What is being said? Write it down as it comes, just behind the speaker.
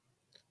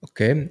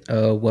Okay,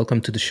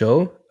 welcome to the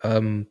show.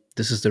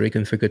 This is the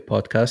Reconfigured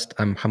podcast.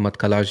 I'm Hamad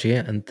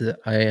Kalaji, and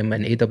I am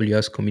an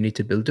AWS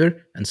community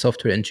builder and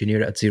software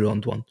engineer at Zero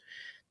and One.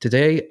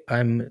 Today,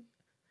 I'm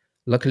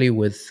luckily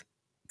with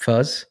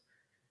Faz.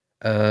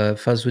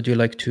 Faz, would you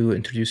like to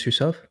introduce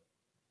yourself?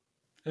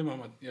 Hey,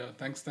 Mohammed. Yeah,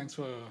 thanks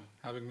for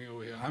having me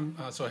over here.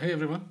 Hey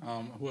everyone,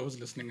 whoever's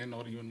listening in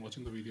or even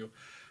watching the video.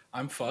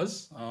 I'm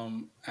Fuzz,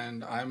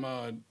 and I'm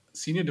a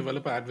senior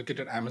developer advocate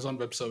at Amazon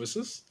Web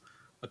Services,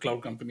 a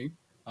cloud company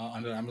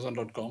under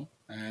Amazon.com,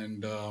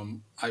 and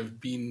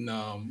I've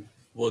been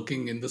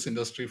working in this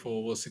industry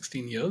for over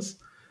 16 years.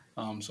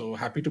 So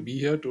happy to be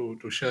here to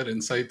share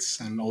insights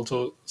and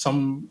also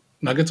some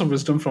nuggets of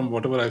wisdom from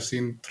whatever I've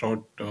seen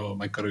throughout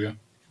my career.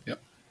 Yeah.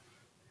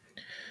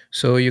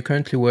 So, you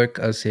currently work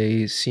as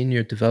a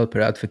senior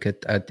developer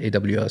advocate at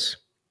AWS.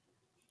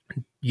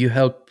 You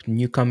help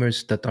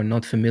newcomers that are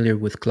not familiar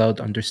with cloud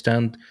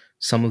understand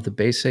some of the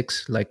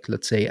basics, like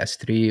let's say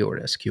S3 or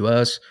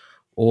SQS,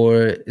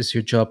 or is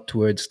your job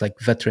towards like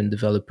veteran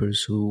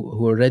developers who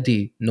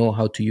already know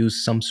how to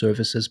use some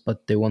services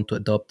but they want to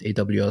adopt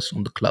AWS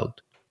on the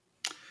cloud?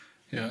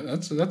 Yeah,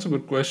 that's a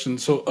good question.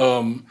 So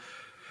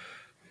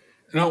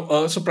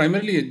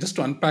primarily, just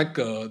to unpack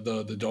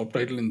the job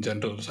title in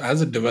general, so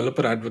as a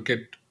developer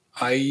advocate,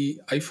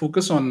 I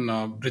focus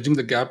on bridging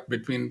the gap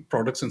between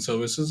products and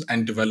services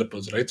and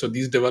developers, right? So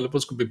these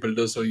developers could be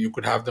builders, so you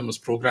could have them as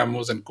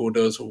programmers and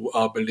coders who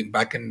are building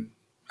backend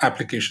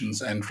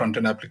applications and front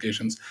end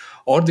applications,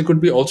 or they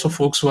could be also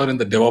folks who are in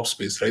the DevOps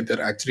space, right?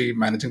 They're actually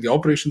managing the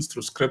operations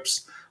through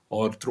scripts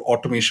or through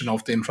automation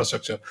of the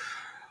infrastructure.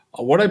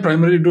 What I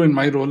primarily do in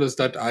my role is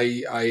that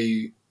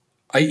I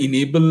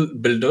enable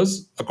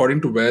builders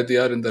according to where they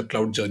are in their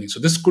cloud journey. So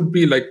this could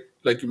be like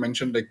you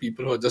mentioned, like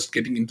people who are just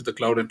getting into the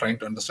cloud and trying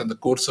to understand the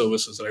core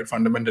services, right?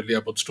 Fundamentally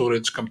about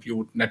storage,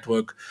 compute,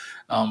 network,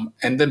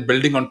 and then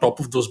building on top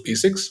of those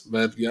basics,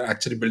 where we are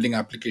actually building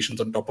applications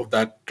on top of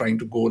that, trying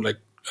to go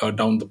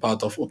down the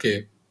path of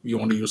okay. You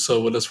want to use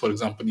serverless, for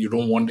example. You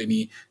don't want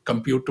any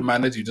compute to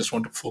manage. You just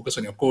want to focus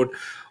on your code,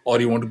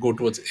 or you want to go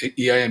towards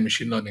AI and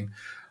machine learning.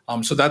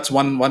 So that's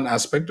one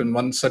aspect and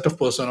one set of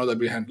persona that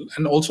we handle,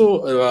 and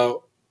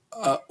also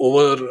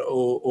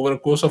over a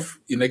course of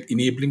like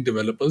enabling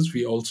developers,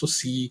 we also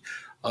see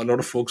a lot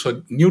of folks who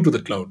are new to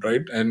the cloud,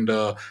 right? And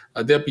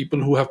there are people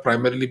who have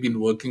primarily been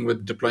working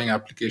with deploying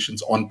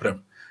applications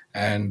on-prem,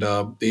 and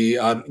they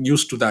are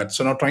used to that.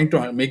 So now trying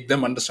to make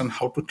them understand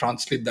how to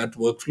translate that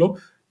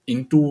workflow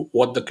into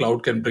what the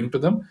cloud can bring to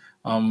them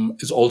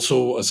is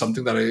also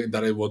something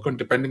that I work on,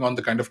 depending on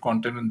the kind of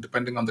content and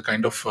depending on the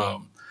kind of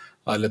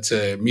let's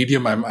say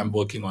medium I'm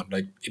working on.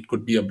 Like it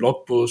could be a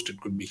blog post, it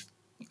could be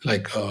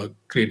like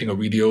creating a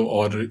video,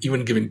 or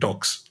even giving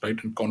talks, right,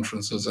 in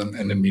conferences and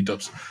in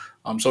meetups.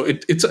 So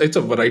it's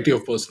a variety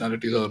of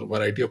personalities or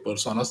variety of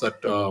personas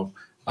that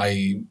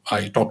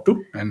I talk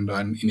to and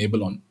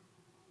enable on.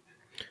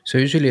 So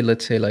usually,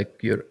 let's say like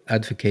you're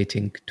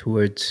advocating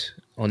towards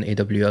on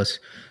AWS,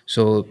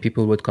 so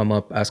people would come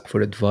up, ask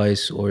for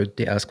advice, or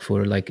they ask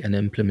for like an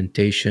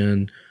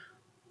implementation.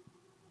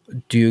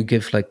 Do you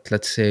give like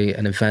let's say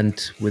an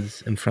event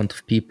with in front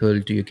of people?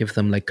 Do you give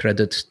them like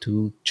credits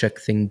to check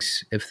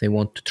things if they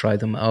want to try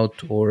them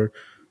out, or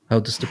how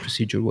does the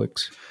procedure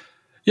works?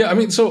 Yeah, I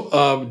mean,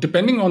 so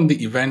depending on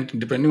the event,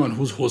 depending on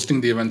who's hosting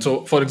the event.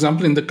 So, for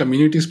example, in the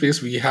community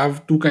space, we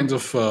have two kinds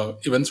of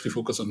events we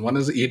focus on. One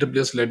is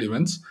AWS led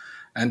events,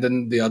 and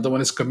then the other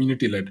one is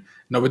community led.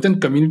 Now, within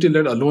community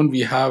led alone, we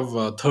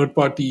have third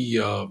party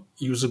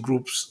user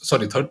groups,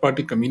 sorry, third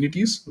party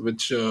communities,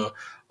 which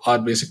are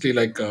basically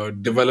like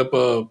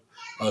developer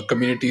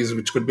communities,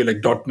 which could be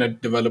like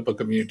 .NET developer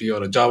community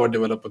or a Java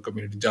developer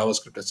community,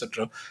 JavaScript,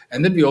 etc.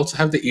 And then we also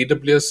have the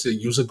AWS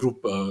user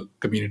group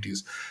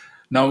communities.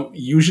 Now,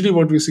 usually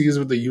what we see is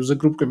with the user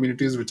group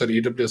communities, which are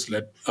AWS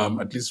led,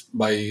 at least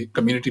by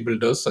community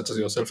builders such as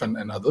yourself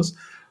and others,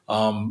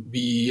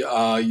 we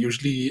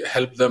usually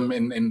help them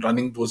in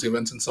running those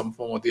events in some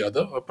form or the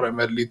other,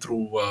 primarily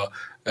through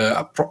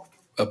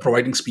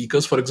providing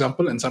speakers, for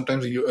example. And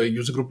sometimes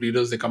user group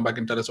leaders, they come back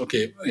and tell us,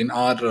 okay, in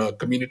our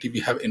community,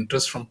 we have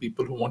interest from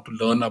people who want to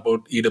learn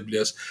about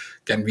AWS.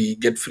 Can we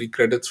get free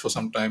credits for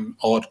some time,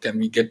 or can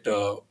we get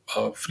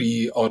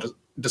free or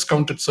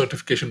discounted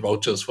certification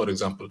vouchers, for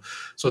example?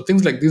 So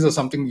things like these are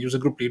something user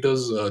group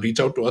leaders reach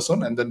out to us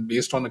on, and then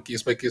based on a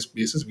case by case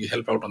basis, we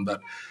help out on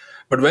that.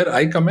 But where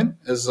I come in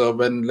is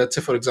when, let's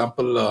say, for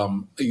example,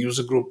 a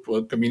user group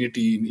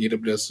community in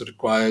AWS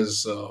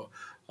requires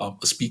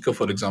a speaker,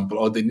 for example,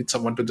 or they need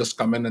someone to just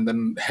come in and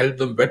then help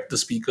them vet the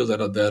speakers that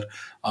are there,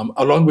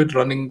 along with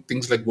running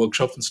things like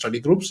workshops and study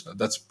groups.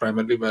 That's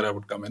primarily where I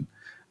would come in.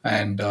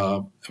 And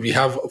we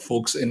have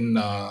folks in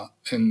the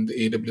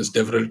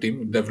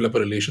AWS developer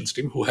relations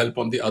team, who help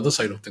on the other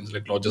side of things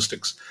like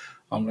logistics,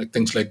 like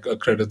things like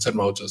credits and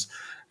vouchers.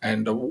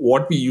 And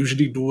what we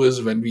usually do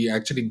is when we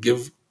actually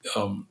give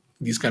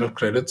these kind of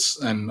credits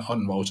and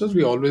on vouchers,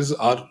 we always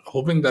are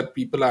hoping that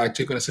people are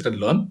actually going to sit and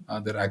learn.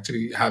 They're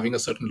actually having a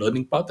certain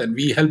learning path, and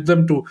we help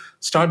them to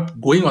start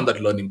going on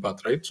that learning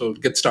path, right? So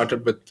get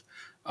started with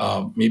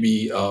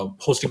maybe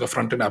hosting a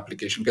front end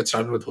application, get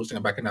started with hosting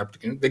a back end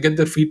application. They get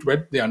their feet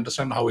wet, they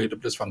understand how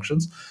AWS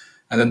functions,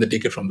 and then they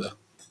take it from there.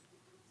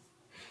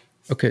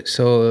 Okay,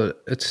 so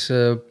it's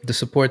the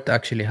support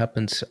actually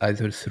happens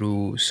either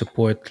through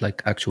support,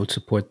 like actual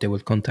support. They will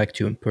contact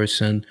you in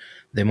person.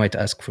 They might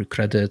ask for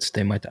credits.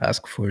 They might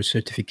ask for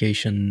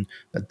certification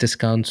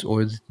discounts,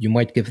 or you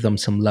might give them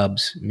some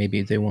labs.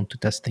 Maybe they want to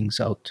test things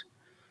out.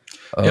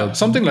 Uh, Yeah,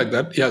 something like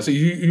that. Yeah. So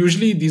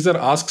usually these are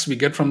asks we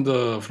get from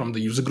the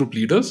user group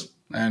leaders,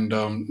 and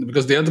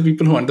because they are the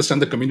people who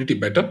understand the community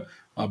better.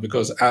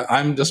 Because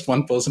I'm just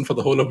one person for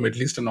the whole of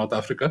Middle East and North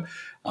Africa,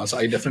 so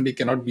I definitely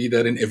cannot be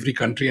there in every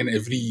country and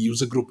every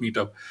user group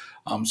meetup.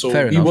 So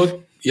Fair we enough. work,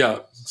 yeah.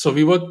 So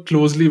we work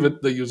closely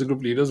with the user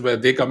group leaders, where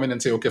they come in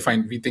and say, okay,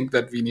 fine, we think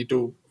that we need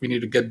to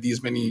get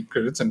these many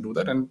credits and do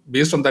that, and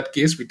based on that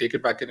case, we take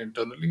it back in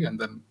internally, and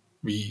then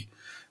we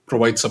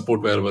provide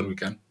support wherever we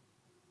can.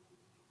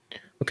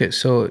 Okay,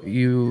 so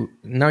your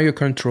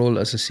current role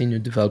as a senior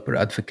developer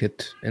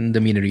advocate in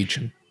the MENA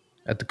region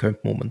at the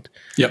current moment.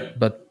 Yeah.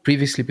 But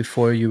previously,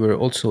 before, you were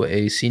also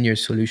a senior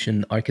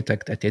solution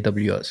architect at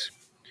AWS.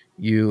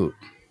 You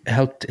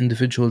helped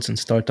individuals and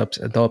startups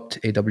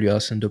adopt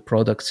AWS and their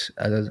products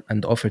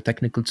and offer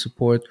technical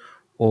support.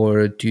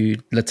 Or do you,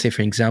 let's say,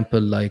 for example,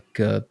 like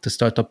the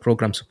startup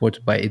program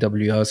supported by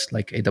AWS,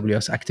 like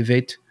AWS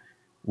Activate,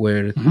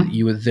 where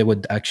they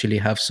would actually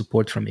have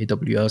support from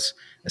AWS.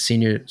 A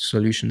senior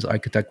solutions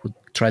architect would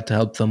try to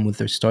help them with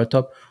their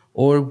startup,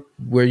 or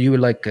were you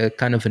like a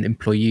kind of an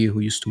employee who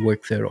used to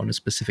work there on a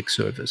specific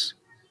service?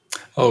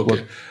 What?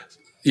 Okay.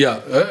 Yeah,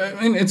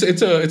 I mean it's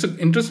an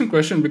interesting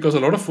question, because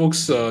a lot of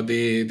folks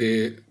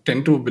they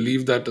tend to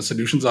believe that a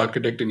solutions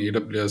architect in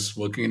AWS,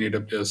 working in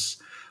AWS,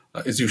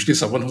 is usually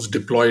someone who's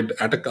deployed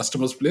at a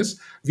customer's place.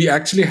 We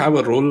actually have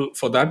a role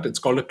for that. It's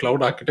called a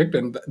cloud architect,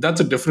 and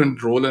that's a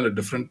different role and a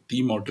different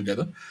team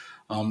altogether.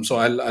 So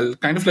I'll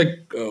kind of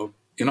like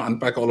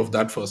unpack all of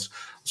that first.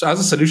 So as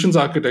a solutions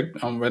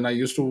architect, when I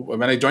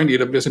joined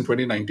AWS in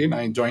 2019,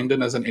 I joined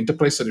in as an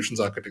enterprise solutions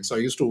architect. So I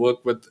used to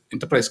work with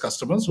enterprise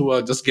customers who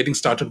are just getting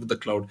started with the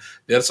cloud.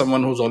 They're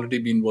someone who's already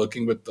been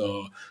working with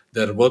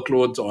their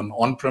workloads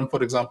on-prem,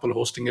 for example,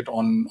 hosting it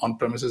on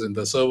premises in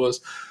their servers,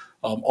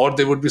 or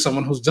they would be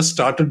someone who's just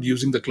started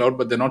using the cloud,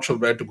 but they're not sure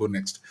where to go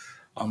next.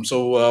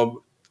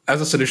 As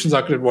a solutions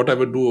architect, what I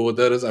would do over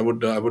there is I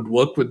would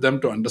work with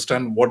them to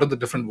understand what are the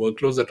different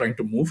workloads they're trying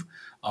to move,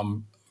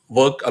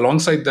 work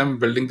alongside them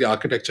building the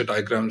architecture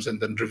diagrams, and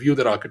then review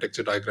their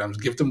architecture diagrams,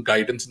 give them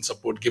guidance and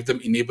support, give them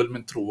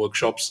enablement through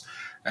workshops,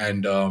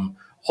 and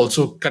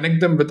also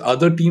connect them with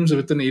other teams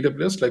within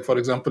AWS. Like, for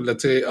example,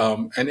 let's say,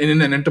 and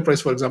in an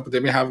enterprise, for example, they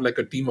may have like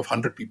a team of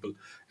 100 people,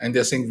 and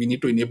they're saying we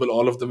need to enable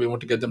all of them. We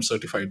want to get them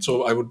certified.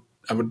 So I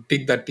would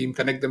take that team,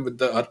 connect them with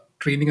the our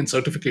training and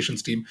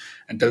certifications team,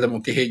 and tell them,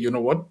 okay, hey, you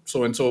know what?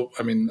 So and so,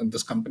 I mean,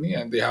 this company,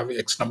 and they have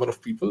X number of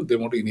people they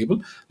want to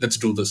enable. Let's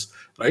do this,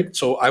 right?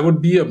 So I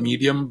would be a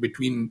medium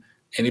between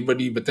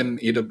anybody within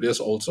AWS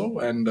also,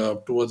 and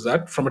towards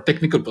that, from a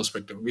technical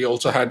perspective. We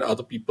also had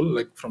other people,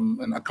 like from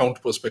an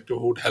account perspective,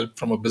 who would help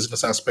from a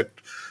business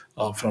aspect,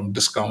 from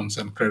discounts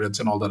and credits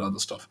and all that other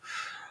stuff.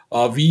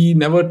 We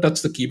never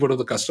touch the keyboard of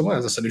the customer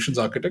as a solutions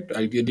architect.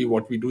 Ideally,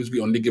 what we do is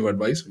we only give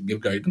advice, we give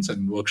guidance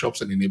and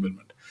workshops and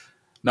enablement.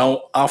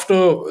 Now,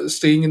 after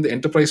staying in the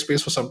enterprise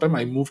space for some time,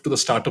 I moved to the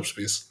startup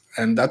space.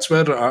 And that's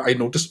where I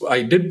noticed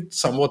I did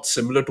somewhat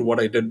similar to what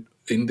I did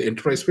in the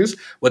enterprise space,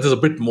 but there's a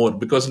bit more,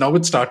 because now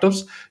with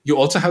startups, you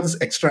also have this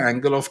extra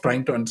angle of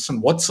trying to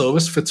understand what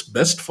service fits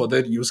best for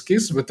their use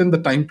case within the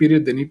time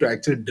period they need to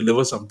actually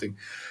deliver something.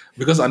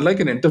 Because unlike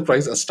an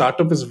enterprise, a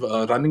startup is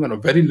running on a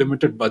very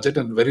limited budget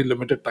and very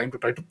limited time to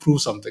try to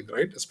prove something,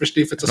 right?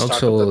 Especially if it's a And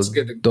startup also, that's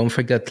getting don't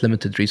forget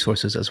limited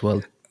resources as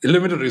well.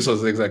 limited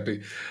resources,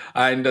 exactly.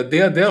 And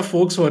they are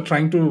folks who are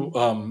trying to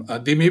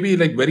they may be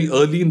like very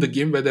early in the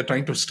game, where they're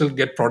trying to still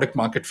get product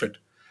market fit,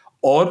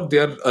 or they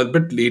are a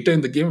bit later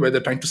in the game, where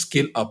they're trying to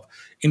scale up.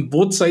 In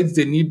both sides,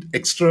 they need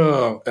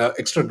extra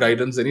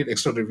guidance, they need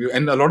extra review,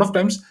 and a lot of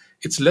times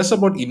it's less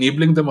about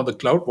enabling them on the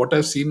cloud. What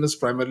I've seen is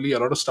primarily a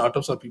lot of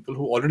startups are people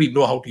who already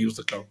know how to use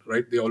the cloud,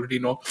 right? They already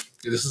know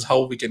this is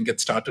how we can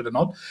get started and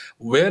all.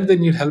 Where they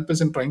need help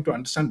is in trying to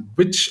understand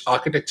which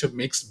architecture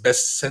makes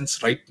best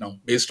sense right now,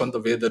 based on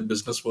the way their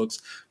business works,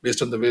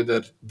 based on the way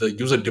that the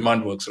user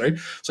demand works, right?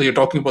 So you're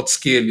talking about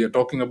scale, you're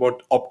talking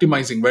about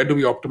optimizing. Where do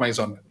we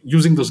optimize on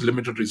using those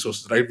limited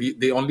resources, right?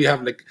 They only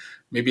have like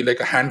maybe like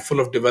a handful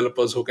of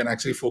developers who can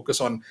actually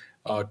focus on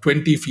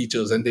 20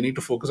 features, and they need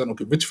to focus on,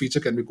 okay, which feature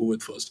can we go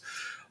with first.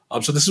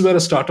 So this is where a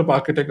startup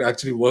architect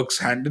actually works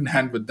hand in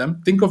hand with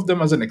them. Think of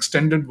them as an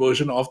extended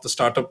version of the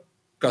startup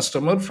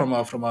customer from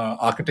a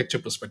architecture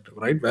perspective,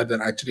 right, where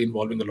they're actually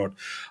involving a lot.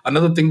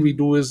 Another thing we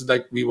do is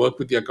like we work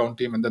with the account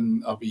team, and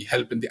then we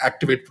help in the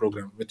Activate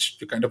program, which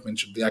you kind of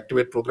mentioned. The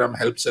Activate program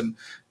helps in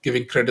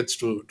giving credits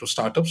to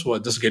startups who are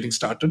just getting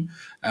started,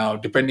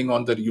 depending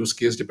on their use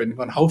case, depending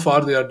on how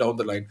far they are down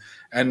the line.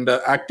 And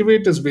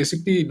Activate is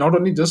basically not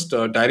only just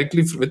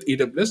directly with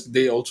AWS,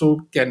 they also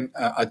can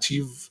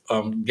achieve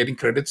getting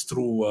credits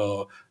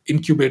through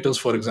incubators,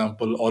 for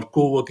example, or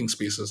co-working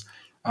spaces.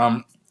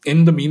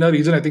 In the MENA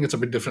region, I think it's a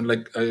bit different.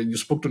 Like you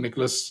spoke to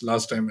Nicholas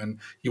last time, and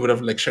he would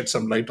have like shed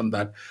some light on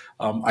that.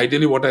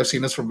 Ideally, what I've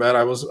seen is from where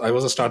I was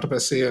a startup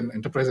SA and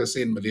enterprise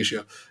SA in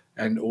Malaysia,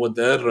 and over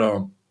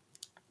there.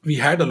 We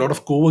had a lot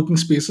of co-working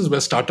spaces where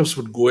startups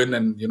would go in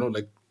and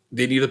like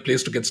they need a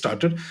place to get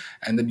started,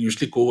 and then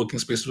usually co-working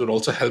spaces would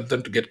also help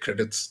them to get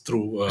credits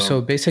through So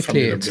from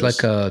basically, it's like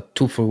AWS. a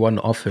two for one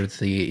offer.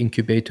 The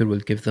incubator will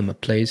give them a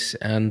place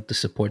and the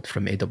support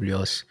from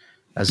AWS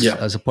Yeah,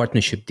 as a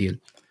partnership deal,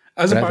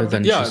 as a rather partner,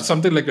 than yeah, just.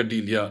 something like a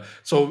deal. Yeah,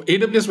 so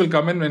AWS will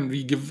come in and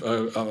we give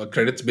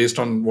credits based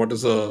on what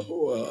is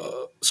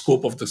the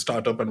scope of the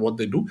startup and what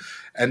they do,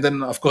 and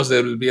then of course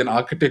there will be an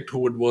architect who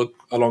would work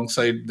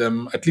alongside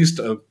them at least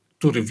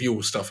to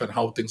review stuff and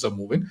how things are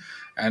moving,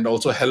 and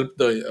also help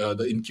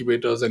the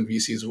incubators and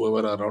VCs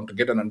whoever are around to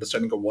get an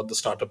understanding of what the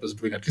startup is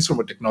doing, at least from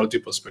a technology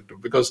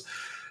perspective. Because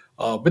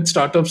with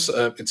startups,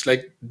 it's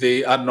like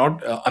they are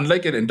not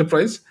unlike an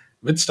enterprise.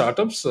 With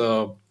startups,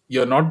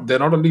 they're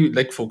not only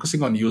like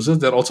focusing on users,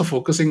 they're also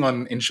focusing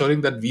on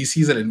ensuring that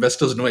VCs and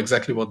investors know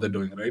exactly what they're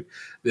doing, right?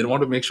 They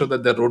want to make sure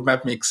that their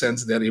roadmap makes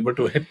sense, they're able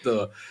to hit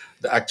the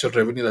actual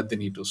revenue that they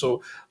need to.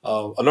 So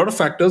a lot of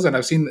factors, and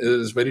I've seen,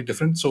 is very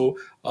different. So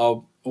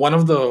one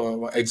of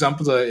the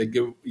examples I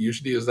give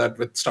usually is that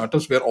with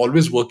startups, we're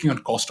always working on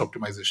cost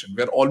optimization.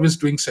 We're always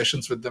doing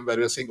sessions with them where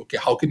we're saying, okay,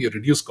 how can you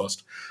reduce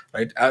cost,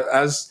 right?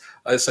 As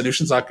a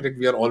solutions architect,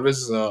 we are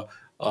always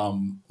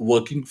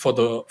working for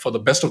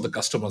the best of the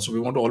customer. So we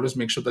want to always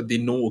make sure that they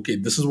know, okay,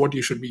 this is what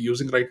you should be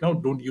using right now.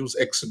 Don't use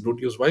X and don't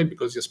use Y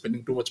because you're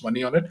spending too much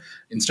money on it.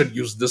 Instead,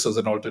 use this as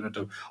an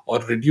alternative, or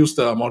reduce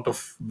the amount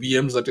of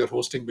VMs that you're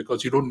hosting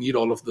because you don't need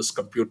all of this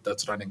compute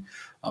that's running.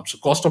 So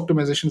cost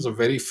optimization is a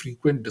very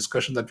frequent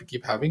discussion that we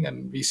keep having,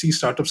 and we see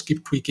startups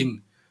keep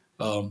tweaking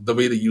the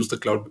way they use the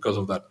cloud because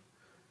of that.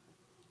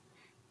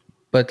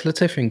 But let's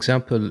say, for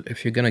example,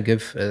 if you're going to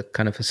give a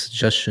kind of a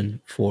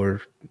suggestion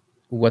for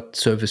what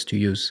service to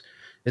use,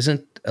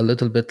 isn't a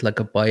little bit like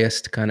a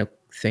biased kind of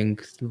thing?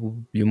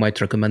 You might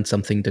recommend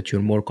something that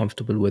you're more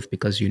comfortable with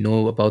because you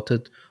know about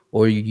it,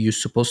 or you're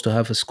supposed to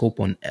have a scope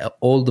on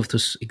all of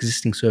the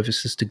existing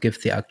services to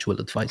give the actual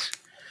advice.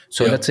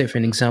 So Yeah. let's say, for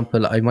an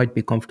example, I might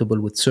be comfortable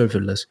with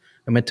serverless.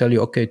 I might tell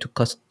you, okay, to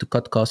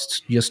cut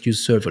costs, just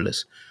use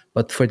serverless.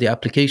 But for the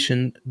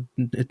application,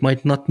 it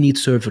might not need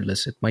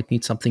serverless. It might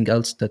need something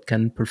else that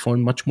can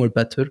perform much more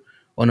better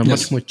on a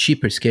much Yes. more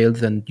cheaper scale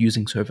than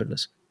using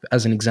serverless,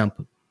 as an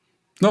example.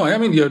 No, I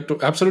mean, you're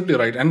absolutely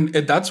right. And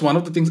that's one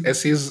of the things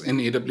SAs in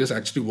AWS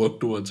actually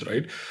work towards,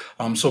 right?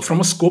 So, from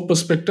a scope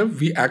perspective,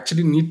 we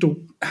actually need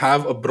to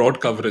have a broad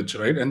coverage,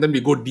 right? And then we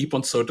go deep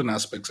on certain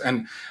aspects.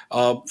 And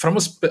from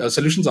a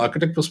solutions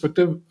architect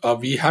perspective,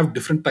 we have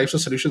different types of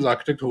solutions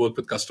architect who work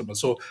with customers.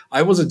 So,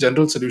 I was a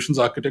general solutions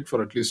architect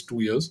for at least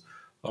 2 years.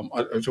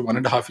 Actually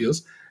 1.5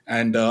 years.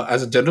 And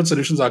as a general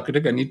solutions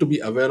architect, I need to be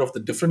aware of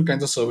the different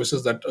kinds of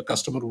services that a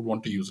customer would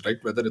want to use, right?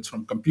 Whether it's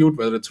from compute,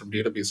 whether it's from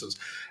databases.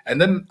 And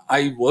then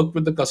I work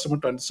with the customer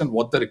to understand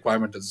what the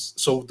requirement is.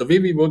 So the way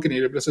we work in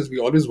AWS is we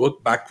always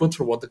work backwards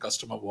from what the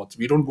customer wants.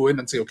 We don't go in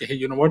and say, okay, hey,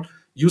 you know what?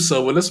 Use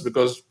serverless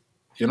because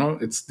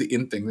it's the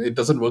in thing. It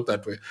doesn't work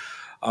that way.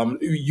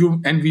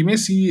 We may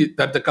see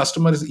that the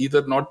customer is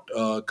either not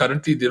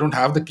currently, they don't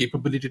have the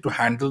capability to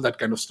handle that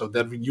kind of stuff.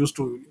 They're used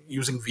to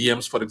using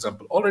VMs, for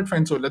example. All right,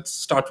 fine, so let's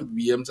start with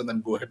VMs and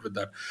then go ahead with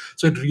that.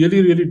 So it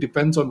really really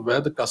depends on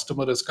where the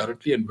customer is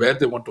currently and where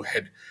they want to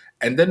head,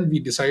 and then we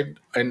decide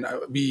and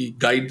we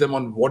guide them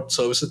on what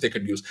services they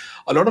can use.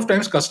 A lot of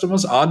times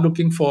customers are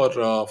looking for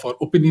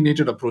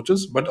opinionated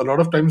approaches, but a lot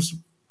of times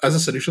as a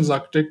solutions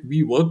architect,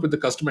 we work with the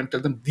customer and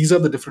tell them these are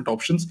the different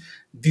options,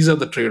 these are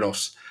the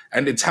trade-offs.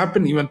 And it's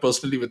happened even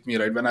personally with me,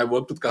 right? When I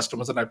worked with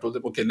customers and I told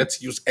them, okay,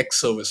 let's use X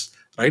service,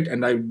 right?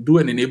 And I do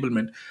an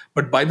enablement.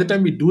 But by the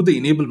time we do the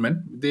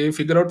enablement, they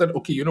figure out that,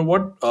 okay, you know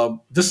what?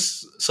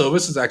 This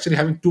service is actually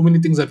having too many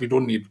things that we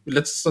don't need.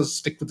 Let's just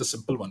stick with the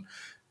simple one.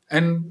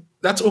 And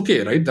that's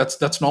okay, right?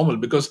 That's normal,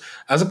 because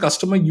as a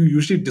customer you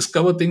usually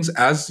discover things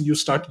as you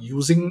start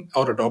using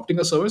or adopting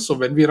a service. So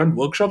when we run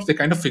workshops, they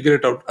kind of figure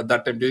it out at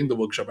that time during the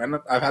workshop, and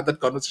I've had that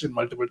conversation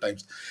multiple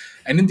times.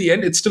 And in the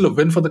end, it's still a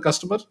win for the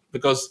customer,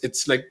 because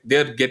it's like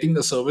they're getting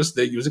a service,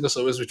 they're using a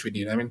service which we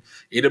need. I mean,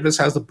 AWS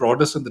has the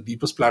broadest and the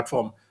deepest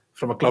platform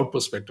from a cloud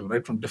perspective,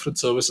 right? From different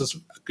services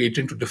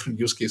catering to different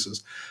use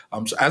cases.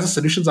 So as a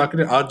solutions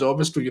architect, our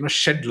job is to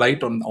shed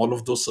light on all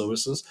of those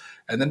services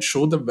and then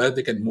show them where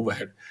they can move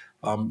ahead.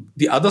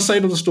 The other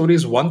side of the story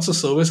is once a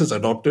service is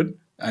adopted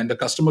and the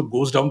customer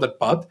goes down that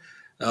path,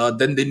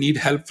 then they need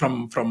help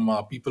from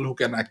people who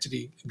can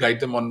actually guide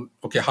them on,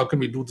 okay, how can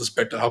we do this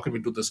better, how can we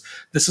do this.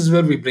 This is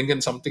where we bring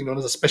in something known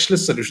as a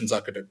specialist solutions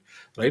architect,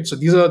 right? So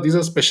these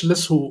are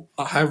specialists who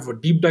have a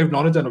deep dive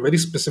knowledge and a very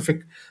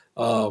specific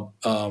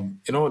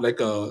like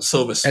a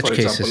service, for Edge example.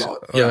 cases,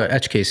 Yeah,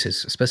 edge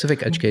cases,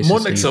 specific edge more cases that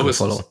like you can services.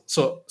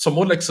 follow. So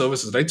more like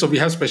services, right? So we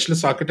have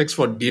specialist architects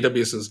for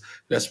databases,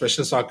 we have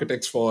specialist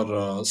architects for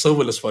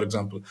serverless, for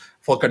example,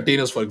 for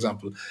containers, for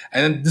example.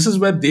 And this is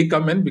where they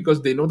come in,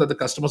 because they know that the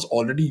customer's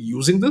already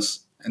using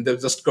this and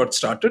they've just got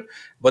started,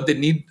 but they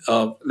need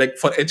like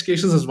for edge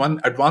cases is one,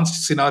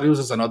 advanced scenarios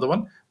is another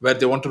one, where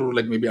they want to do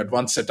like maybe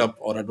advanced setup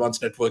or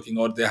advanced networking,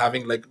 or they're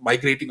having like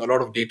migrating a lot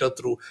of data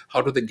through,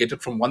 how do they get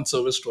it from one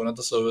service to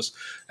another service,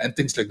 and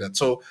things like that.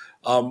 So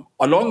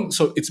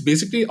so it's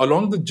basically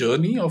along the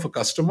journey of a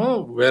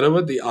customer,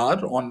 wherever they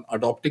are on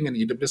adopting an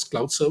AWS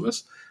cloud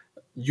service,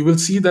 you will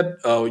see that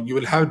you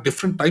will have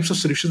different types of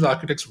solutions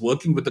architects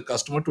working with the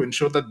customer to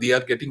ensure that they are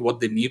getting what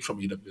they need from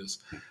AWS.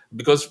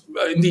 Because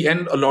in the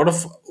end, a lot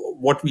of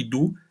what we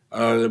do,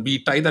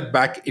 we tie that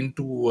back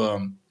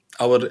into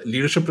our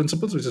leadership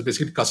principles, which is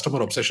basically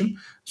customer obsession.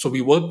 So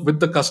we work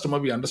with the customer,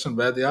 we understand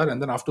where they are, and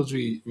then afterwards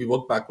we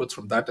work backwards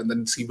from that and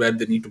then see where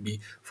they need to be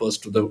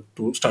first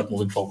to start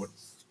moving forward.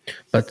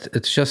 But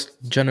it's just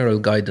general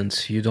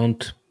guidance. You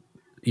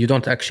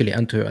don't actually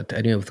enter at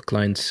any of the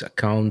client's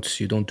accounts.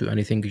 You don't do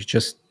anything. You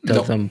just tell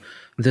No, them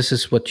this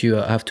is what you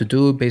have to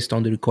do based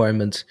on the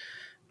requirements.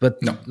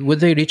 But no. would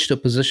they reach the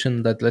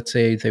position that, let's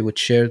say, they would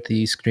share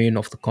the screen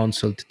of the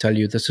console to tell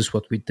you this is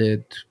what we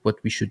did,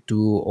 what we should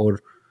do, or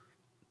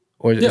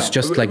it's Yeah,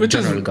 just like which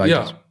is, general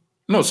guidance? yeah.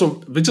 No, so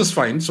which is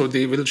fine. So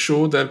they will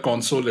show their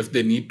console if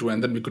they need to,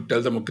 and then we could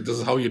tell them, okay, this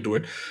is how you do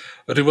it.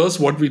 Reverse,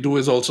 what we do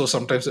is also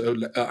sometimes,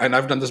 and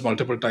I've done this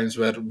multiple times,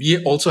 where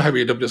we also have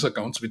AWS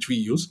accounts which we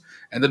use,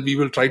 and then we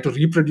will try to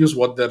reproduce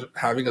what they're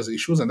having as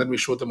issues, and then we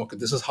show them, okay,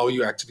 this is how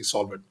you actually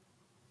solve it,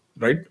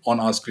 right, on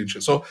our screen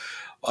share. So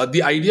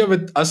the idea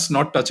with us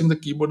not touching the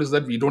keyboard is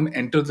that we don't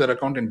enter their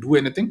account and do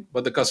anything,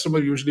 but the customer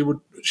usually would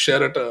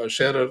share it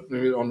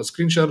on a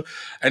screen share.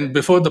 And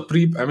before the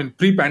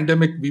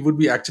pre-pandemic, we would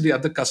be actually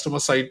at the customer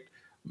site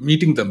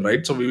meeting them,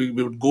 right? So we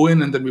would go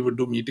in and then we would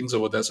do meetings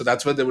over there. So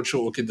that's where they would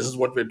show, okay, this is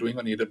what we're doing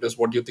on AWS.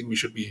 What do you think we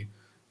should be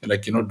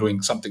like,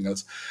 doing something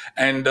else?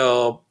 And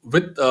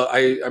with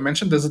I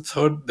mentioned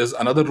there's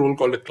another role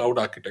called a cloud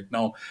architect.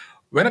 Now,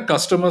 when a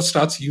customer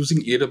starts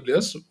using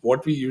AWS,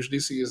 what we usually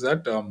see is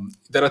that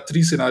there are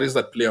three scenarios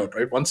that play out,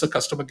 right? Once a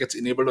customer gets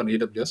enabled on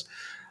AWS,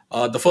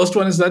 the first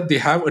one is that they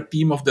have a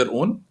team of their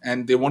own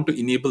and they want to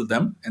enable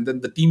them, and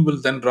then the team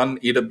will then run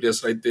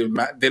AWS,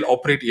 right? They'll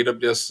operate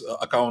AWS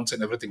accounts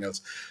and everything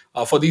else.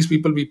 For these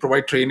people, we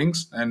provide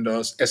trainings, and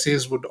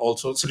SAs would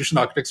also, solution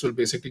architects will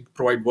basically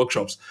provide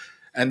workshops,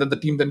 and then the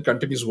team then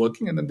continues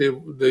working, and then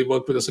they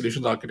work with a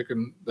solutions architect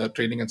and the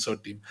training and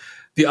cert team.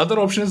 The other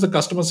option is the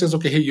customer says,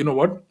 okay, hey, you know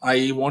what,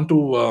 I want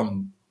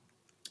to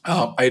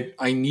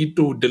I need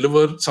to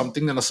deliver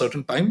something in a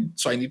certain time,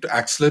 so I need to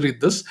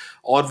accelerate this,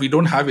 or we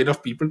don't have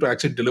enough people to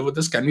actually deliver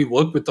this. Can we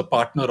work with a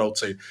partner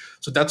outside?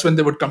 So that's when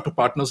they would come to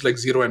partners like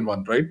Zero and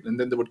One, right? And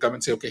then they would come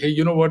and say, okay, hey,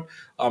 you know what?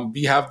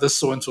 We have this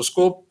so and so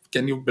scope.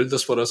 Can you build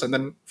this for us? And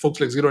then folks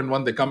like Zero and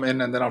One, they come in,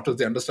 and then after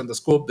they understand the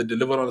scope, they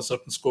deliver on a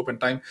certain scope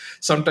and time.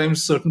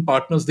 Sometimes certain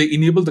partners, they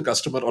enable the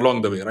customer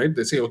along the way, right?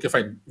 They say, okay,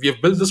 fine, we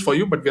have built this for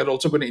you, but we are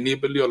also going to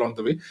enable you along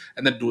the way,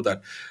 and then do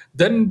that.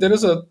 Then there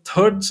is a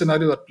third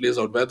scenario that plays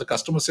out where the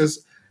customer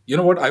says, you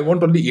know what, I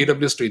want only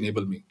AWS to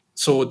enable me.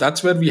 So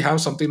that's where we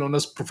have something known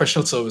as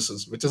professional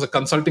services, which is a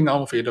consulting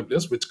arm of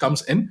AWS, which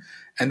comes in,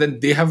 and then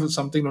they have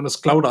something known as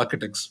cloud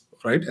architects,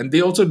 right? And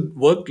they also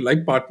work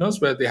like partners,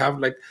 where they have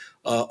like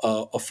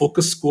a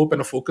focused scope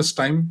and a focused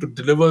time to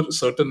deliver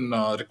certain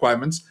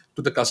requirements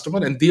to the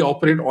customer, and they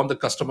operate on the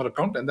customer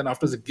account, and then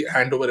after they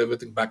hand over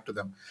everything back to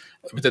them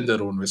within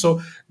their own way.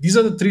 So these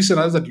are the three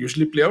scenarios that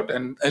usually play out,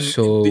 and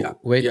So yeah.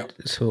 wait,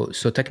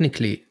 so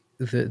technically,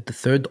 the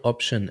third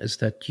option is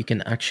that you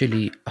can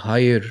actually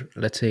hire,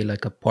 let's say,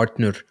 like a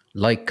partner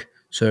like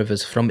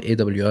service from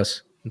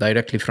AWS,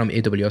 directly from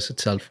AWS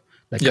itself,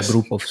 like a Yes.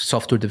 group of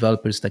software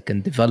developers that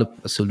can develop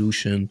a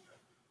solution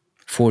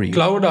for you.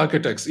 Cloud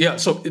architects. Yeah.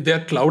 So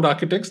they're cloud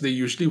architects. They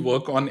usually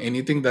work on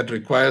anything that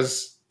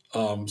requires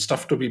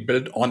stuff to be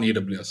built on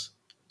AWS.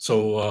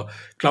 So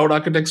cloud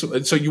architects.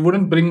 So you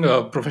wouldn't bring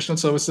a professional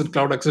service and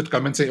cloud architect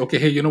come and say, okay,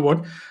 hey, you know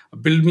what?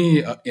 Build me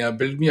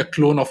a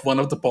clone of one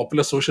of the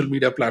popular social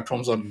media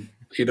platforms on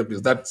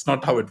AWS. That's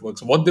not how it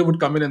works. What they would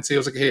come in and say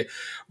is like, hey,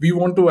 we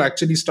want to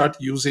actually start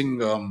using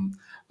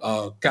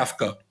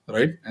Kafka,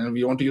 right? And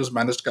we want to use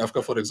managed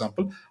Kafka, for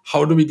example.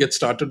 How do we get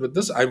started with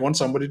this? I want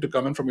somebody to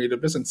come in from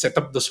AWS and set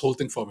up this whole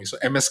thing for me. So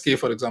MSK,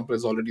 for example,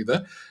 is already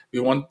there. We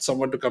want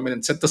someone to come in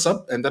and set this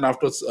up, and then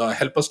afterwards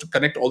help us to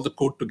connect all the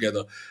code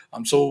together.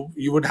 So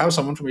you would have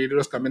someone from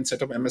AWS come and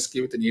set up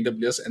MSK within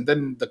AWS, and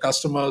then the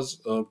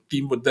customer's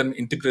team would then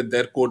integrate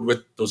their code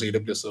with those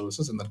AWS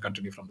services and then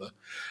continue from there.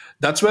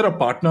 That's where a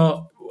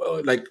partner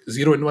like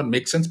Zero in One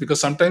makes sense, because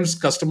sometimes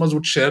customers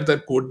would share their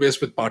code base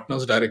with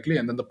partners directly,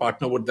 and then the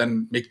partner would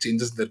then make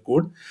changes in their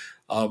code.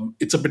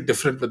 It's a bit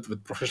different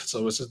with professional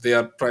services. They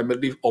are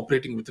primarily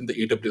operating within the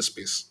AWS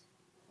space.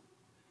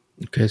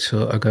 Okay,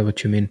 so I got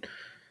what you mean.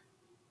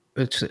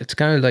 It's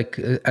kind of like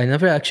I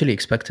never actually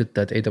expected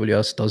that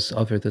AWS does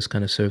offer this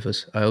kind of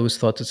service. I always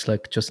thought it's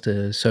like just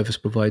a service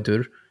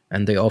provider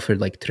and they offer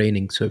like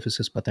training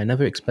services, but I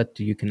never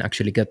expected you can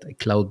actually get a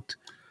cloud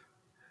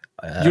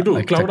You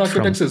do. Cloud architect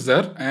architects from. is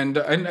there, and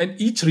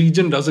each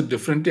region does it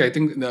differently. I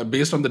think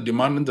based on the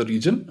demand in the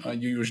region,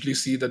 you usually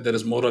see that there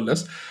is more or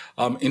less.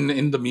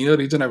 In the MENA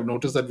region, I've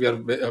noticed that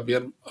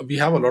we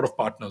have a lot of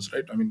partners,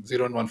 right? I mean,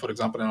 Zero and One, for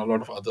example, and a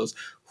lot of others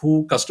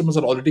who customers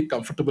are already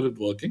comfortable with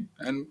working,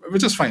 and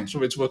which is fine. So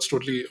which works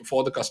totally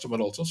for the customer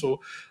also.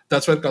 So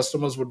that's where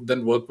customers would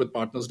then work with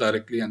partners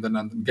directly, and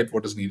then get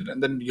what is needed.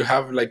 And then you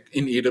have, like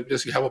in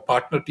AWS, you have a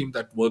partner team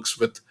that works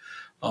with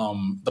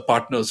the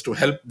partners to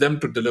help them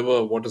to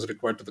deliver what is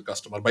required to the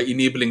customer by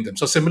enabling them.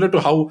 So similar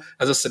to how,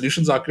 as a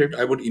solutions architect,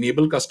 I would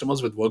enable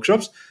customers with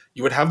workshops,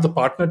 you would have the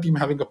partner team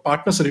having a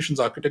partner solutions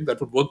architect that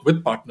would work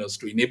with partners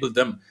to enable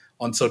them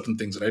on certain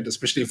things, right?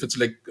 Especially if it's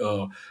like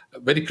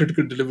very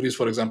critical deliveries,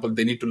 for example,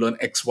 they need to learn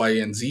X, Y,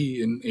 and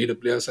Z in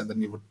AWS, and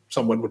then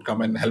someone would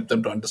come and help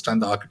them to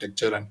understand the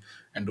architecture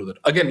and do that.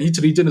 Again, each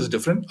region is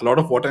different. A lot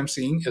of what I'm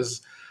seeing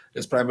is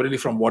primarily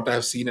from what I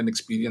have seen and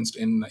experienced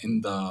in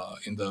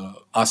the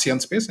ASEAN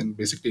space and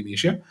basically in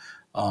Asia.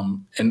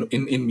 And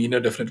in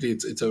MENA, definitely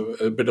it's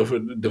a bit of a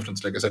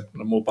difference. Like I said,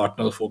 more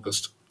partner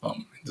focused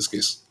in this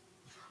case.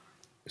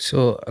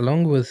 So,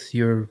 along with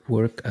your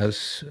work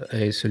as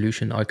a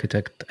solution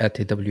architect at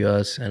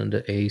AWS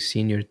and a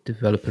senior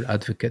developer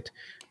advocate,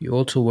 you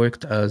also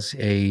worked as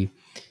a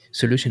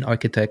solution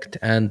architect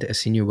and a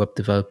senior web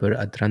developer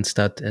at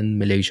Randstad in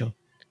Malaysia,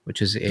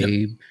 which is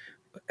Yeah.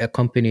 a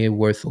company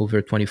worth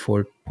over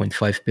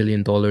 $24.5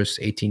 billion, dollars,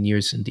 18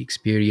 years in the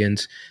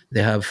experience.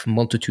 They have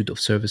multitude of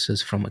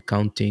services from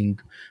accounting,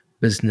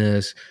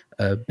 business,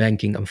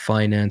 banking and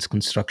finance,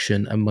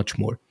 construction, and much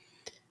more.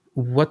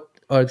 What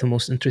are the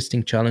most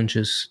interesting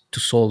challenges to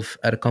solve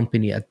at a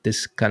company at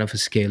this kind of a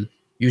scale?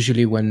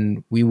 Usually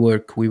when we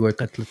work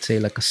at, let's say,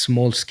 like a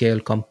small scale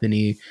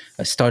company,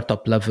 a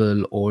startup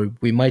level, or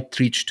we might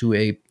reach to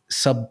a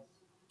sub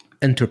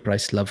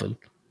enterprise level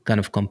kind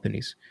of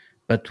companies,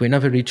 but we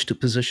never reach to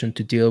position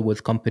to deal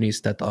with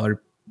companies that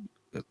are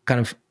kind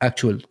of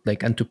actual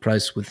like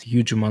enterprise with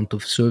huge amount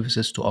of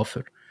services to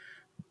offer.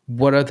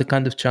 What are the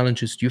kind of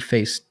challenges you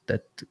face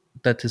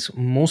that is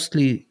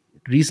mostly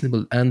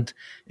reasonable, and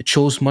it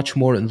shows much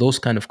more in those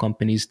kind of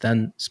companies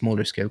than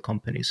smaller scale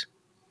companies?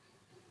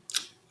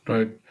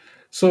 Right.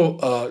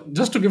 So,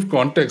 just to give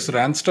context,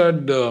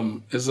 Randstad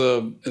is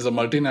a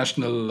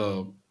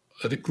multinational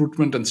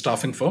recruitment and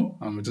staffing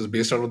firm, which is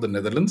based out of the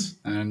Netherlands.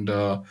 And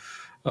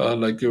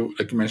like you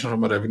mentioned,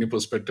 from a revenue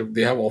perspective,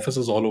 they have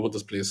offices all over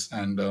this place.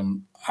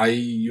 And I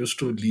used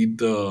to lead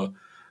the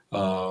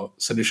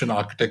solution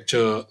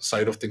architecture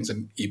side of things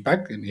in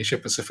APAC, in Asia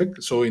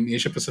Pacific. So in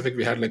Asia Pacific,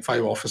 we had like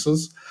five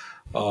offices,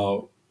 uh,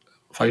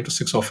 5 to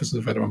 6 offices,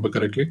 if I remember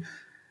correctly.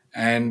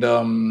 And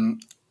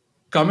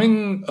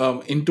coming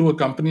into a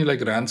company like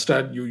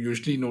Randstad, you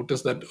usually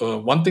notice that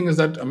one thing is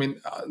that, I mean,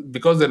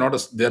 because they're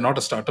not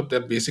a startup, they're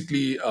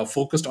basically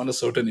focused on a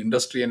certain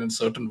industry and a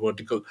certain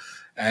vertical,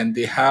 and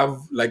they have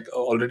like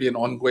already an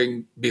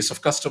ongoing base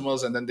of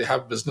customers, and then they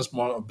have business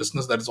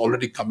that is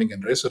already coming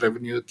in, right? So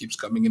revenue keeps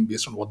coming in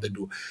based on what they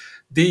do.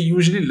 They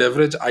usually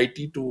leverage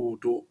IT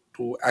to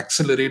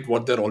accelerate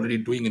what they're already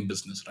doing in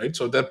business, right?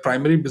 So their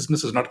primary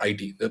business is not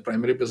IT. Their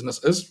primary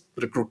business is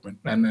recruitment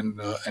and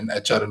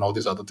HR and all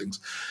these other things.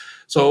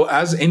 So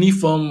as any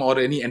firm or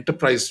any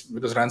enterprise,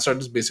 because Randstad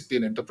is basically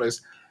an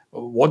enterprise,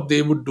 what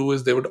they would do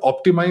is they would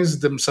optimize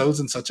themselves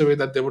in such a way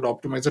that they would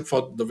optimize it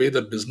for the way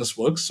that business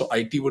works. So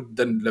IT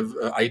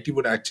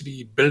would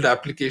actually build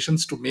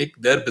applications to make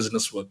their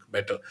business work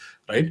better,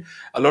 right?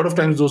 A lot of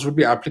times those would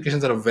be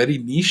applications that are very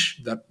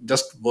niche that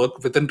just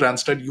work within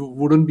Randstad. You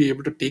wouldn't be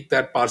able to take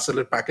that, parcel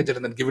it, package it,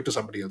 and then give it to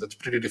somebody else. That's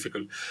pretty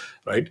difficult,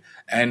 right?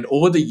 And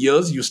over the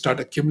years, you start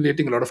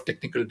accumulating a lot of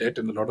technical debt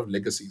and a lot of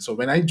legacy. So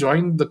when I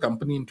joined the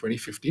company in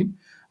 2015,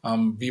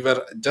 we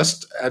were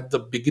just at the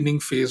beginning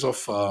phase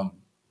of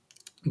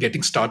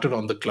getting started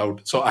on the cloud.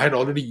 So I had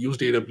already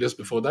used AWS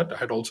before that. I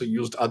had also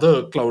used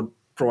other cloud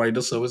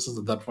provider services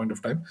at that point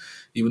of time,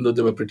 even though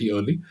they were pretty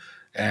early.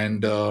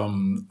 And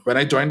when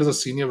I joined as a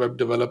senior web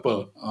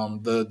developer,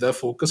 their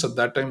focus at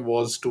that time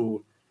was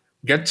to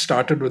get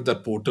started with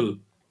that portal.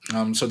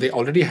 So they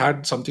already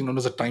had something known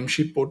as a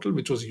timesheet portal,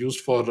 which was used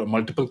for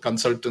multiple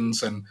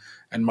consultants and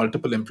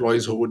multiple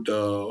employees who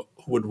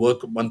would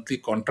work monthly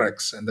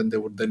contracts, and then they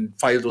would then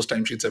file those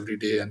timesheets every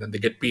day, and then they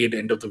get paid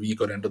end of the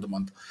week or end of the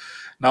month.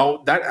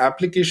 Now, that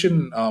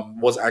application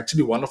was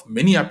actually one of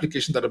many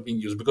applications that are being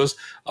used, because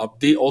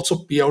they also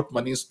pay out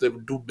money. So they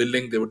would do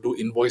billing, they would do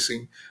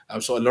invoicing.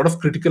 So a lot of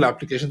critical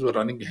applications were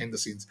running behind the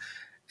scenes.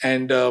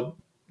 And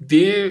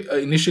they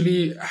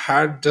initially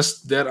had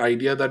just their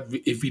idea that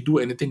if we do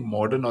anything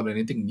modern or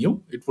anything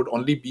new, it would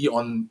only be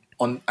on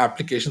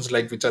applications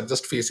like which are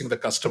just facing the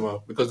customer,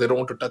 because they don't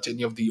want to touch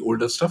any of the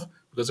older stuff,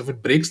 because if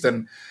it breaks,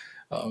 then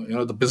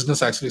the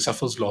business actually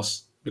suffers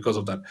loss. because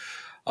of that.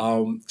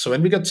 So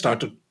when we get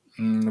started,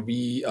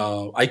 we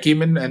I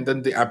came in, and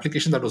then the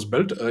application that was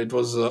built, it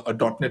was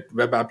a .NET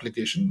web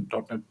application,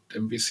 .NET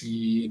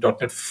MVC,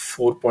 .NET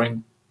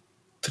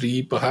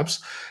 4.3 perhaps,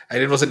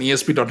 and it was an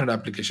ESP.NET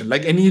application.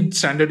 Like any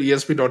standard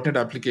ESP.NET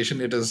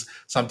application, it is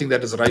something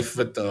that is rife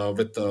with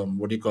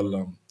what do you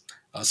call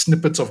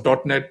snippets of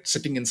 .NET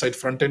sitting inside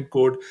front end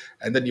code,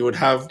 and then you would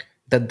have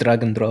That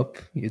drag and drop,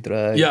 you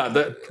drag, yeah you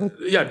the put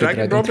yeah the drag and drag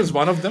and drop drop. is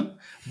one of them,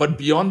 but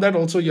beyond that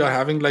also you're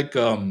having like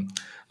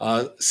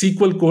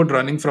SQL code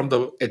running from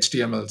the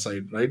HTML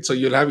side, right? So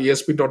you'll have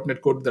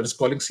ESP.NET code that is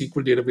calling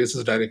SQL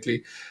databases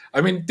directly.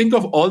 I mean, think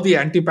of all the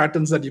anti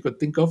patterns that you could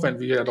think of, and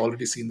we had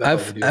already seen that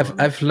I've already I've over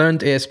there. I've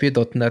learned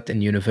ASP.NET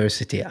in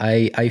university.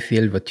 I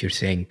feel what you're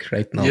saying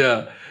right now.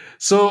 Yeah.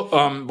 So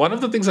one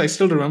of the things I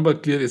still remember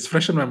clearly, it's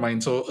fresh in my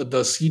mind. So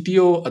the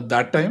CTO at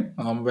that time,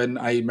 when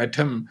I met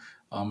him,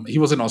 he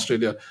was in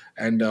Australia,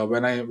 and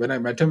when I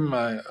met him,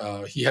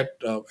 he had,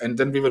 and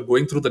then we were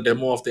going through the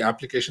demo of the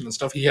application and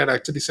stuff. He had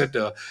actually said,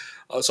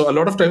 so a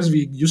lot of times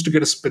we used to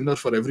get a spinner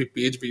for every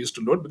page we used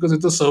to load, because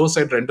it's a server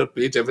side render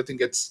page. Everything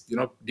gets,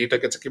 data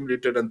gets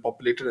accumulated and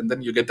populated, and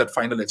then you get that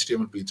final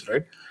HTML page,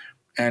 right?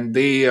 And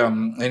he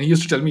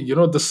used to tell me,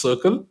 the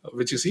circle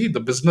which you see, the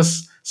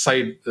business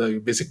side,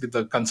 basically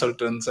the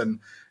consultants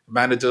and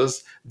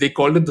managers, they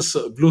called it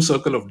the blue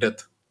circle of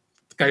death,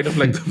 kind of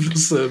like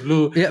the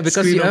blue Yeah,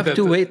 because screen you of have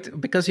to death. wait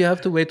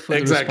for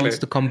the response Exactly.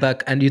 to come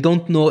back, and you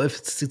don't know if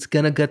it's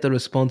gonna get a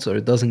response or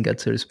it doesn't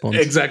get a response.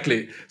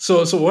 Exactly.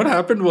 So what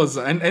happened was,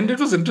 and it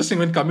was interesting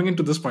when coming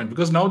into this point,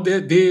 because now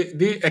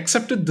they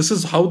accepted this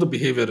is how the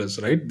behavior is,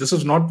 right? This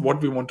is not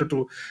what we wanted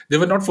to. They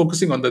were not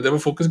focusing on that. They were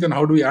focusing on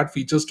how do we add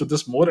features to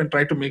this more and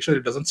try to make sure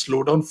it doesn't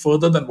slow down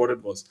further than what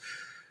it was.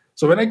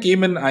 So when I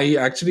came in, I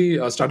actually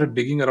started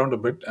digging around a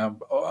bit.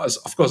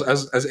 Of course,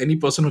 as any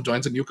person who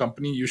joins a new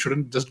company, you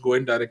shouldn't just go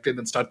in directly and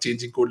then start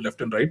changing code left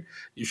and right.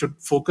 You should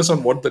focus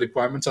on what the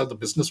requirements are the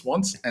business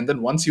wants, and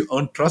then once you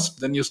earn trust,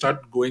 then you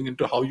start going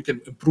into how you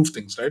can improve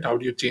things, right? How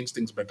do you change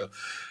things better?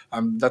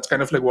 That's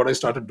kind of like what I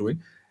started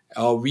doing.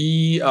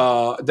 We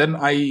Then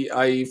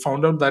I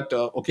found out that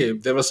okay,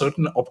 there were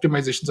certain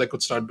optimizations I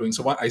could start doing.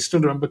 So I still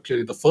remember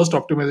clearly the first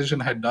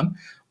optimization I had done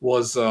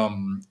was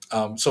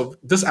so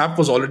this app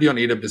was already on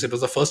AWS. It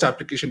was the first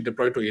application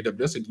deployed to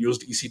AWS. It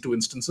used EC2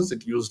 instances.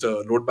 It used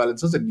load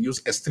balancers. It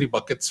used S3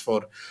 buckets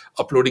for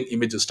uploading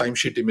images,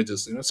 timesheet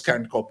images,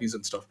 scanned copies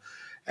and stuff.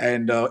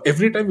 And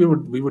every time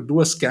we would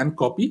do a scan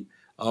copy,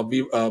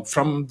 we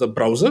from the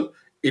browser,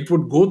 it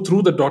would go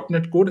through the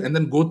 .NET code and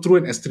then go through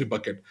an S3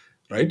 bucket,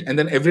 right? And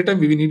then every time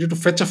we needed to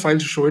fetch a file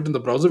to show it in the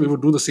browser, we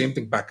would do the same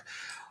thing back.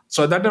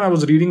 So at that time, I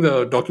was reading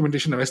the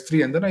documentation of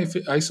S3, and then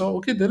I saw,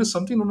 okay, there is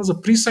something known as a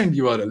pre-signed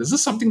URL. Is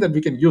this something that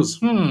we can use?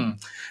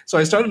 So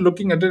I started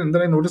looking at it, and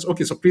then I noticed,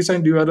 okay, so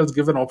pre-signed URLs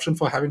give an option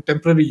for having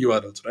temporary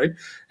URLs, right?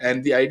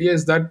 And the idea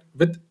is that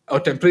with a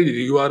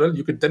temporary URL,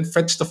 you could then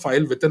fetch the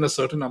file within a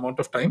certain amount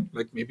of time,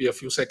 like maybe a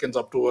few seconds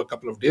up to a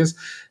couple of days,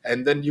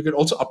 and then you can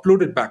also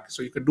upload it back,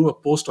 so you can do a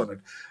post on it.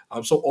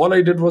 So all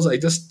I did was I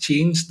just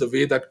changed the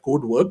way that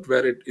code worked,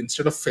 where it,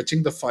 instead of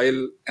fetching the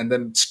file and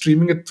then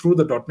streaming it through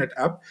the .NET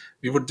app,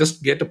 we would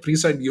just get a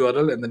pre-signed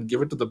URL and then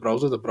give it to the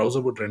browser. The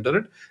browser would render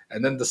it,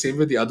 and then the same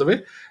way the other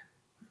way,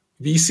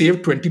 we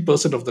saved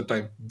 20% of the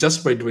time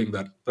just by doing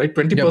that, right?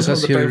 Yeah, 20% of the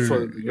because time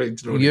for you're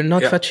loading.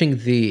 not Yeah, fetching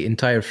the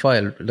entire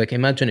file. Like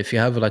imagine if you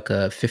have like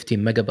a 50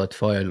 megabyte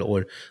file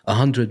or a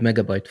 100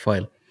 megabyte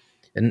file.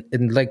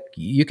 And like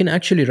you can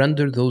actually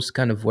render those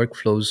kind of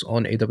workflows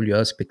on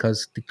AWS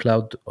because the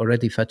cloud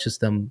already fetches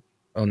them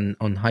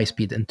on high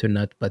speed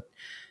internet. But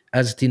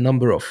as the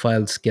number of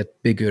files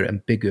get bigger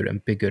and bigger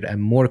and bigger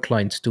and more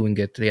clients doing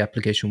it, the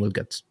application will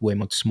get way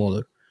much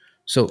smaller.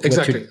 So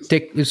exactly.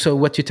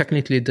 what you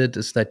technically did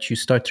is that you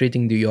start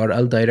reading the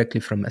URL directly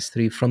from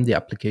S3 from the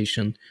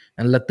application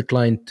and let the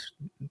client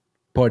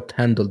part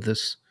handle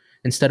this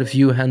instead of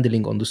you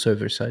handling on the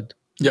server side.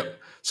 Yeah.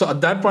 So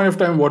at that point of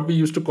time, what we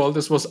used to call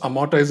this was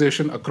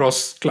amortization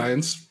across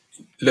clients,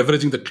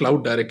 leveraging the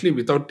cloud directly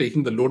without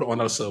taking the load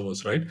on our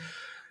servers, right?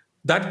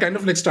 That kind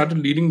of like started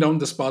leading down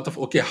this path of,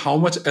 okay, how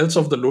much else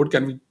of the load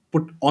can we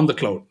put on the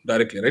cloud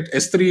directly, right?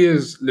 S3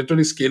 is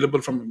literally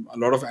scalable from a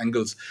lot of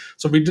angles.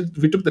 So we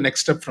took the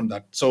next step from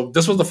that. So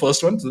this was the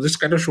first one. So this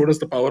kind of showed us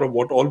the power of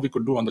what all we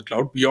could do on the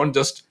cloud beyond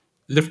just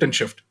lift and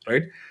shift,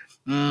 right?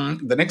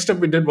 The next step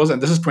we did was,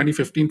 and this is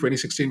 2015,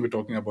 2016 we're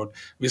talking about,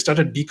 we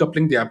started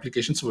decoupling the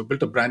application. So we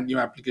built a brand new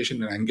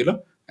application in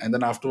Angular, and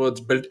then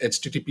afterwards built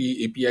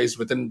HTTP APIs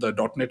within the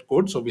 .NET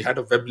code. So we had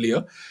a web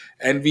layer,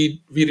 and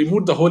we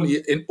removed the whole,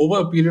 in over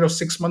a period of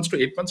 6 months to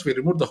 8 months, we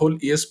removed the whole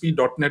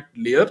ASP.NET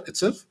layer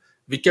itself.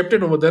 We kept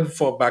it over there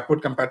for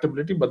backward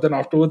compatibility, but then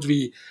afterwards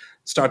we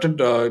started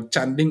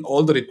channeling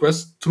all the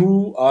requests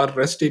through our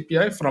REST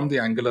API from the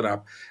Angular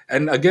app.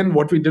 And again,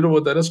 what we did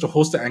over there is to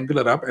host the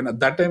Angular app, and at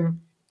that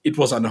time it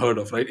was unheard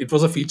of, right? It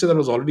was a feature that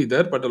was already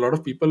there, but a lot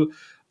of people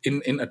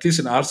in at least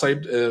in our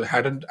side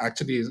hadn't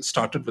actually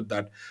started with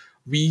that.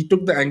 We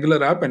took the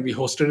Angular app and we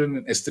hosted it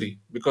in S3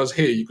 because,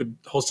 hey, you could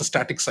host a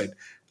static site.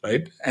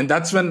 right? And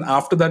that's when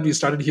after that we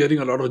started hearing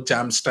a lot of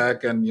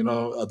Jamstack and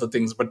other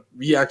things. But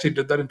we actually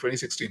did that in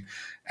 2016,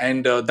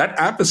 and that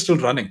app is still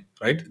running,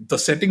 right? The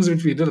settings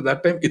which we did at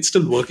that time, it's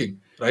still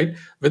working, right?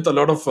 With a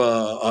lot of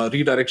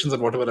redirections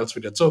and whatever else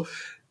we did. So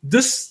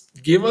this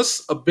gave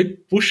us a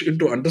big push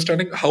into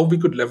understanding how we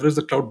could leverage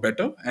the cloud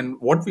better. And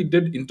what we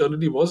did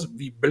internally was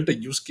we built a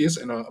use case,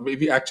 and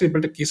we actually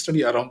built a case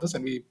study around this,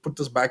 and we put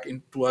this back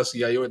into our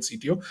CIO and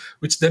CTO,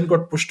 which then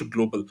got pushed to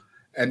global.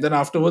 And then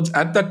afterwards,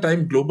 at that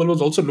time, global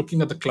was also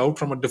looking at the cloud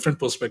from a different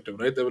perspective,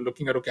 right? They were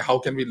looking at, okay, how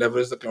can we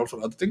leverage the cloud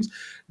for other things?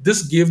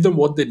 This gave them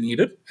what they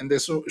needed, and we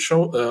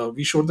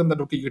showed them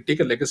that, okay, you take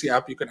a legacy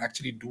app, you can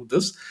actually do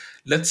this.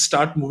 Let's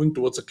start moving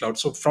towards the cloud.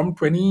 So from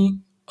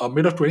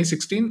mid of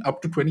 2016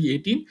 up to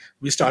 2018,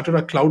 we started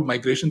a cloud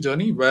migration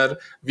journey where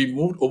we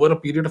moved over a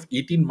period of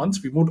 18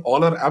 months. We moved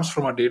all our apps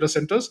from our data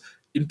centers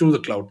into the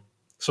cloud.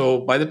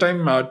 So by the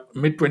time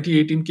mid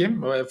 2018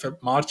 came,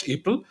 March,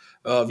 April,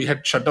 we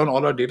had shut down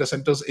all our data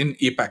centers in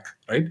APAC,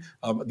 right?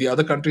 The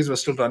other countries were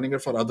still running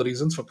it for other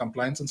reasons, for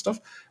compliance and stuff,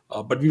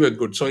 but we were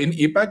good. So in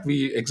APAC,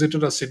 we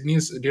exited our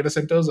Sydney's data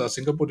centers, our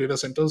Singapore data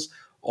centers,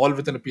 all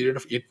within a period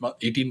of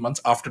 18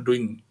 months after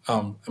doing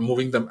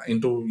moving them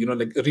into,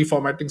 like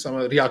reformatting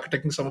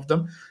re-architecting some of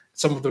them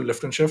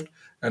lift and shift,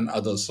 and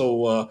others.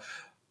 So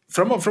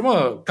from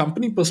a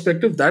company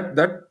perspective,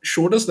 that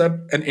showed us that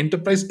an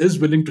enterprise is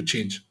willing to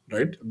change,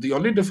 right? The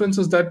only difference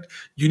is that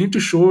you need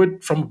to show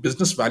it from a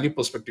business value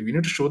perspective. You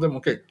need to show them,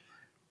 okay,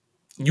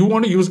 you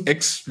want to use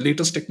X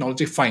latest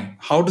technology, fine.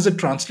 How does it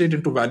translate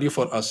into value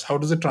for us? How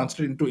does it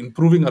translate into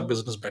improving our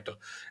business better?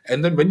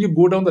 And then when you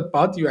go down that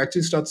path, you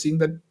actually start seeing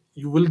that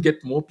you will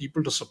get more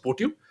people to support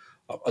you,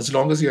 as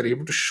long as you are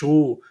able to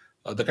show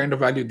the kind of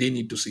value they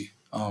need to see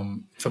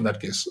from that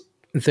case.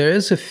 There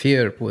is a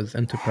fear with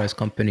enterprise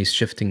companies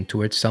shifting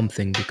towards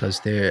something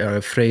because they are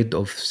afraid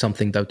of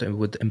something that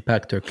would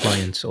impact their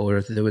clients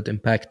or they would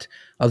impact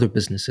other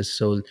businesses.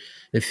 So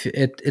if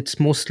it's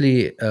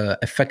mostly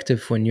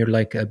effective when you're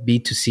like a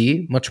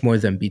B2C much more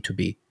than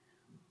B2B.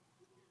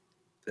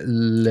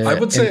 I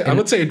would In say I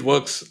would say it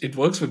works. It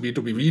works with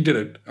B2B. We did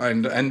it,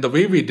 and the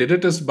way we did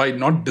it is by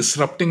not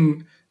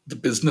disrupting the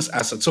business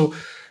asset. So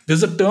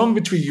there's a term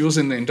which we use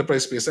in the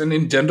enterprise space and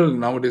in general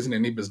nowadays in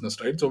any business,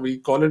 right? So we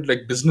call it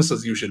like business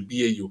as usual,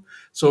 BAU.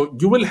 So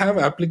you will have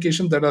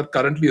applications that are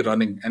currently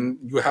running, and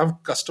you have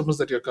customers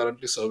that you're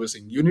currently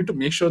servicing. You need to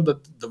make sure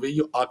that the way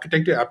you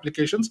architect your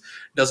applications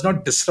does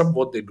not disrupt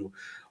what they do.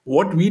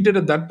 What we did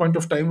at that point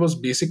of time was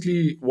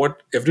basically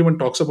what everyone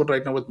talks about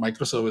right now with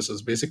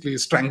microservices, basically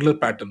strangler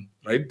pattern,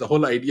 right? The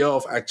whole idea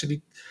of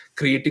actually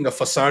creating a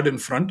facade in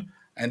front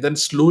and then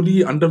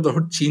slowly under the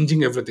hood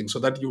changing everything so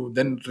that you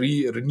then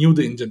renew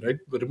the engine, right?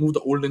 Remove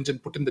the old engine,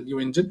 put in the new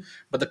engine,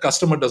 but the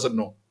customer doesn't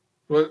know.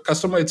 Well,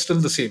 customer, it's still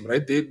the same,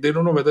 right? They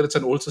don't know whether it's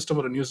an old system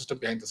or a new system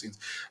behind the scenes.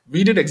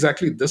 We did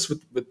exactly this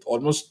with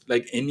almost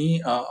like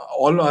any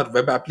all our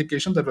web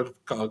applications that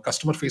were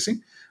customer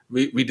facing.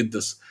 We did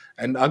this,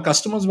 and our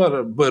customers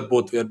were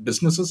both, we are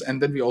businesses,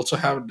 and then we also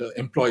have the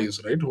employees,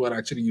 right, who are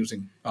actually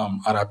using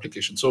our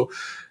application. So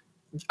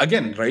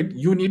again, right,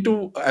 you need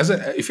to,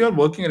 if you're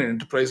working in an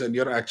enterprise and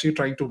you're actually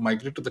trying to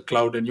migrate to the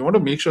cloud, and you want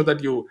to make sure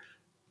that you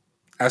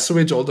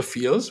assuage all the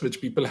fears which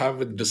people have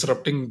with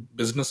disrupting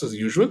business as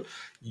usual,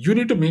 you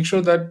need to make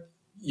sure that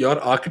your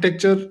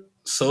architecture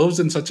serves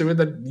in such a way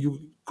that you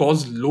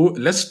cause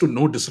less to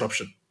no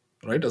disruption,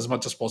 right, as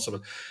much as possible.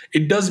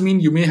 It does mean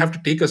you may have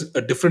to take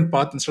a different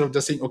path instead of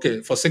just saying, okay,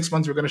 for 6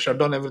 months we're going to shut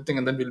down everything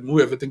and then we'll move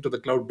everything to the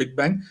cloud big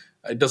bang.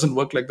 It doesn't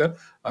work like that.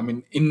 I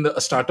mean, in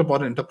a startup or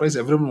an enterprise,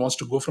 everyone wants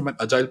to go from an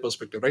agile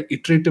perspective, right?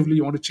 Iteratively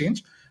you want to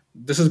change.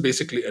 This is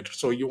basically it.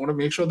 So you want to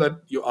make sure that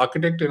you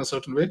architect in a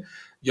certain way,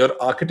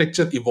 your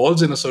architecture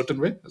evolves in a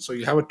certain way. So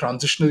you have a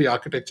transitionary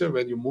architecture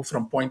where you move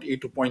from point A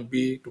to point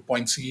B to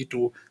point C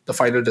to the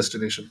final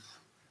destination.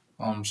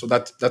 So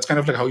that's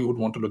kind of like how you would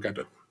want to look at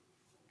it.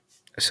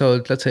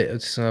 So let's say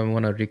I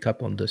want to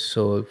recap on this.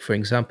 So, for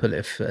example,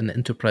 if an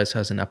enterprise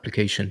has an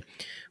application,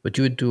 what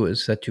you would do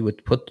is that you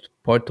would put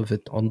part of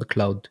it on the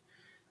cloud,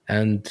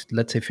 and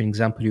let's say, for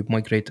example, you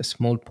migrate a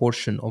small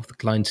portion of the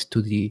clients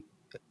to the,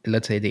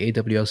 let's say, the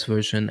AWS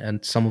version,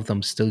 and some of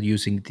them still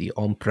using the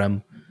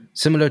on-prem,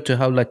 similar to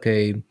how like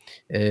a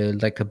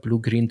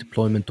blue-green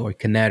deployment or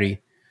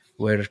canary,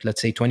 where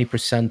let's say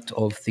 20%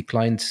 of the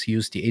clients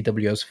use the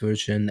AWS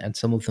version and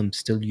some of them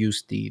still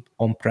use the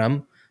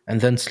on-prem, and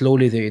then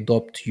slowly they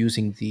adopt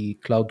using the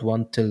cloud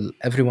one till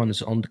everyone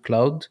is on the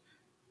cloud,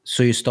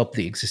 so you stop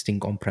the existing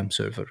on-prem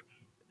server.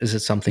 Is it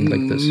something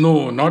like this?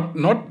 No,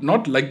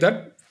 not like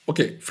that.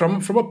 Okay,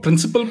 from a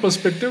principal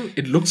perspective,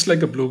 it looks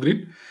like a blue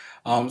green.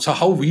 So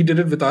how we did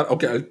it with our,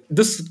 okay,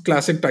 this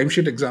classic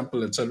timesheet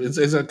example itself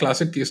is a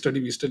classic case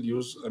study we still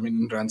use. I mean,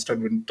 in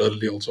Randstad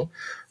internally also,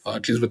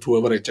 at least with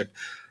whoever I checked.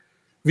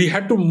 We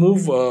had to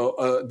move.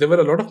 There were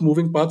a lot of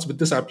moving parts with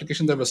this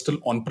application that was still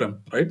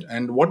on-prem, right?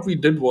 And what we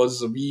did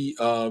was we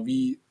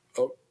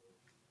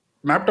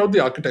mapped out the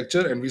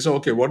architecture and we saw,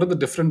 okay, what are the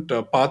different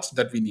parts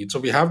that we need? So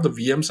we have the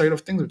VM side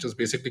of things, which is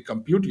basically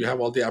compute. You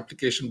have all the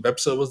application web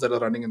servers that are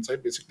running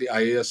inside, basically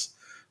IaaS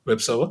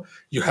web server.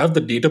 You have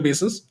the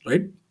databases,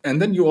 right?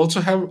 And then you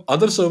also have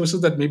other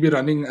services that may be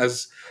running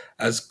as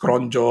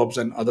cron jobs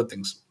and other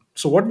things.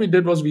 So what we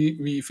did was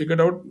we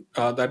figured out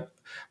that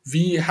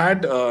we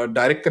had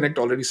direct connect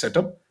already set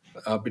up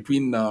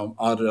between our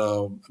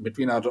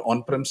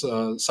on-prem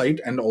site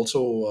and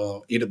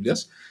also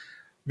AWS.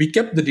 We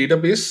kept the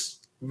database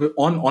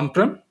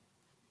on-prem,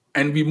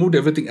 and we moved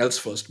everything else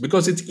first,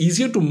 because it's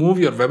easier to move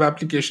your web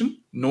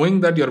application knowing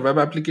that your web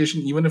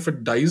application, even if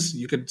it dies,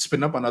 you can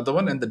spin up another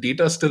one and the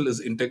data still is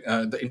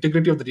the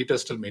integrity of the data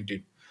is still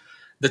maintained.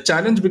 The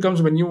challenge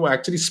becomes when you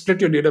actually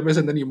split your database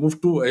and then you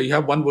move to you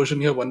have one version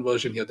here, one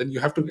version here, then you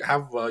have to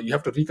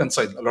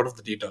reconcile a lot of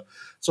the data.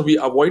 So we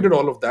avoided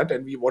all of that,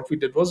 and we what we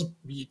did was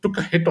we took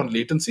a hit on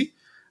latency,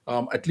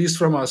 at least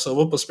from our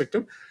server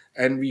perspective,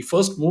 and we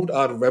first moved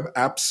our web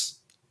apps,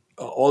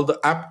 all the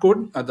app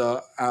code,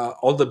 the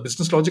all the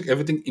business logic,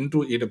 everything into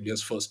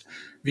AWS first.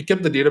 We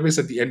kept the database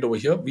at the end over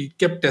here. We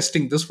kept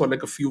testing this for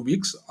like a few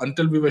weeks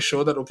until we were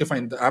sure that okay,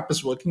 fine, the app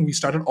is working. We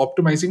started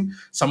optimizing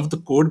some of the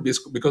code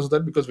because of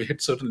that, because we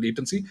hit certain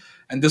latency.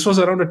 And this was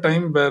around a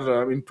time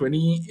where in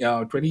 20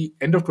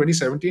 end of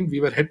 2017, we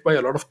were hit by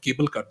a lot of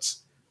cable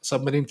cuts,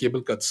 submarine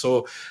cable cuts.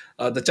 So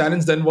the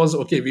challenge then was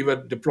okay, we were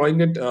deploying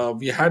it.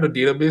 We had a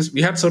database.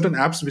 We had certain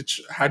apps which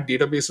had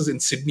databases in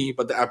Sydney,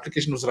 but the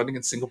application was running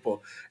in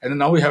Singapore. And then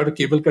now we had a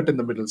cable cut in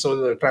the middle. So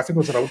the traffic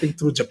was routing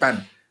through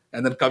Japan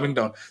and then coming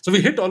down. So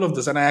we hit all of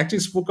this. And I actually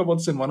spoke about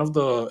this in one of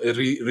the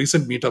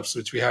recent meetups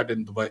which we had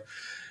in Dubai.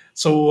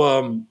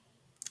 So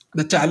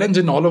the challenge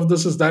in all of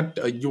this is that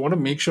you want to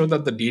make sure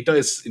that the data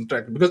is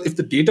interactive, because if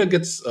the data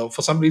gets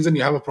for some reason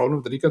you have a problem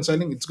with the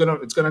reconciling, it's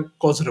gonna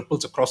cause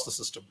ripples across the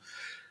system.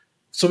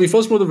 So we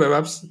first moved the web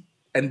apps,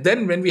 and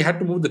then when we had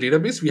to move the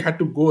database, we had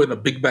to go in a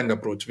big bang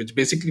approach, which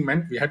basically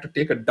meant we had to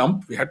take a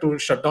dump. We had to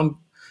shut down,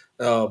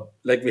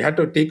 like we had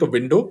to take a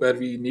window where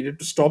we needed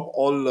to stop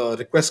all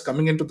requests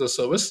coming into the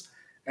service,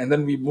 and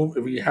then we moved.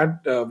 We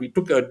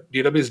took a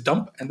database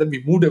dump, and then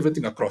we moved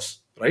everything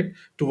across right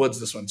towards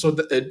this one. So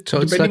So it's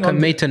depending like a on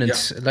yeah,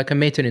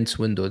 maintenance,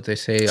 window. They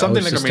say our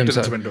something like a systems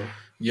maintenance are. window.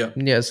 Yeah.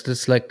 Yes,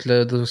 it's like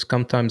those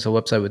sometimes a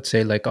website would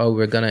say like, "Oh,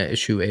 we're gonna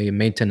issue a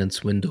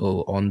maintenance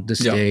window on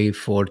this Yeah. day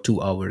for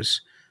 2 hours.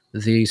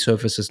 The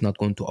service is not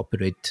going to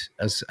operate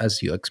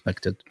as you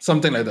expected."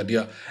 Something like that,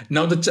 yeah.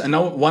 Now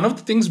now one of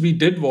the things we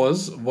did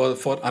was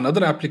for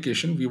another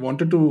application, we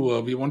wanted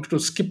to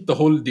skip the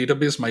whole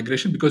database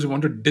migration, because we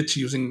wanted to ditch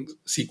using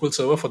SQL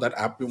Server for that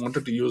app. We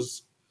wanted to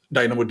use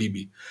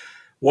DynamoDB.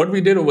 What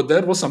we did over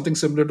there was something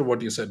similar to what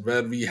you said,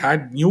 where we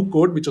had new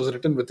code which was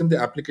written within the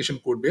application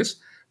code base,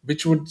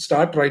 which would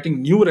start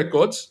writing new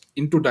records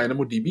into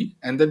DynamoDB,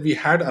 and then we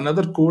had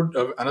another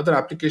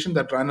application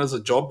that ran as a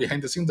job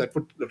behind the scenes that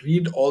would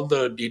read all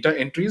the data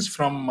entries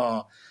from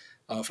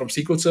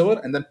SQL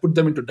Server and then put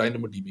them into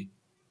DynamoDB,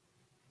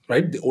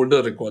 right? The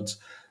older records.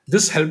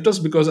 This helped us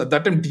because at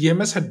that time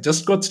DMS had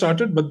just got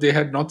started, but they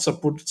had not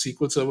supported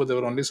SQL Server. They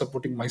were only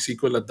supporting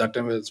MySQL at that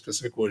time, a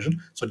specific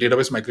version. So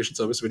database migration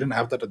service, we didn't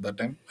have that at that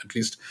time, at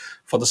least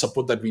for the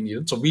support that we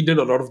needed. So we did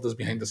a lot of this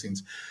behind the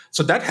scenes.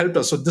 So that helped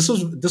us. So this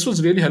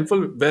was really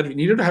helpful, where we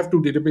needed to have two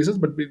databases,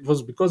 but it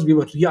was because we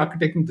were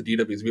re-architecting the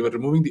database. We were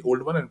removing the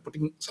old one and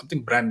putting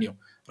something brand new,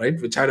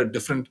 right? Which had a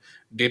different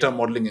data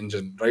modeling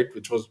engine, right?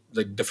 Which was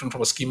like different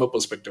from a schema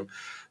perspective.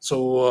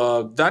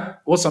 So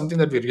that was something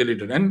that we really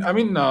did. And I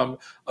mean,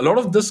 a lot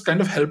of this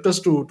kind of helped us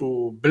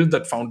to build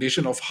that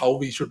foundation of how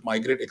we should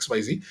migrate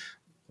XYZ.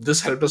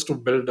 This helped us to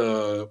build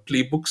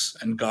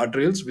playbooks and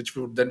guardrails, which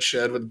we would then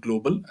share with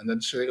global, and then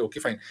say, okay,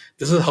 fine,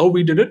 this is how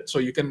we did it. So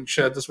you can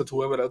share this with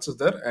whoever else is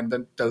there, and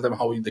then tell them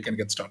how they can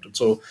get started.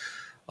 So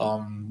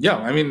yeah,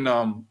 I mean,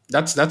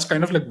 that's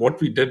kind of like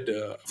what we did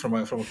from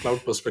a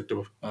cloud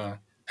perspective.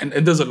 And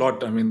there's a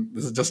lot. I mean,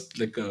 this is just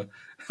like a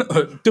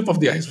tip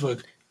of the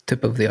iceberg.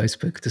 Tip of the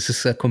iceberg. This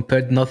is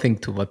compared nothing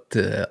to what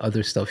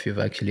other stuff you've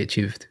actually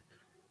achieved.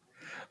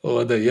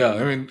 Oh, yeah.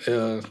 I mean,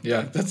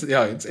 yeah.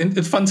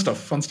 It's fun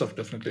stuff,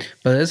 definitely.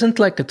 But isn't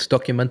like it's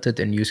documented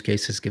in use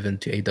cases given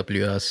to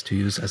AWS to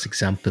use as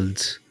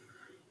examples?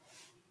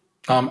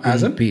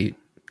 As Wouldn't in, be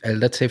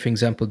let's say for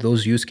example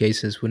those use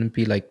cases wouldn't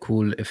be like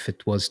cool if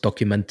it was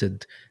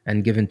documented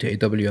and given to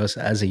AWS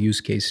as a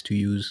use case to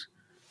use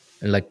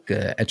in like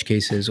edge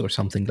cases or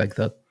something like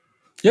that?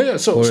 yeah.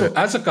 So Or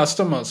as a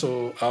customer,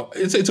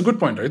 it's a good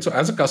point, right? So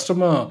as a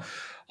customer,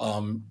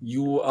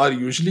 you are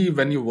usually,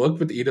 when you work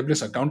with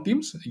AWS account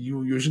teams,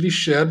 you usually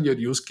share your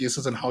use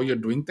cases and how you're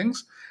doing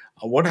things.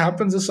 What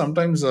happens is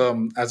sometimes,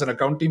 as an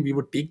account team, we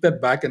would take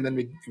that back and then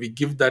we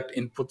give that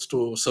inputs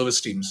to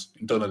service teams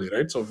internally,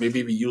 right? So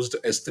maybe we used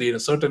S3 in a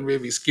certain way,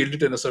 we scaled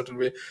it in a certain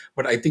way,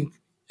 but I think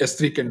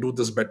S3 can do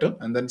this better.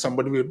 And then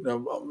somebody would,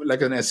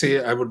 like an SA,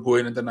 I would go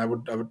in and then I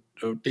would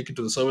take it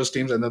to the service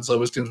teams, and then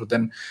service teams would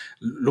then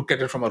look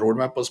at it from a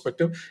roadmap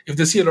perspective. If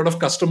they see a lot of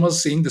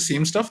customers saying the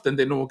same stuff, then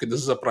they know, okay,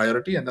 this is a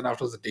priority, and then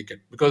afterwards they take it.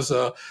 Because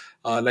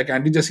like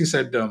Andy Jassy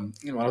said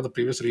in one of the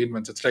previous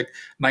reinvents, it's like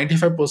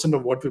 95%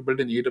 of what we build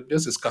in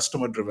AWS is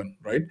customer driven,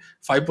 right?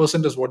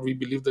 5% is what we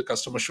believe the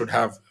customer should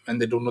have,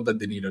 and they don't know that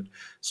they need it.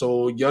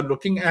 So you're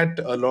looking at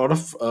a lot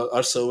of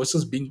our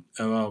services being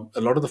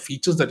a lot of the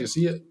features that you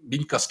see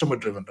being customer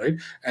driven, right?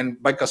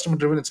 And by customer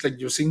driven, it's like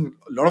you're seeing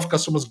a lot of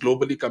customers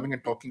globally coming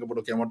and talking about,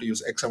 okay, I want to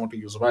use X, I want to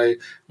use Y, I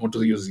want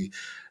to use Z.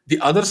 The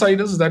other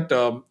side is that,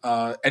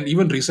 and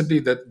even recently,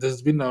 that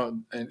there's been,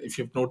 and if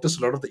you've noticed,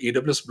 a lot of the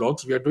AWS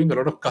blogs, we are doing a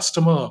lot of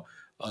customer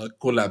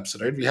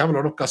collabs, right? We have a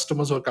lot of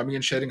customers who are coming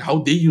and sharing how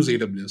they use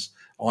AWS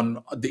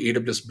on the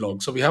AWS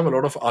blog. So we have a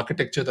lot of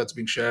architecture that's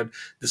being shared.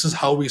 This is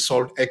how we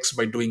solved X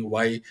by doing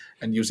Y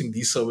and using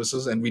these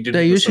services, and we did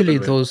Yeah, it a usually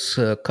certain way. those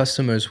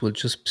customers will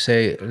just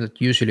say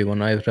that usually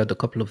when I've read a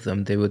couple of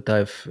them, they would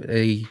have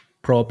a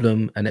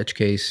problem, an edge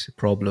case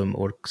problem,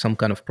 or some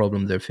kind of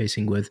problem they're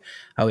facing with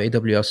how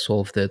AWS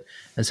solved it.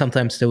 And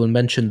sometimes they will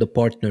mention the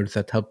partner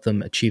that helped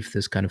them achieve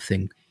this kind of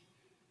thing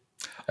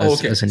Oh, as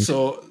okay, an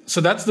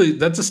so that's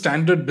a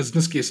standard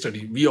business case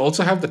study. We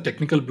also have the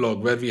technical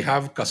blog where we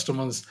have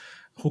customers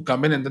who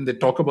come in and then they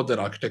talk about their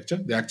architecture.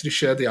 They actually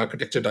share the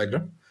architecture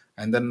diagram,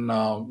 and then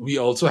we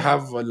also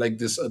have like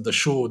this the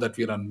show that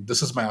we run.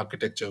 This is my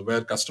architecture,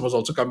 where customers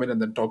also come in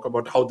and then talk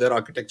about how their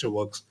architecture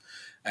works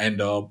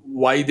and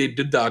why they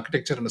did the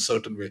architecture in a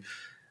certain way.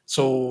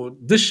 So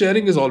this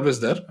sharing is always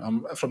there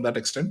from that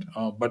extent,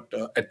 but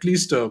at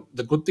least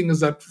the good thing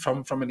is that from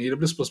an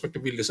AWS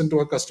perspective, we listen to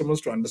our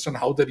customers to understand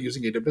how they're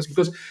using AWS.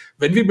 Because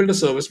when we build a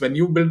service, when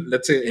you build,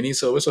 let's say, any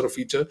service or a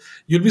feature,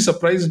 you'll be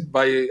surprised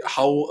by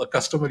how a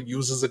customer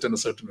uses it in a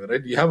certain way,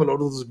 right? You have a lot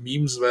of those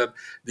memes where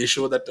they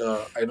show that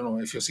I don't know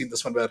if you've seen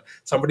this one, where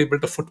somebody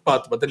built a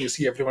footpath, but then you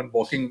see everyone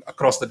walking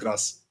across the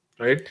grass,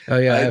 right? Oh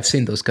yeah, I've It's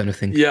seen those kind of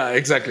things. Yeah,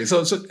 exactly.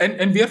 So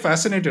and we are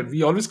fascinated.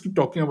 We always keep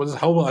talking about this,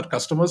 how our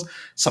customers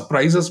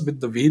surprise us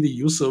with the way they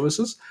use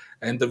services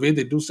and the way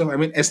they do stuff. I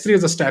mean, S3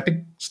 as a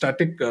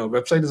static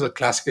website is a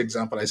classic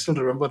example. I still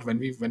remember when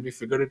we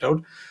figured it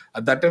out.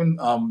 At that time,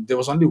 there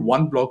was only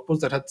one blog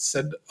post that had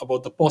said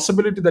about the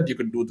possibility that you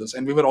could do this,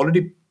 and we were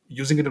already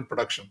using it in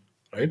production,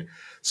 right?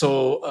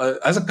 So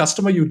as a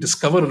customer, you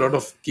discover a lot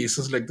of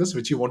cases like this,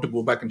 which you want to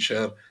go back and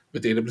share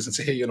with AWS and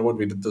say, hey, you know what,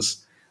 we did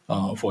this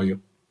for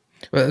you.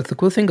 Well, the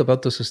cool thing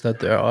about this is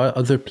that there are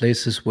other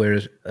places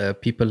where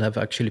people have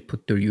actually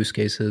put their use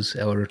cases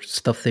or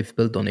stuff they've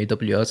built on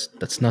AWS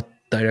that's not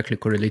directly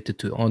correlated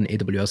to on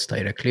AWS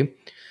directly.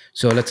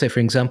 So let's say,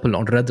 for example,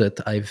 on Reddit,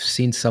 I've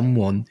seen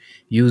someone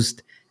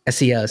used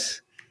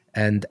SES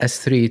and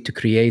S3 to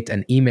create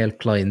an email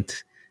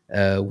client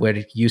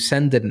where you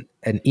send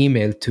an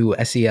email to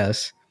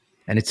SES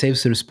and it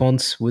saves the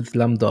response with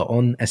Lambda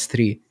on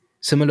S3,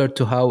 similar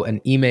to how an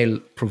email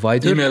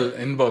provider Email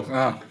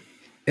inbox.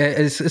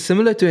 it's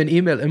similar to an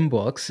email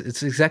inbox.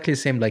 It's exactly the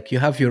same. Like you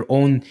have your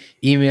own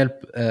email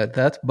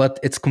but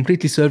it's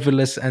completely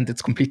serverless and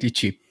it's completely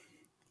cheap.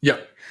 Yeah.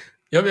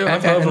 Yeah, yeah,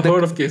 I've And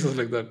heard of cases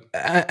like that.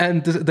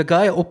 the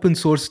guy open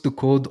sourced the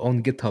code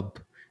on GitHub.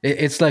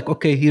 It's like,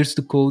 okay, here's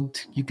the code.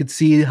 You could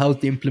see how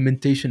the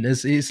implementation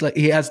is. It's like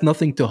he has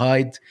nothing to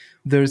hide.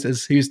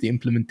 Here's the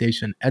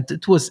implementation, and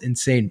it was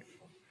insane.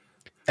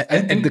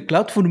 And The and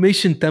cloud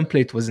formation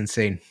template was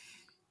insane.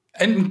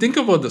 and think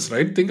about this,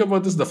 right? Think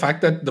about this: the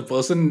fact that the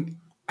person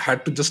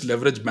had to just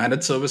leverage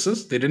managed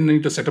services. They didn't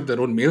need to set up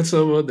their own mail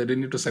server. They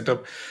didn't need to set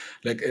up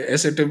like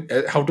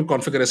SAT, how to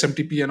configure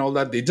SMTP and all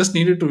that. They just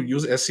needed to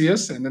use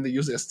SES, and then they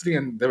use S3,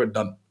 and they were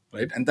done,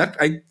 right? And that,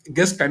 I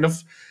guess, kind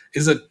of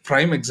is a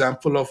prime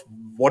example of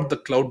what the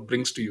cloud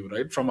brings to you,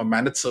 right? From a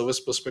managed service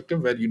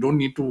perspective, where you don't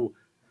need to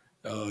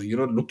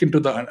look into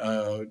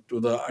the to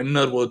the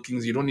inner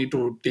workings. You don't need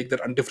to take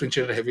that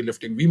undifferentiated heavy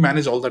lifting. We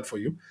manage all that for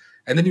you,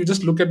 and then you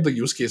just look at the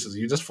use cases.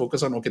 You just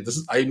focus on, okay, this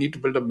is, I need to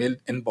build a mail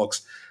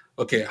inbox.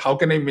 Okay, how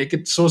can I make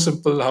it so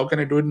simple? How can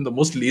I do it in the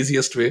most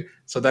laziest way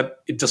so that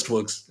it just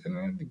works?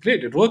 And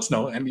great, it works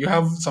now, and you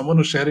have someone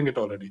who's sharing it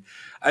already.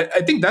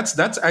 I think that's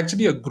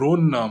actually a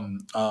grown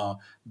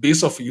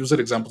base of user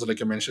examples, like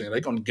you're mentioning,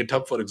 like on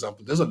GitHub, for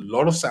example. There's a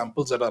lot of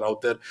samples that are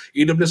out there.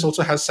 AWS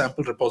also has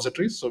sample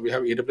repositories, so we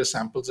have AWS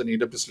samples and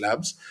AWS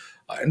labs,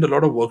 and a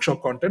lot of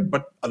workshop content.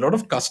 But a lot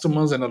of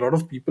customers and a lot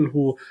of people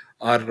who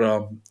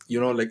are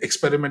like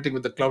experimenting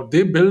with the cloud,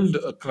 they build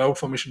cloud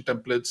formation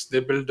templates, they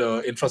build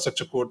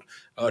infrastructure code,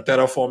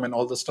 Terraform, and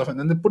all this stuff, and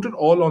then they put it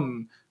all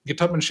on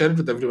GitHub and share it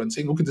with everyone,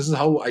 saying, okay, this is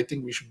how I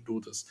think we should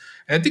do this.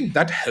 And I think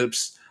that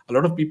helps a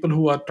lot of people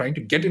who are trying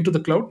to get into the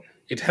cloud.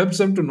 It helps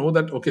them to know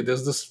that, okay,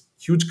 there's this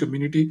huge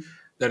community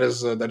that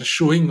is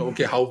showing,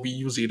 okay, how we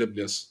use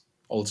AWS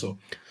also.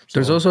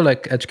 There's So also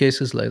like edge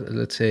cases, like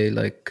let's say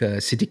like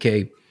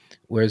CDK,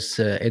 whereas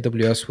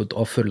AWS would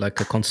offer like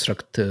a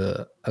construct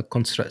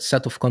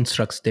set of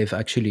constructs. They've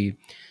actually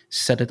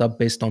set it up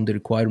based on the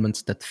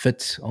requirements that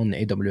fit on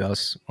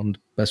AWS on the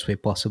best way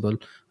possible.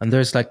 And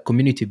there's like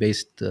community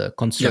based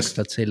constructs, yes.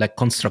 let's say like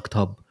Construct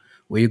Hub,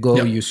 where you go,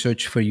 Yeah. you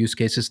search for use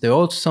cases. There are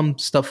also some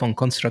stuff on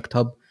Construct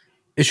Hub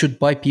issued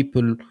by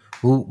people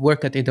who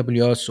work at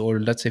AWS, or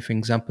let's say, for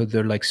example,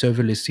 they're like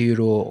Serverless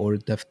Hero or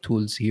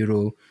DevTools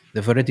Hero.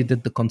 They've already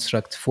did the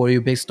construct for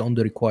you based on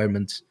the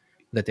requirements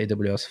that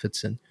AWS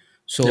fits in.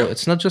 So Yeah.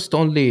 it's not just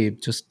only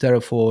just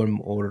Terraform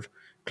or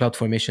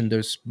CloudFormation.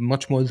 There's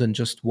much more than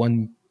just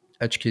one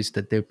edge case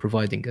that they're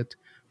providing it.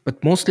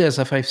 But mostly, as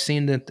if I've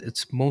seen it,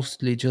 it's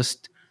mostly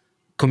just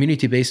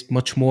community based,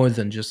 much more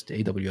than just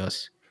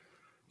AWS.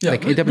 Yeah.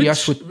 Like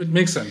AWS Which would, it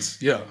makes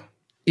sense. Yeah.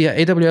 yeah,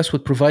 AWS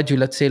would provide you,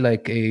 let's say,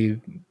 like a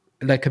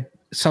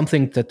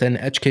something that an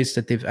edge case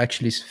that they've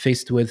actually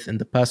faced with in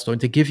the past, or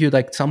they give you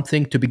like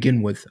something to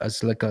begin with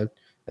as like a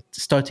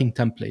starting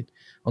template.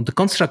 On the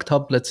Construct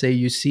Hub, let's say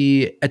you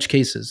see edge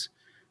cases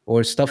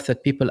or stuff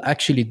that people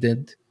actually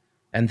did,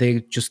 and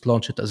they just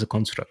launch it as a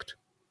construct.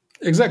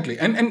 Exactly,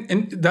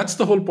 and that's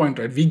the whole point,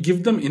 right? We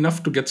give them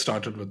enough to get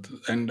started with,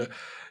 and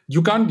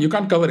you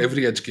can't cover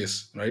every edge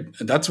case, right?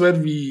 That's where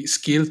we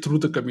scale through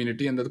the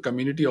community, and the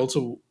community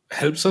also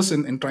helps us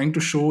in trying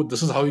to show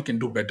this is how you can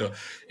do better.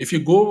 If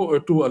you go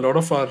to a lot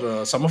of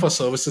our some of our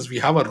services, we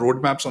have our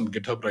roadmaps on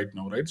GitHub right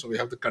now, right? So we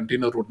have the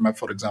container roadmap,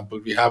 for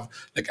example. We have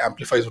like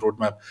Amplify's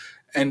roadmap,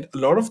 and a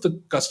lot of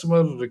the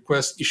customer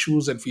requests,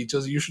 issues, and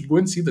features, you should go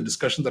and see the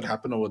discussion that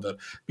happen over there.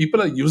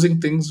 People are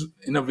using things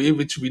in a way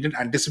which we didn't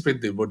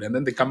anticipate they would, and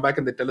then they come back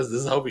and they tell us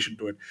this is how we should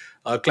do it.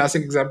 A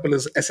classic example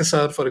is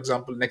SSR, for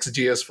example,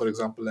 Next.js, for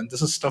example, and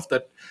this is stuff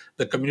that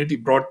the community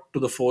brought to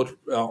the fore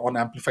on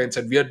Amplify and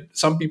said we are.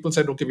 Some people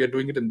said, okay, we are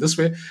doing it in this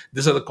way.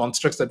 These are the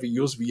constructs that we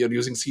use. We are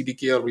using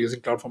CDK or we're using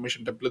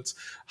CloudFormation templates.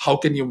 How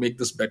can you make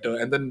this better?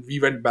 And then we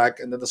went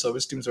back, and then the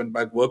service teams went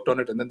back, worked on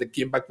it, and then they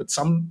came back with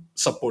some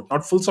support,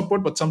 not full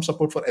support, but some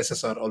support for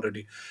SSR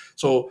already.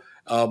 So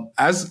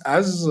as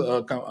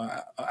a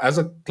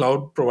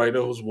cloud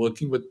provider who's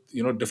working with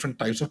different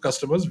types of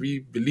customers, we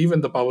believe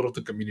in the power of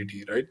the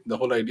community, right? The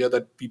whole idea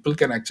that people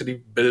can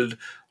actually build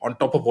on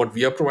top of what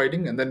we are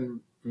providing and then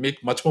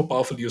make much more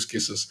powerful use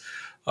cases.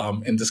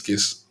 In this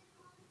case,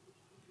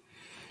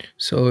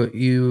 So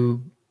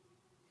you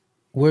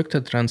worked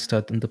at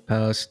Randstad in the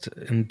past,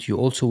 and you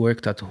also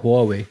worked at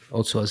Huawei,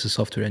 also as a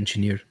software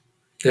engineer.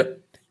 yeah.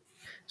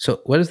 So,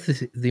 what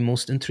is the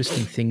most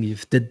interesting thing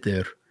you've did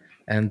there?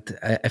 And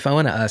if I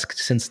want to ask,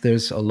 since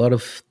there's a lot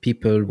of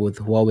people with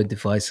Huawei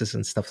devices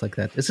and stuff like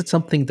that, is it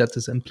something that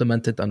is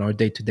implemented on our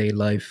day-to-day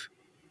life?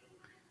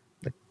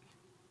 Like,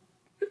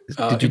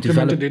 did you Implemented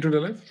develop day to day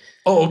life.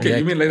 Oh, okay. You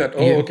like mean like that?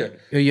 Oh, you okay.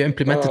 you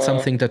implemented Uh,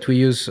 something that we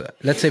use?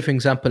 Let's say, for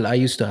example, I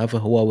used to have a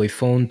Huawei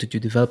phone. Did you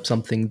develop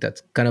something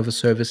that's kind of a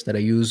service that I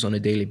use on a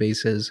daily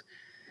basis?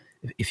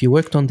 If you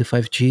worked on the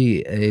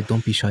 5G,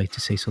 don't be shy to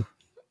say so.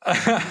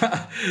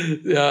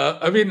 yeah,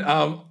 I mean,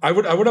 I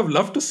would have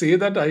loved to say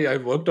that I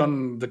worked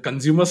on the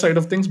consumer side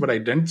of things, but I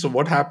didn't. So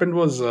what happened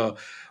was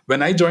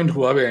when I joined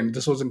Huawei, and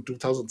this was in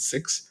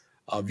 2006.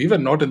 We were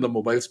not in the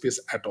mobile space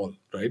at all,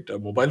 right?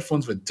 Mobile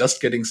phones were just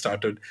getting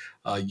started.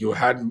 You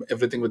had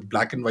everything with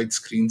black and white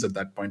screens at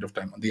that point of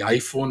time. The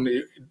iPhone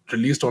it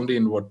released only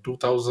in what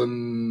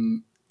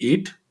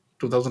 2008,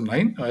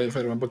 2009, if I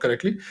remember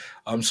correctly.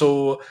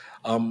 So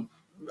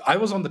I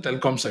was on the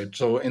telecom side.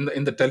 So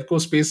in the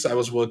telco space, I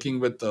was working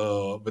with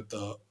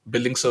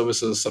billing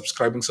services,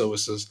 subscribing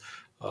services,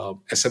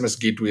 SMS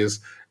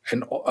gateways,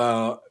 and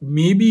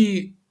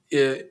maybe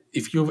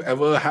if you've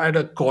ever had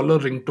a caller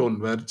ringtone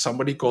where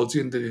somebody calls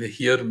you and they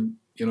hear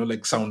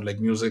like sound like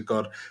music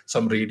or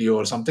some radio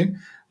or something,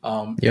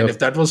 and Yeah. if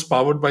that was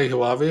powered by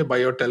Huawei by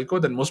your telco,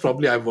 then most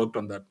probably I've worked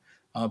on that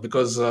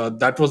because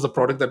that was the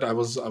product that I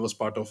was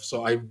part of.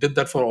 So I did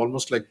that for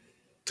almost like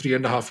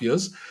 3.5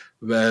 years,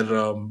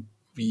 where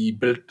we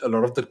built a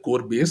lot of the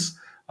core base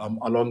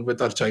along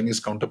with our Chinese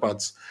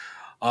counterparts.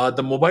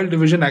 The mobile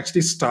division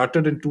actually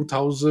started in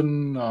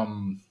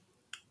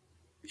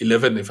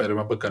 2011, if I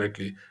remember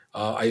correctly.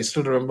 I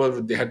still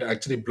remember they had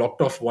actually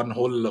blocked off one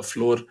whole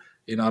floor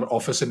in our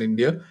office in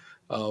India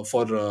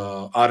for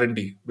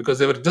R&D because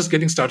they were just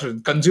getting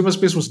started. Consumer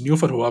space was new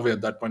for Huawei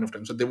at that point of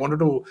time, so they wanted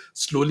to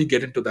slowly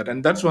get into that.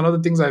 And that's one of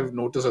the things I've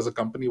noticed as a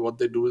company. What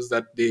they do is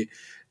that they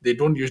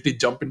don't usually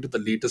jump into the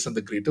latest and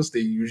the greatest. They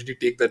usually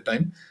take their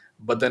time,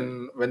 but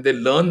then when they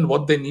learn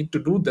what they need to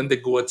do, then they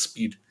go at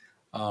speed.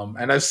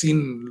 And I've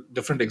seen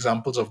different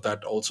examples of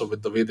that also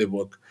with the way they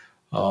work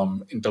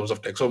in terms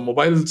of tech. So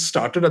mobile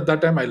started at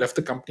that time. I left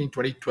the company in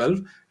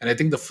 2012, and I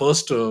think the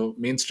first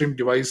mainstream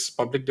device,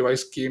 public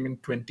device, came in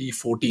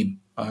 2014,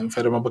 if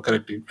I remember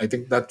correctly. I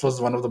think that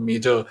was one of the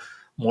major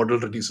model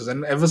releases,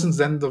 and ever since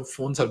then, the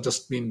phones have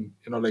just been,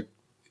 like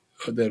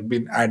they've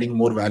been adding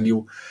more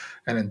value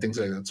and things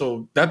like that.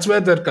 So that's where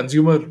their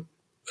consumer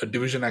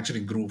division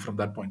actually grew from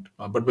that point.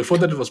 But before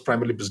that, it was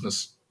primarily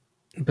business.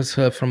 But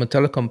from a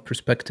telecom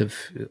perspective,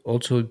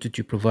 also, did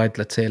you provide,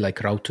 let's say, like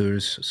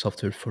routers,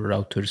 software for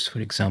routers,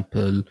 for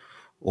example,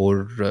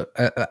 or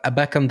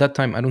back on that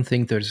time, I don't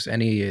think there's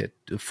any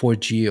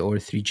 4G or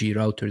 3G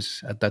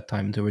routers at that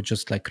time. They were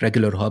just like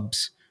regular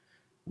hubs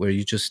where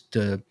you just,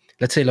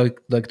 let's say, like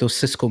those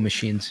Cisco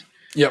machines.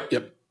 Yep,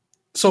 yep.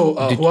 So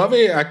Did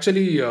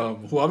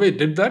Huawei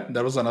did that.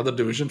 There was another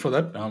division for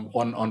that,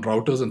 on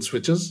routers and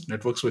switches,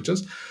 network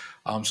switches.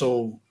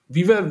 So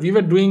we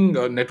were doing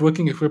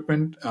networking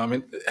equipment. I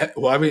mean,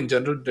 Huawei in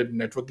general did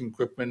networking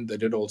equipment. They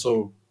did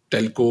also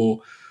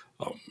telco,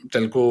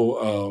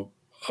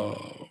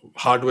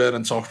 hardware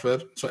and software.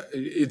 So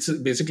it's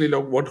basically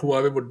like what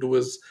Huawei would do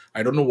is,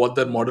 I don't know what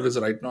their model is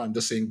right now. I'm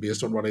just saying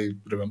based on what I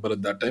remember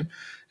at that time,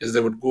 is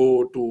they would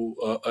go to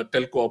a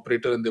telco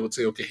operator and they would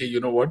say, okay, hey, you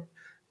know what?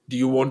 Do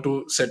you want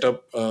to set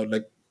up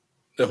like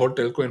the whole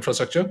telco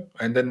infrastructure?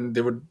 And then they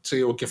would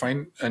say, okay,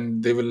 fine,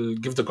 and they will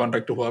give the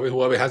contract to Huawei.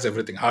 Huawei has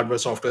everything, hardware,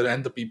 software,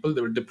 and the people.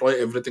 They will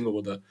deploy everything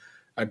over there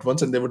at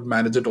once, and they would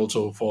manage it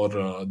also for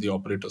the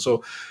operator.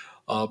 So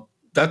uh,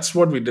 that's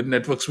what we did.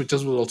 Network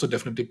switches was also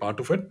definitely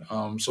part of it.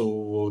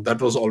 So that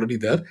was already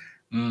there.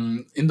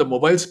 In the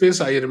mobile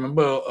space, I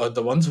remember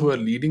the ones who were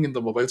leading in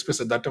the mobile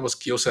space at that time was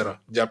Kyocera,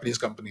 Japanese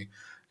company,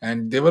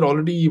 and they were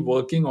already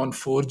working on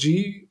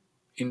 4G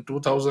in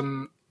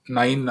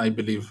 2009, I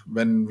believe,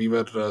 when we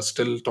were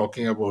still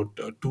talking about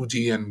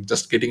 2G and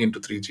just getting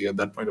into 3G at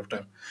that point of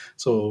time.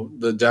 So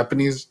the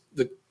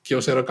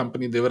Kyocera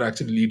company, they were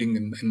actually leading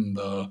in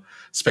the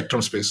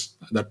spectrum space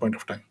at that point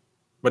of time.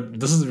 But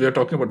we are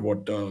talking about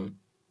what,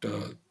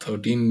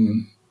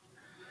 13,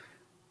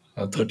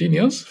 13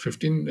 years,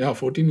 15, yeah,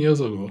 14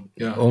 years ago.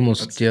 Yeah,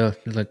 almost, that's, yeah,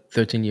 like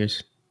 13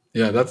 years.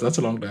 yeah, that's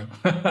a long time.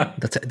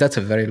 That's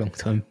a very long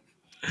time.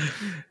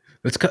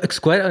 It's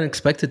quite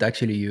unexpected,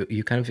 actually.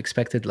 You kind of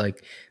expected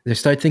like they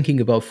start thinking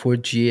about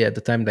 4G at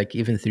the time, like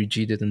even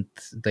 3G didn't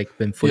like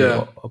been fully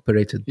Yeah.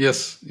 operated.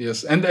 Yes,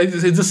 yes. And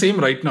it's the same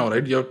right now,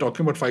 right? You're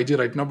talking about 5G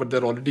right now, but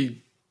they're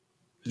already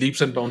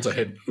leaps and bounds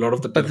ahead. A lot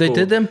of the But they telco.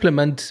 did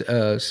implement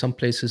some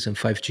places in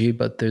 5G,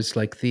 but there's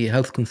like the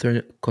health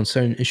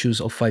concern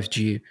issues of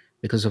 5G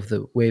because of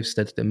the waves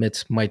that it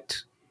emits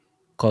might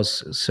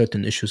cause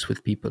certain issues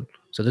with people.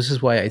 So this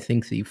is why I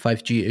think the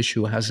 5G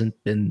issue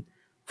hasn't been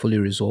fully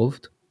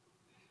resolved.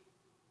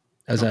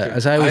 Okay,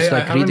 As I was I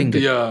like reading haven't.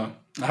 it, Yeah,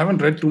 I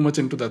haven't read too much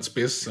into that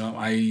space.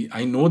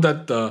 I know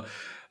that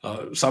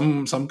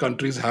some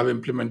countries have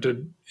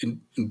implemented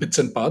in bits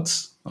and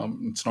parts.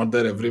 It's not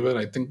there everywhere.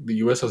 I think the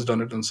US has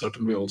done it in a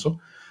certain way also.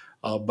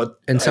 But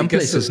in I some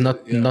guess, places,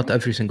 yeah. not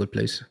every single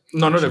place,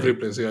 No, not every actually.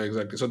 place. Yeah,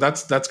 exactly. So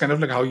that's kind of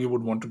like how you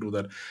would want to do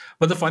that.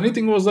 But the funny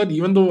thing was that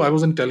even though I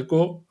was in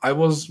telco, I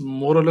was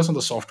more or less on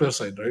the software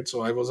side, right?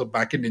 So I was a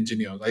backend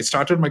engineer. I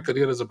started my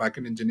career as a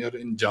backend engineer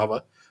in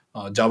Java,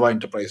 Java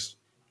Enterprise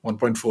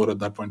 1.4 at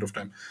that point of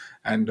time,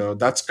 and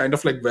that's kind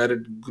of like where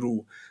it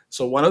grew.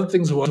 So one of the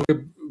things was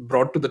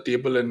brought to the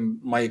table, and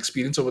my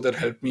experience over there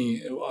helped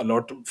me a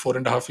lot.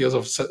 4.5 years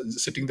of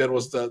sitting there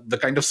was the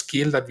kind of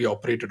scale that we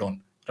operated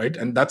on, right?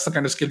 And that's the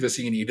kind of scale we're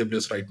seeing in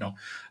AWS right now,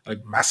 like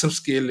massive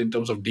scale in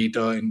terms of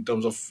data, in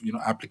terms of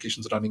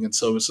applications running and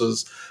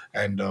services,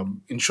 and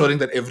ensuring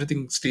that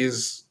everything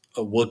stays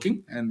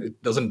working and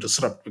it doesn't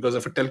disrupt. Because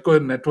if a telco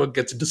network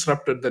gets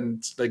disrupted, then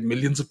it's like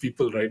millions of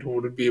people, right, who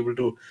wouldn't be able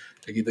to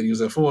like either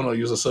use a phone or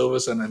use a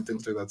service, and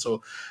things like that.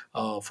 So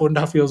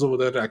 4.5 years over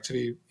there,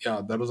 actually,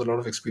 yeah, that was a lot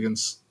of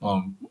experience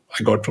I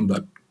got from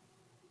that.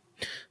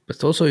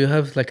 But also, you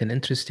have like an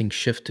interesting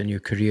shift in your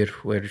career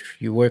where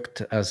you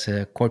worked as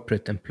a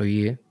corporate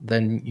employee,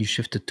 then you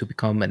shifted to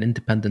become an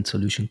independent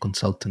solution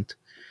consultant.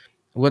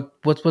 What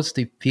was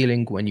the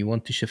feeling when you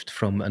want to shift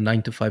from a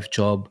 9 to 5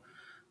 job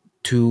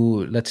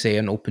to, let's say,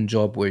 an open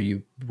job where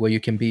you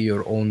can be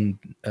your own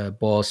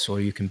boss, or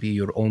you can be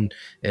your own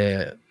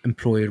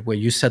employer, where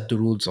you set the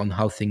rules on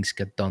how things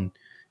get done?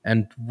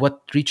 And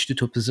what reached you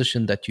to a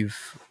position that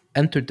you've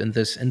entered in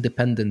this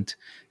independent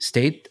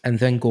state and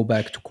then go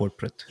back to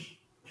corporate?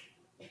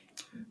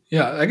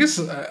 Yeah, I guess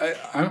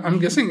I'm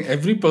guessing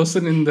every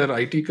person in their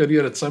IT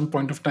career at some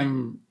point of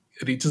time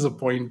reaches a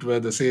point where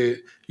they say,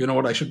 you know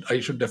what, I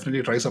should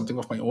definitely try something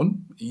of my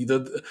own.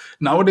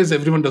 Nowadays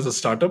everyone does a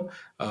startup,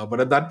 but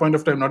at that point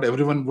of time, not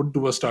everyone would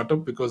do a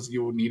startup because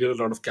you needed a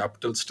lot of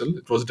capital. Still,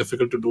 it was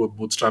difficult to do a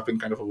bootstrapping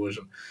kind of a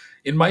version.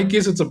 In my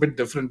case, it's a bit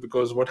different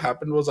because what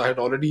happened was I had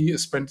already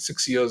spent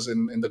 6 years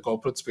in the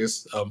corporate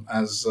space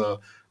as a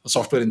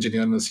software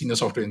engineer and a senior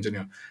software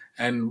engineer.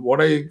 And what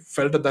I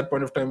felt at that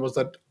point of time was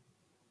that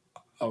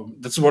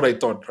that's what I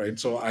thought, right?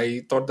 So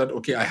I thought that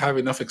okay, I have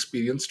enough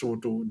experience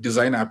to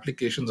design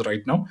applications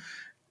right now,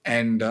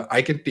 and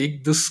I can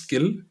take this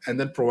skill and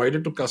then provide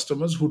it to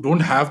customers who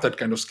don't have that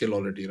kind of skill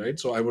already, right?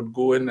 So I would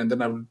go in and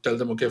then I would tell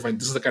them, okay, fine,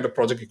 this is the kind of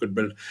project you could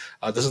build.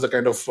 This is the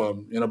kind of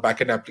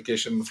backend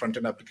application, front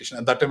end application.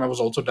 At that time, I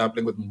was also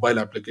dabbling with mobile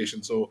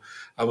applications, so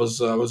I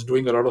was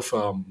doing a lot of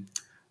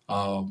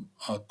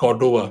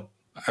Cordova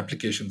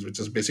applications, which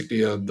is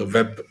basically the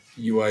web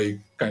UI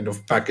kind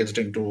of packaged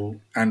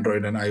into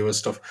Android and iOS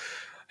stuff.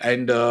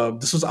 And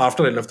this was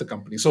after I left the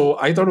company. So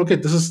I thought, okay,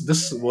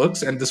 this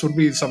works, and this would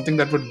be something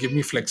that would give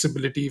me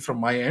flexibility from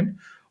my end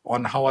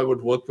on how I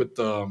would work with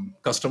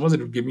customers. It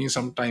would give me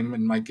some time,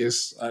 in my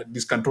case, at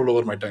least control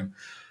over my time.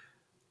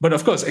 But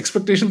of course,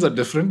 expectations are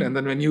different, and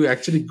then when you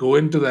actually go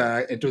into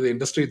the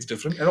industry, it's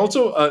different. And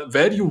also,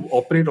 where you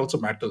operate also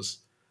matters.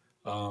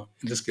 In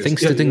this case,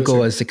 Things yeah, you didn't were go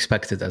saying. as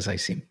expected, as I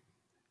see.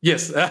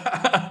 Yes.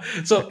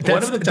 So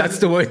one of the That's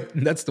the challenges, word.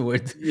 That's the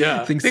word.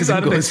 yeah, Things things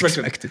didn't aren't go as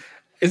expected. expected.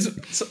 Is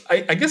so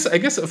I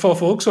guess for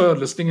folks who are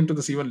listening into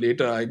this even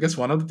later, I guess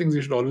one of the things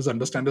you should always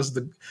understand is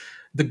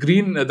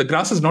the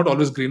grass is not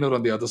always greener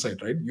on the other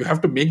side, right? You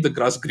have to make the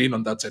grass green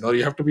on that side, or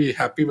you have to be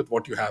happy with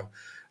what you have.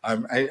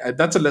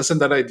 That's a lesson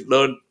that I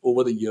learned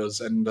over the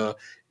years, and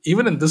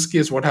even in this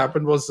case, what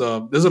happened was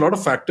there's a lot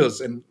of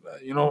factors, and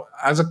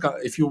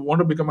if you want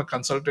to become a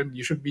consultant,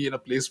 you should be in a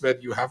place where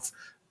you have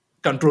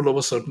control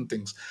over certain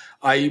things.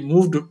 I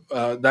moved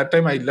that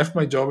time. I left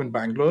my job in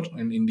Bangalore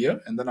in India,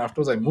 and then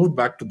afterwards I moved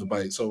back to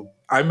Dubai. So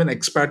I'm an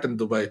expat in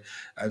Dubai,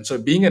 and so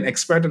being an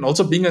expat and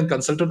also being a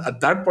consultant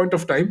at that point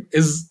of time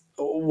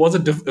it was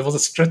a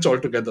stretch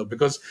altogether,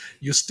 because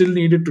you still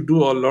needed to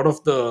do a lot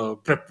of the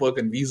prep work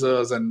and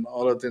visas and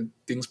all of the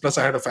things. Plus,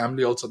 I had a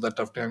family also that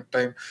tough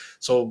time.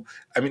 So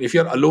I mean, if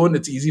you're alone,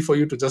 it's easy for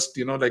you to just,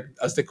 like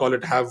as they call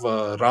it, have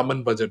a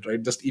ramen budget,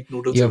 right? Just eat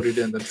noodles Yeah, every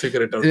day and then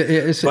figure it out.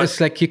 it's But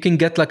like you can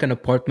get like an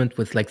apartment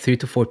with like 3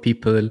 to 4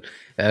 people,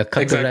 cut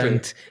the exactly.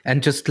 rent,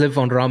 and just live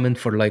on ramen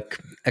for like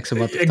X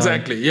amount of time.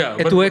 Exactly, yeah.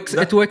 It But works. It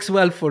that works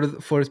well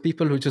for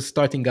people who are just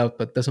starting out,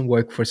 but doesn't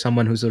work for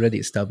someone who's already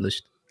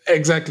established.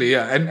 exactly,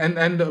 yeah.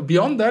 And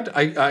beyond that,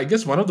 I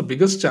guess one of the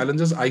biggest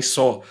challenges I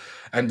saw,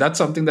 and that's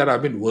something that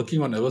I've been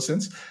working on ever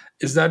since,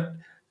 is that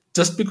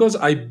just because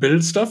I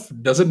build stuff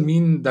doesn't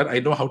mean that I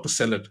know how to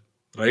sell it,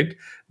 right?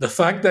 The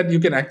fact that you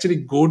can actually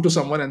go to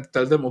someone and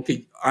tell them,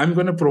 okay, I'm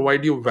going to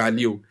provide you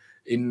value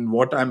in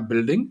what I'm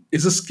building,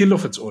 is a skill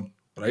of its own,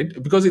 right?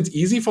 Because it's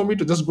easy for me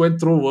to just go and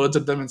throw words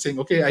at them and saying,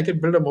 okay, I can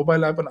build a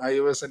mobile app on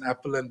iOS and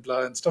Apple and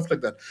blah and stuff like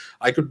that.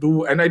 I could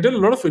do, and I did a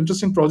lot of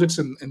interesting projects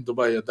in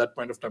Dubai at that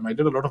point of time. I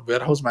did a lot of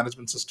warehouse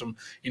management system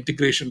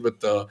integration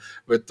with at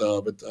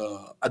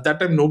that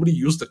time nobody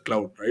used the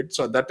cloud, right?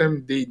 So at that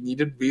time they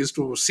needed ways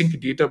to sync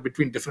data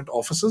between different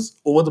offices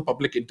over the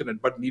public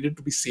internet, but needed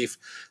to be safe.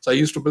 So I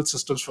used to build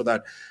systems for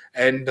that,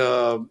 and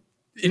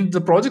in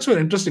the projects were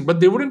interesting, but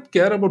they wouldn't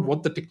care about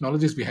what the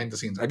technology is behind the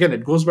scenes. Again,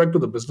 it goes back to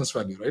the business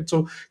value, right?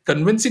 So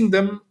convincing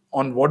them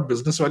on what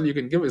business value you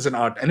can give is an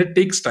art, and it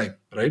takes time,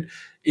 right?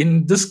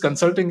 In this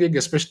consulting gig,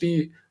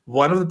 especially,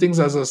 one of the things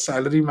as a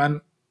salary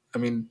man, I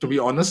mean, to be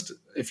honest,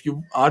 if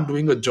you are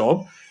doing a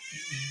job,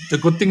 the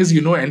good thing is,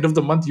 end of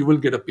the month you will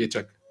get a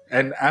paycheck,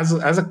 and as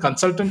a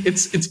consultant,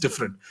 it's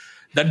different.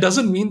 That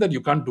doesn't mean that you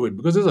can't do it,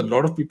 because there's a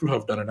lot of people who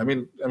have done it. I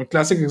mean,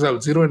 classic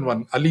example, 0 and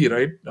 1 Ali,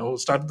 right, who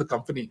started the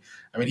company.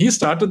 I mean, he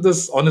started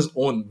this on his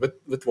own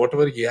with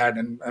whatever he had,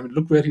 and I mean,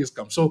 look where he has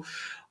come. So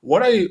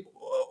what I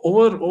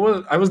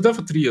over I was there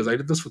for 3 years. I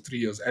did this for 3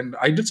 years, and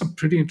I did some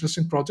pretty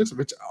interesting projects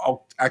which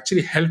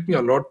actually helped me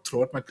a lot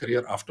throughout my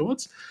career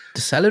afterwards.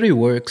 The salary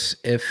works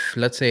if,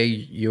 let's say,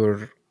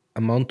 your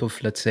amount of,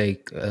 let's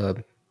say,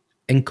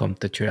 income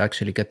that you're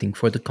actually getting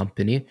for the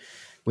company,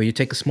 where you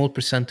take a small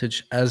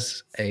percentage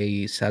as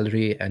a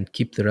salary and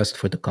keep the rest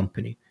for the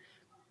company.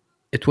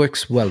 It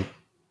works well,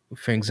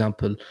 for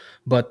example.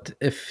 But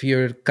if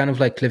you're kind of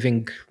like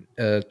living,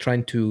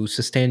 trying to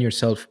sustain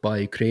yourself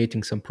by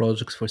creating some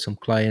projects for some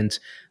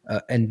clients,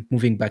 and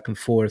moving back and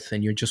forth,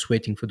 and you're just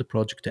waiting for the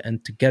project to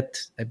end to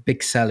get a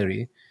big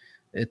salary,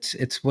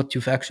 it's what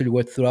you've actually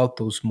worked throughout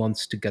those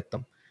months to get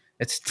them.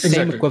 It's the same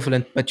Exactly.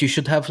 equivalent, but you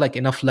should have like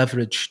enough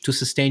leverage to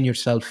sustain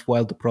yourself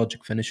while the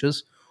project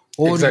finishes.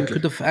 Or you Exactly.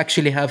 could have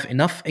actually have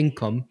enough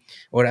income,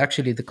 or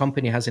actually the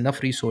company has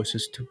enough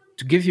resources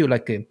to give you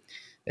like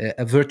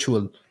a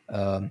virtual,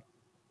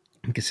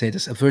 you can say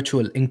this, a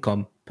virtual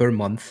income per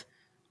month,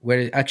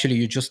 where actually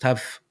you just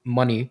have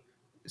money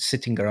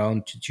sitting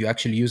around to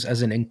actually use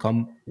as an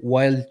income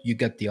while you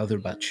get the other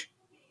batch.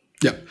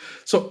 Yeah.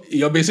 So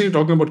you're basically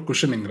talking about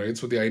cushioning, right?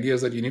 So the idea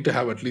is that you need to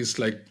have at least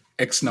like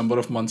X number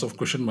of months of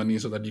cushion money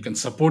so that you can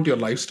support your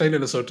lifestyle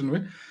in a certain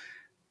way.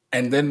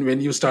 And then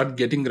when you start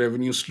getting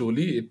revenue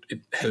slowly,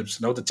 it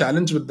helps. Now, the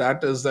challenge with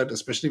that is that,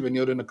 especially when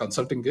you're in a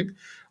consulting gig,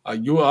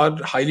 you are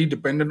highly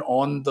dependent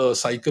on the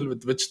cycle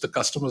with which the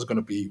customer is going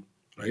to pay you,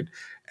 right?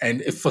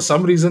 And if for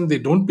some reason they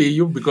don't pay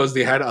you because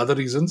they had other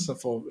reasons,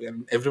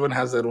 and everyone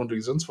has their own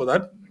reasons for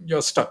that,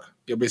 you're stuck.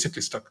 You're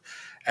basically stuck.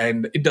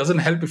 And it doesn't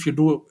help if you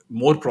do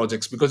more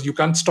projects, because you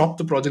can't stop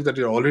the project that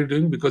you're already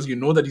doing, because you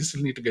know that you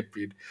still need to get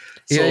paid.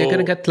 Yeah, you're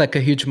gonna So get like a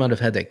huge amount of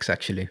headaches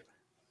actually.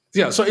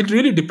 yeah, so it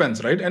really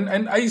depends, right?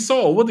 And I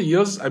saw over the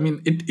years, I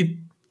mean,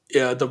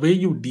 the way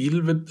you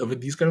deal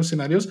with these kind of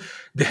scenarios,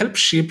 they help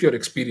shape your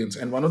experience.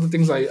 And one of the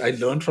things I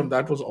learned from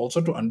that was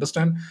also to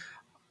understand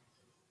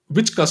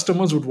which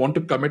customers would want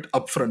to commit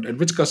upfront and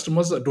which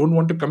customers don't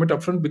want to commit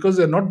upfront, because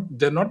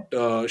they're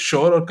not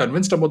sure or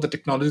convinced about the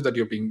technology that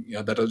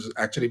that is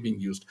actually being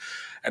used.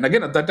 And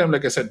again, at that time,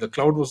 like I said, the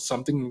cloud was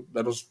something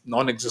that was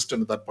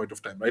non-existent at that point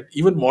of time, right?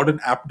 Even modern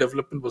app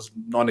development was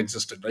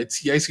non-existent, right?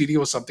 CI/CD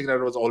was something that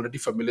I was already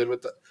familiar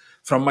with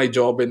from my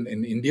job in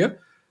India,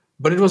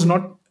 but it was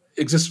not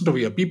existent over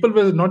here. People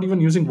were not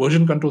even using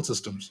version control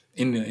systems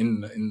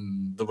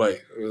in Dubai.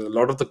 A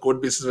lot of the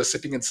code bases were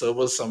sitting in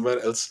servers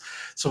somewhere else.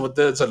 So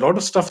there's a lot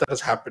of stuff that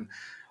has happened.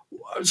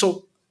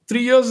 So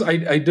 3 years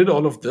I did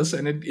all of this,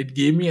 and it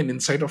gave me an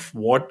insight of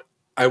what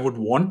I would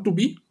want to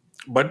be.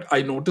 But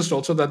I noticed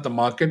also that the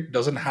market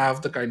doesn't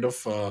have the kind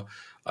of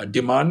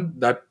demand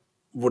that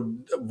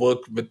would work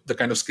with the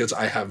kind of skills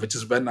I have, which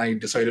is when I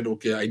decided,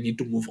 okay, I need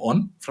to move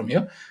on from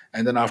here,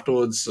 and then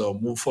afterwards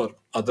move for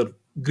other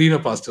greener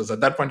pastures. At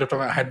that point of time,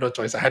 I had no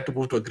choice. I had to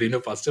move to a greener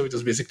pasture, which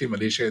is basically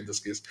Malaysia in this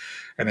case,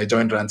 and I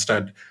joined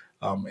Randstad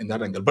in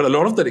that angle. But a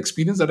lot of that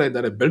experience that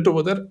I built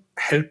over there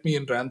helped me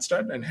in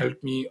Randstad and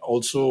helped me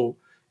also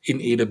in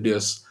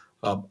AWS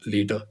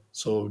later.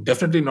 So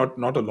definitely not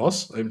a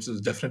loss. I mean,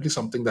 it's definitely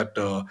something that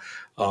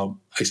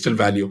I still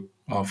value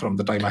from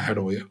the time I had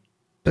over here.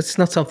 But it's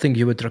not something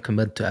you would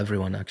recommend to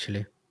everyone,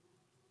 actually.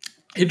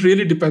 It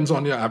really depends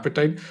on your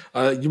appetite.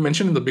 You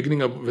mentioned in the beginning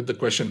with the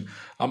question.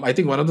 I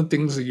think one of the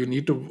things that you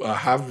need to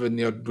have when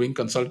you're doing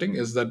consulting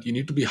is that you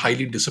need to be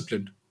highly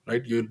disciplined,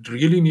 right? You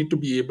really need to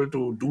be able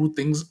to do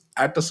things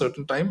at a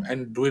certain time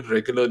and do it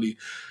regularly.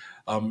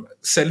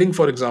 Selling,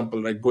 for example,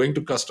 like going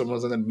to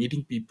customers and then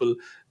meeting people,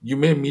 you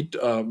may meet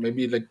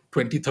maybe like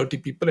 20, 30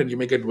 people, and you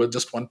may get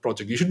just one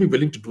project. You should be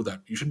willing to do that.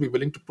 You should be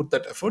willing to put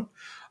that effort.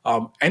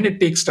 And it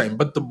takes time.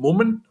 But the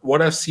moment,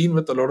 what I've seen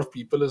with a lot of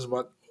people is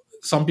what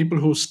some people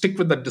who stick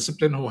with that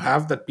discipline, who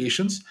have that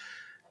patience,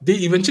 they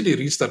eventually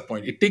reach that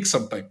point. It takes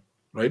some time,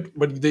 right?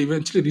 But they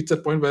eventually reach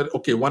that point where,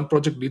 okay, one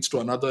project leads to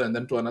another and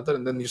then to another,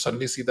 and then you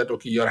suddenly see that,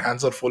 okay, your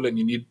hands are full and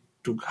you need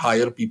to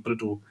hire people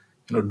to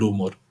do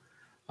more.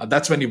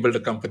 That's when you build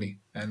a company,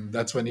 and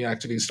that's when you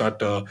actually start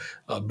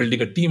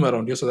building a team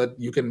around you, so that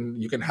you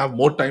can have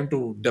more time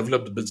to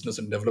develop the business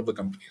and develop the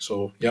company.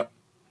 So yeah.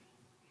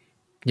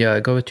 Yeah,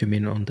 I got what you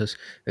mean on this,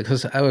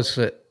 because I was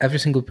every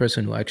single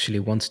person who actually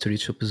wants to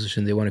reach a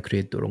position, they want to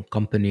create their own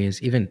companies.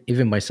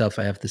 Even myself,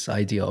 I have this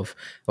idea of,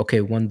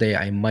 okay, one day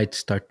I might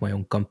start my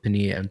own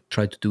company and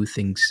try to do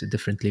things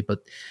differently, but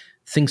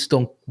things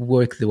don't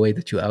work the way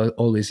that you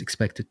always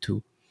expect it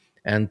to,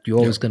 and you're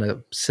Yeah, always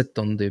gonna sit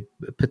on the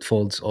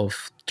pitfalls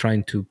of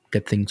trying to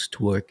get things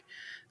to work.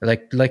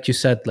 Like you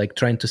said, like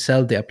trying to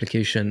sell the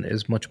application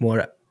is much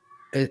more.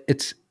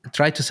 It's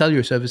try to sell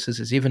your services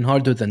is even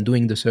harder than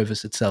doing the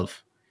service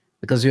itself,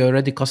 because you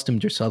already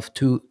accustomed yourself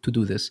to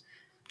do this,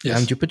 and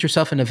yes, you put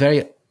yourself in a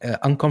very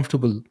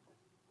uncomfortable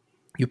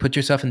you put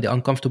yourself in the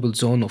uncomfortable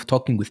zone of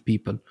talking with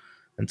people,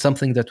 and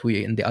something that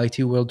we in the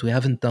IT world we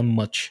haven't done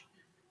much,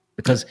 yeah,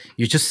 because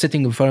you're just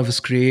sitting in front of a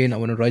screen. I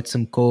want to write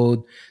some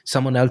code,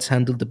 someone else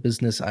handled the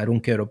business, I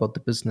don't care about the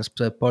business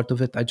part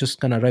of it, I just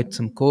gonna write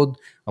some code,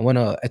 I want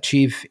to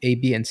achieve A,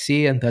 B, and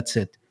C, and that's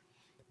it.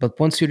 But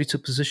once you reach a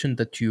position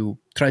that you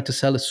try to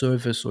sell a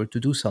service or to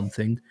do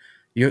something,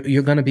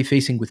 you're going to be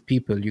facing with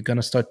people. You're going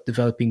to start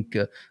developing,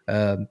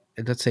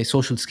 let's say,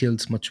 social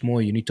skills much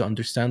more. You need to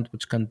understand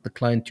which kind of the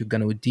client you're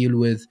going to deal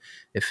with.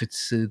 If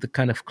it's the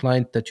kind of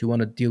client that you want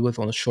to deal with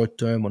on a short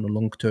term, on a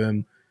long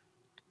term,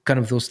 kind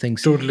of those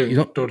things. You totally,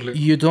 don't totally.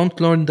 you don't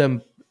learn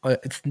them.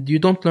 You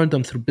don't learn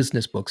them through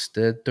business books.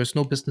 There's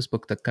no business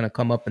book that kind of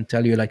come up and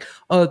tell you like,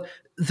 oh,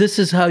 this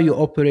is how you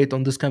operate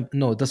on this kind.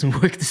 No, it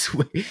doesn't work this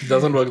way. It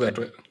doesn't work that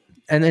way.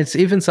 And it's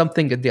even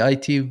something in the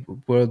IT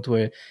world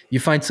where you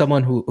find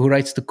someone who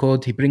writes the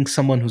code, he brings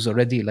someone who's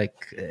already like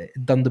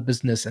done the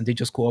business, and they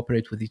just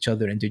cooperate with each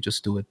other and they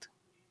just do it.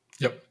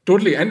 Yep,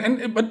 totally.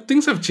 And but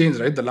things have changed,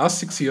 right? The last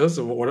 6 years,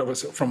 or whatever,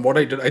 from what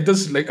I did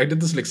this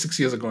like 6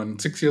 years ago.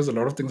 And 6 years, a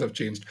lot of things have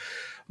changed.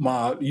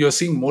 You're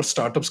seeing more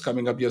startups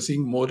coming up. You're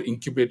seeing more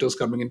incubators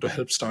coming in to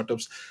help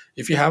startups.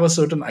 If you have a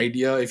certain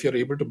idea, if you're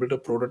able to build a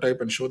prototype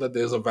and show that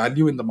there's a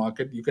value in the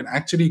market, you can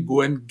actually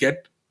go and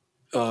get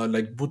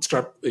like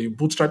bootstrap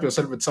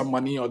yourself with some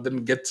money, or then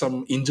get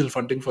some angel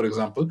funding, for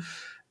example,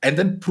 and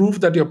then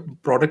prove that your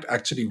product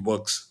actually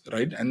works,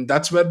 right? And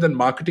that's where then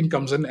marketing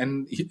comes in.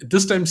 And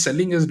this time,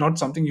 selling is not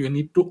something you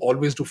need to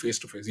always do face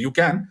to face. You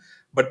can,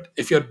 but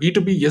if you're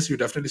B2B, yes, you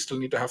definitely still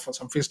need to have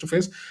some face to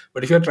face.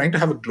 But if you're trying to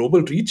have a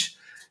global reach,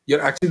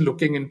 you're actually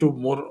looking into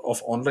more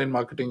of online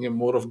marketing and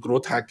more of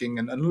growth hacking.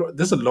 And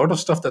there's a lot of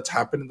stuff that's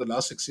happened in the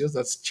last 6 years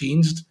that's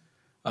changed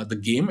the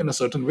game in a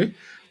certain way.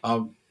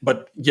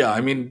 But yeah,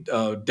 I mean,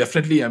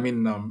 definitely, I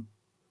mean,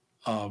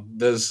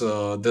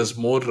 there's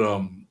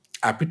more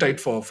appetite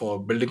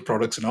for building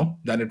products now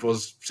than it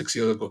was 6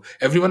 years ago.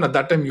 Everyone at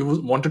that time, you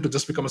wanted to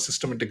just become a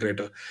system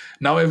integrator.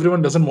 Now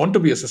everyone doesn't want to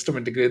be a system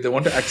integrator. They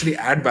want to actually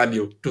add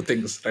value to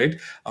things, right?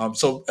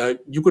 So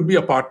you could be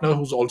a partner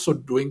who's also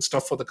doing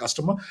stuff for the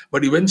customer,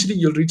 but eventually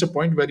you'll reach a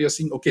point where you're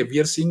seeing, okay, we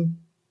are seeing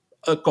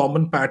a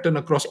common pattern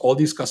across all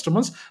these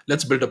customers.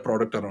 Let's build a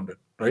product around it,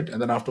 right?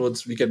 And then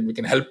afterwards we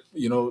can help,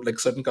 like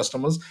certain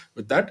customers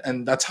with that.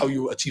 And that's how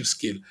you achieve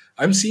scale.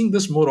 I'm seeing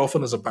this more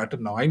often as a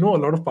pattern now. I know a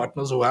lot of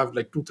partners who have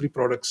like 2 3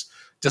 products,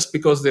 just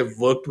because they've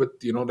worked with,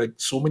 like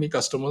so many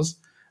customers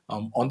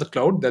on the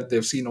cloud, that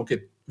they've seen, okay,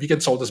 we can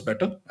solve this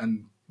better,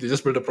 and they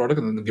just build a product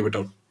and then they give it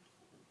out.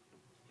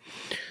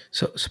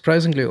 So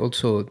surprisingly,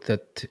 also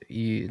that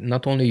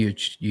not only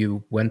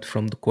you went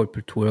from the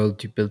corporate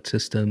world, you built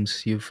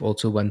systems. You've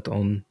also went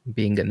on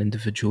being an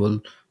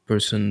individual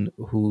person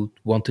who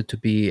wanted to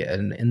be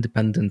an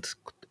independent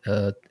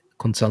uh,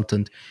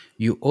 consultant.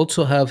 You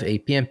also have a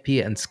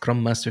PMP and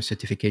Scrum Master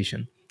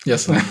certification.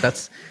 Yes.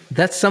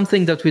 That's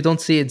something that we don't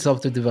see in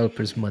software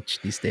developers much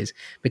these days,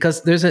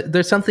 because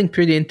there's something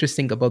pretty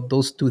interesting about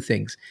those two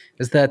things.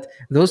 Is that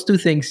those two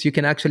things you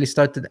can actually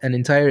start an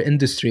entire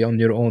industry on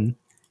your own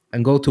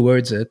and go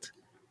towards it,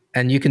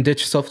 and you can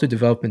ditch software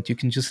development. You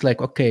can just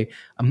like, okay,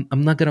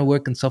 I'm not gonna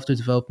work in software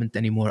development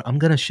anymore. I'm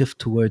gonna shift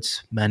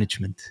towards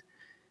management,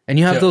 and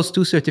you have Yeah. those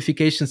two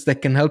certifications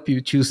that can help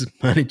you choose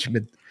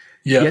management.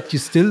 Yeah. Yet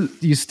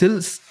you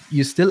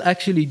still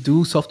actually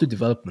do software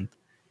development.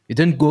 You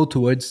didn't go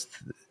towards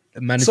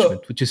So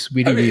management, which is I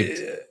really mean,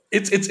 weird.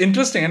 it's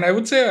interesting, and I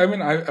would say,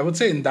 I would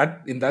say in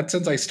that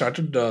sense, I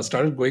started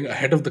going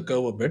ahead of the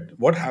curve a bit.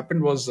 What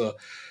happened was,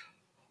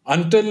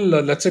 until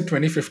let's say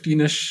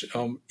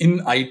 2015ish,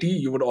 in IT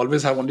you would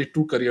always have only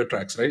two career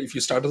tracks, right? If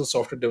you start as a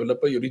software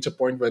developer, you reach a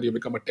point where you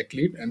become a tech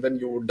lead, and then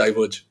you would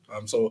diverge.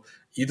 So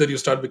either you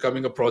start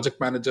becoming a project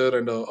manager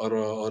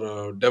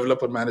or a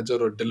developer manager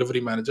or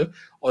delivery manager,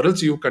 or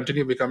else you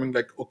continue becoming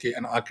like, okay,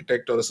 an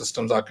architect or a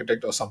systems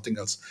architect or something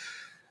else.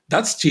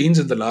 That's changed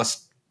in the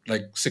last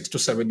like 6 to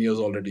 7 years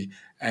already.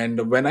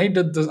 And when I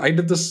did this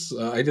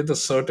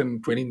cert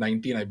in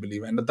 2019, I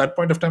believe. And at that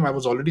point of time, I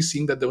was already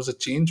seeing that there was a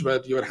change where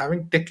you were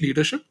having tech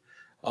leadership,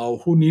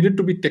 who needed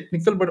to be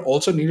technical but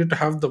also needed to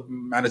have the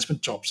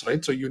management chops,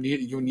 right? So you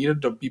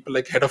needed the people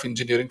like head of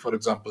engineering, for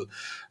example.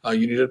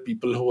 You needed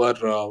people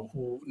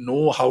who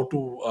know how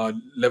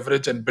to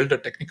leverage and build a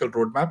technical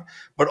roadmap,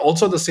 but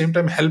also at the same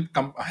time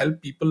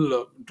help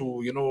people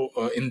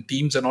to in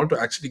teams and all,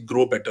 to actually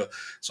grow better.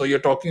 So you're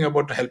talking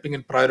about helping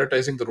in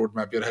prioritizing the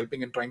roadmap. You're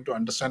helping in trying to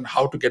understand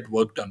how to get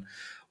work done.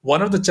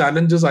 One of the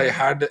challenges I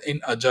had in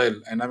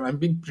Agile, and I'm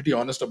being pretty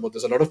honest about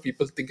this, a lot of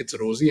people think it's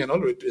rosy and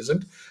all. It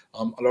isn't.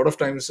 A lot of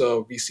times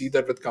we see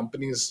that with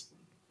companies,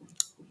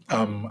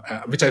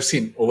 which I've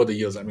seen over the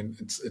years. I mean,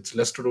 it's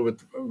less to do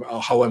with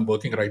how I'm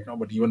working right now,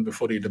 but even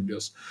before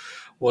AWS,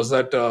 was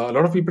that a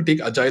lot of people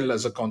take Agile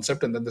as a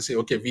concept, and then they say,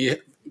 okay,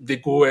 they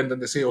go and then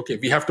they say, okay,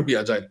 we have to be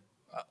Agile.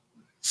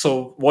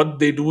 So what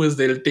they do is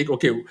they'll take,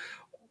 okay,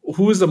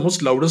 who is the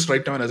most loudest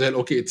right now in Agile?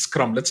 Okay, it's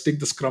Scrum. Let's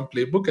take the Scrum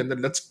playbook and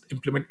then let's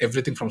implement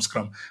everything from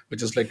Scrum,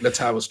 which is like, let's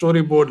have a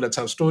storyboard, let's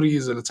have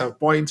stories, let's have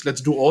points,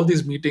 let's do all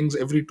these meetings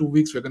every 2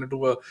 weeks. We're going to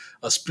do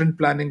a sprint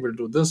planning. We'll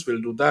do this,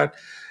 we'll do that.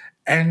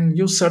 And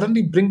you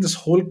suddenly bring this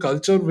whole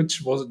culture,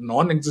 which was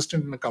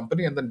non-existent in a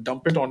company, and then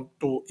dump it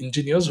onto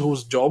engineers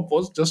whose job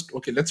was just,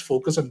 okay, let's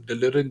focus on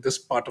delivering this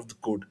part of the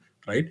code,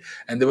 right?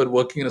 And they were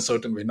working in a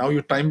certain way. Now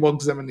you time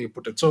box them and you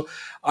put it. So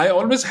I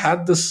always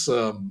had this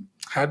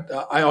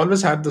I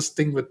always had this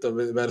thing with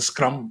where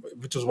Scrum,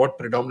 which was what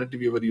predominantly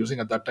we were using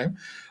at that time,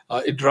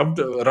 it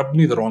rubbed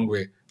me the wrong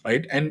way,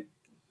 right? And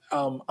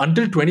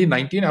until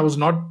 2019, I was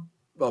not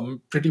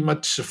pretty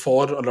much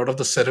for a lot of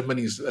the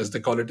ceremonies, as they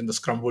call it in the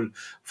Scrum world,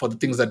 for the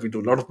things that we do.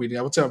 A lot of meeting.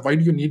 I would say, why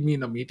do you need me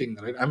in a meeting?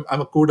 Right? I'm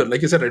a coder,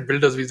 like you said, right?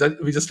 Builders.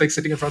 We just like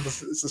sitting in front of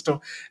the system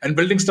and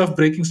building stuff,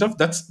 breaking stuff.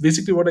 That's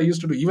basically what I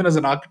used to do. Even as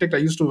an architect, I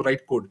used to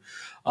write code,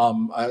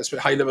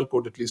 high level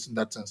code, at least in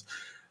that sense.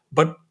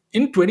 But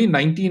in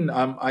 2019,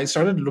 I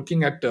started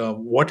looking at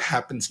what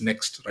happens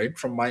next, right?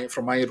 From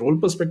my role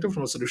perspective,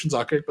 from a solutions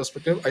architect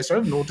perspective, I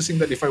started noticing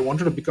that if I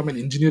wanted to become an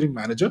engineering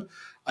manager,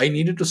 I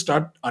needed to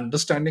start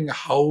understanding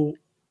how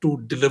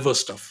to deliver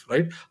stuff,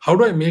 right? How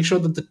do I make sure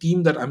that the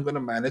team that I'm going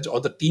to manage, or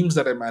the teams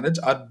that I manage,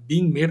 are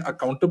being made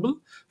accountable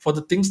for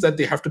the things that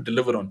they have to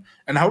deliver on?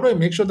 And how do I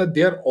make sure that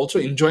they are also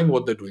enjoying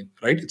what they're doing,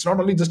 right? It's not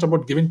only just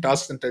about giving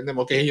tasks and telling them,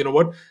 okay, hey, you know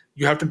what,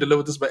 you have to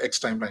deliver this by X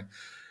timeline.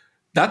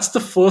 That's the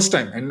first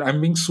time, and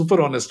I'm being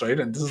super honest, right?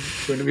 And this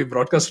is going to be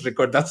broadcast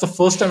record. That's the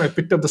first time I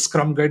picked up the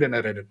Scrum guide and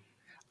I read it.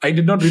 I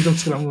did not read the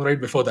Scrum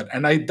guide before that,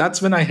 and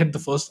that's when I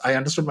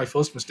understood my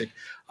first mistake.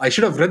 I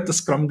should have read the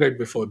Scrum guide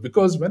before,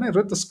 because when I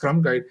read the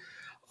Scrum guide,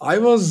 I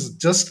was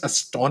just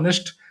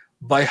astonished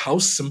by how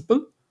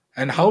simple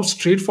and how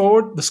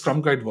straightforward the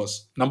Scrum guide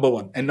was. Number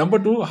one, and number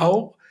two,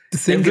 how The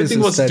thing is, everything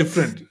is was that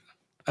different.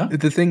 Huh?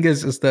 the thing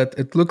is that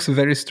it looks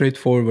very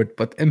straightforward,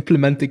 but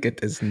implementing it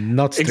is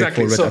not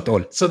Exactly. straightforward at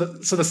all.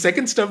 So the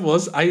second step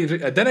was, I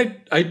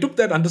took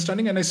that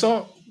understanding and I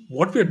saw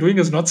what we are doing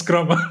is not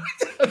Scrum.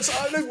 So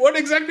I'm like, what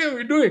exactly are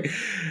we doing?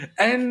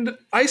 And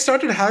I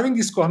started having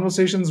these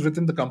conversations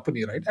within the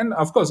company, right? And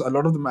of course, a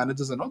lot of the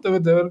managers and all, they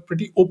were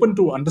pretty open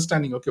to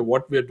understanding, okay,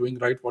 what we are doing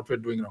right, what we're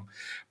doing wrong.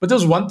 But there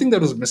was one thing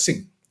that was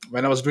missing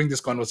when I was doing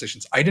these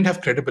conversations. I didn't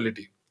have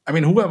credibility. I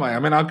mean, who am I?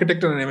 I'm an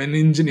architect and I'm an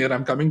engineer.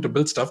 I'm coming to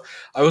build stuff.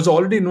 I was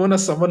already known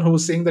as someone who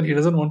was saying that he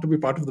doesn't want to be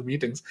part of the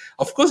meetings.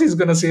 Of course, he's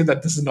going to say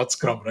that this is not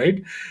Scrum,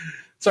 right?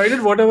 So I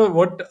did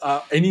what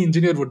any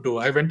engineer would do.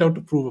 I went out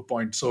to prove a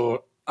point.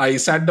 So I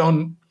sat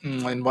down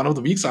in one of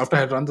the weeks after I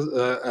had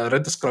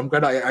read the Scrum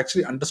guide. I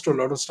actually understood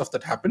a lot of stuff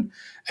that happened,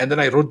 and then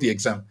I wrote the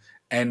exam,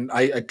 and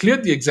I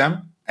cleared the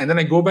exam. And then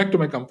I go back to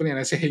my company and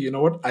I say, hey, you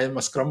know what? I am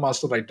a Scrum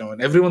master right now,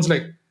 and everyone's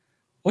like,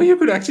 oh, you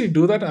could actually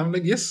do that. I'm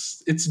like,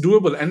 yes, it's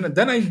doable. And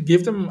then I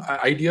gave them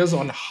ideas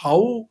on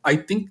how I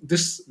think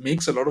this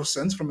makes a lot of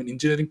sense from an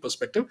engineering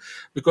perspective,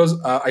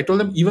 because I told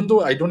them, even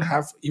though I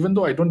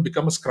don't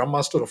become a Scrum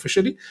master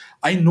officially,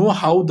 I know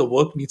how the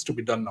work needs to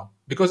be done now,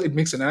 because it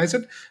makes sense. And I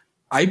said,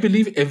 I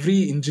believe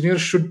every engineer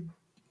should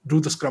do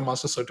the Scrum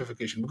Master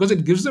certification, because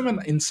it gives them an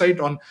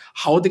insight on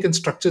how they can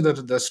structure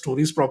their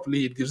stories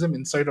properly. It gives them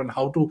insight on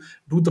how to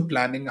do the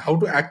planning, how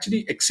to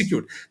actually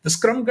execute. The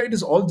Scrum Guide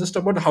is all just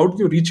about how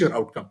do you reach your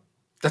outcome.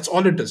 That's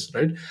all it is,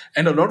 right?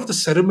 And a lot of the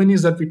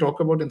ceremonies that we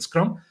talk about in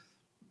Scrum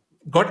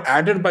got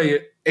added by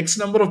X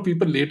number of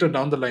people later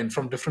down the line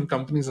from different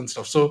companies and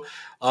stuff. So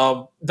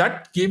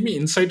that gave me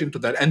insight into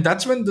that, and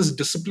that's when this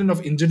discipline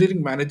of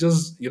engineering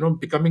managers,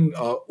 becoming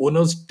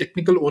owners,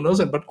 technical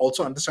owners, and but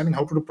also understanding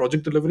how to do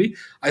project delivery.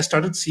 I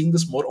started seeing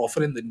this more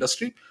often in the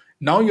industry.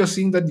 Now you're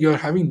seeing that you're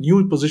having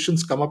new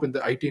positions come up in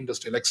the IT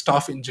industry, like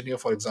staff engineer,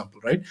 for example,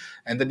 right?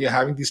 And then you're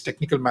having these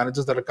technical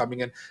managers that are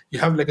coming in. You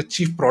have like a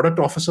chief product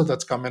officer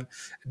that's come in.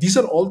 These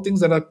are all things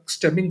that are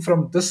stemming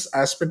from this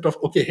aspect of,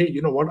 okay, hey,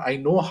 you know what, I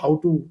know how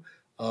to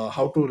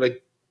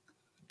like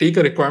take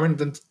a requirement,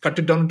 then cut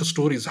it down into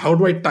stories. How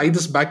do I tie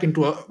this back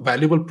into a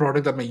valuable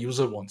product that my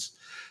user wants?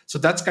 So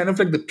that's kind of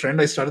like the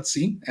trend I started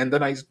seeing, and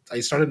then I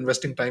started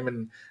investing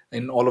time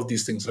in all of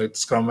these things, right?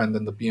 Scrum and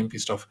then the PMP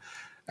stuff,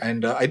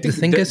 and I The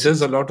think thing is,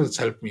 there's a lot that's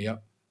helped me. Yeah.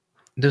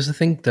 there's a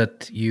thing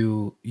that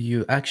you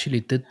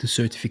actually did the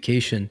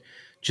certification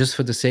just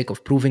for the sake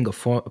of proving a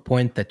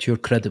point that you're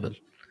credible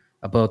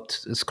about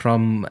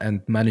Scrum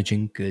and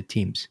managing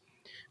teams.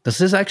 Does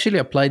this actually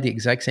apply the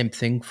exact same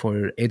thing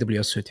for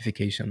AWS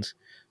certifications?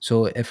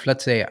 So if,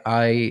 let's say,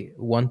 I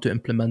want to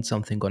implement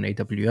something on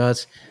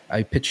AWS,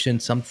 I pitched in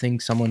something,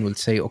 someone will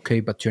say, okay,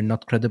 but you're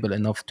not credible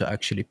enough to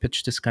actually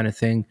pitch this kind of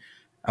thing.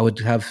 I would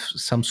have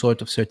some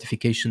sort of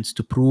certifications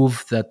to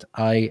prove that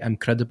I am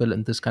credible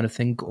in this kind of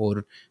thing,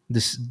 or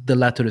the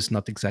latter is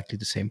not exactly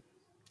the same.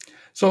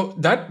 So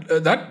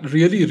that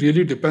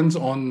really depends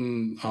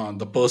on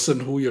the person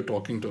who you're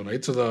talking to,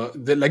 right? So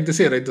like they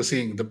say, right, the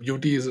saying, the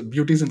beauty is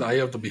in the eye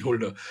of the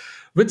beholder.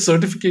 With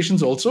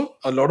certifications, also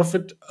a lot of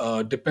it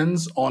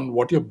depends on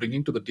what you're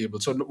bringing to the table.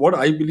 So what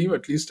I believe,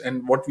 at least,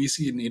 and what we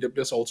see in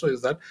AWS also,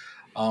 is that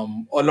a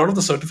lot of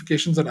the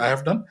certifications that I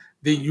have done,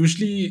 they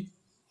usually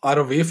are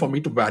a way for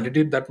me to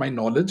validate that my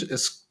knowledge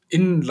is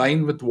in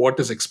line with what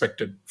is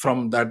expected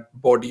from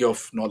that body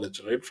of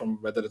knowledge, right? From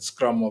whether it's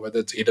Scrum or whether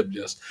it's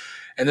AWS.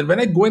 And then when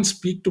I go and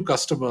speak to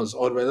customers,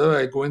 or whether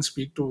I go and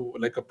speak to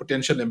like a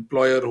potential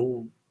employer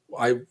who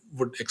I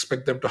would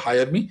expect them to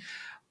hire me,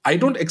 I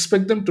don't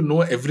expect them to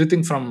know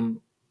everything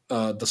from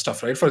the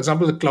stuff, right? For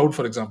example, the cloud,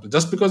 for example,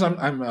 just because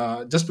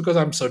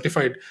I'm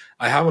certified,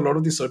 I have a lot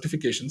of these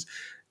certifications.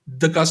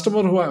 The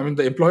customer who I mean,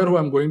 the employer who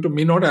I'm going to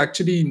may not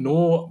actually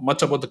know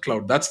much about the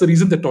cloud. That's the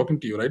reason they're talking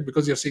to you, right?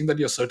 Because you're saying that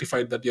you're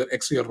certified, that you're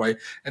X or Y,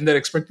 and they're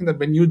expecting that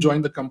when you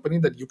join the company,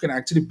 that you can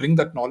actually bring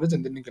that knowledge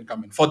and then you can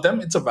come in. For them,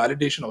 it's a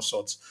validation of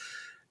sorts.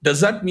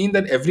 Does that mean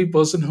that every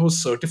person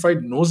who's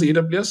certified knows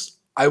AWS?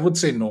 I would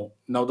say no.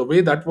 Now, the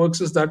way that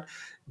works is that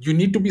you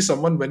need to be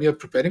someone, when you're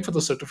preparing for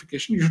the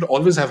certification, you should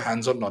always have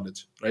hands-on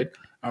knowledge, right?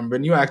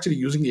 When you're actually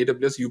using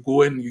AWS, you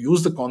go in, you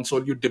use the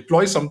console, you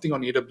deploy something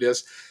on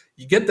AWS,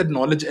 you get that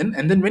knowledge in,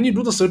 and then when you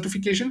do the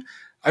certification,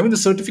 I mean, the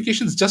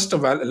certification is just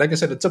like I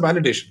said, it's a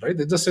validation, right?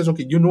 It just says,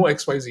 okay, you know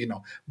XYZ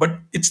now, but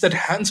it's that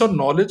hands-on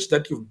knowledge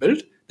that you've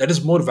built that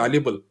is more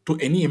valuable to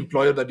any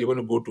employer that you're going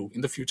to go to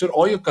in the future,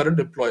 or your current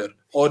employer,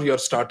 or your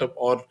startup,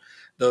 or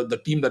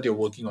the team that you're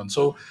working on.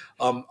 So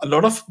a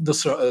lot of the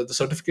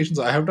certifications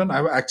I have done,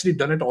 I've actually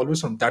done it always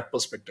from that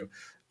perspective.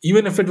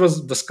 Even if it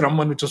was the Scrum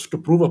one, which was to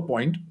prove a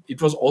point,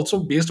 it was also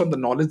based on the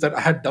knowledge that I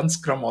had done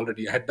Scrum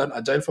already. I had done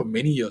Agile for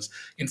many years.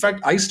 In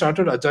fact, I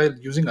started Agile,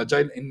 using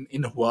Agile in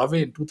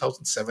Huawei in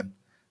 2007,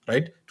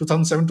 right?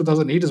 2007,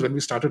 2008 is when we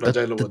started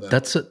Agile over there.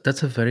 That's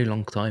a very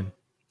long time.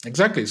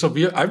 Exactly. So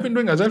I've been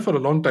doing Agile for a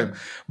long time,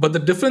 but the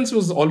difference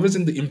was always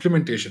in the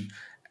implementation,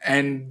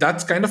 and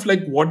that's kind of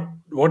like what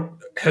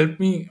helped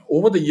me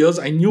over the years.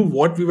 I knew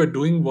what we were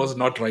doing was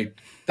not right.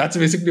 That's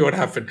basically what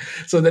happened.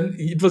 So then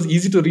it was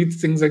easy to read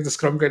things like the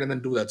Scrum Guide and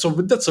then do that. So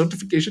with that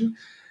certification,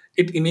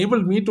 it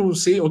enabled me to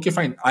say, okay,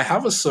 fine, I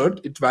have a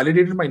cert. It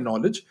validated my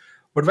knowledge.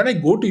 But when I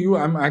go to you,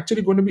 I'm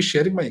actually going to be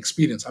sharing my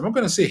experience. I'm not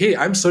going to say, hey,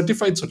 I'm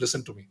certified, so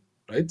listen to me,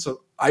 right?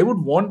 So I would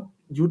want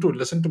you to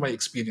listen to my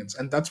experience,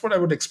 and that's what I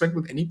would expect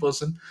with any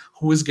person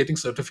who is getting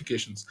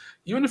certifications,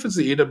 even if it's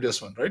the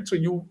AWS one, right? So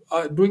you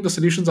are doing the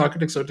solutions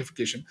architect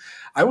certification.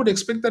 I would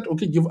expect that,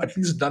 okay, you've at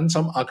least done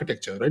some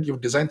architecture, right?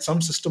 You've designed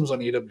some systems on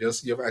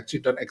AWS, you've actually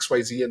done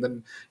XYZ, and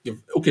then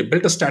you've, okay,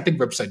 built a static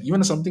website,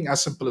 even something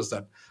as simple as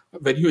that.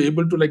 Were you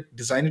able to like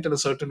design it in a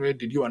certain way?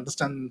 Did you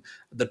understand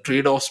the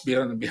trade-offs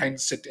behind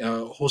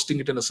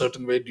hosting it in a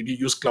certain way? Did you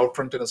use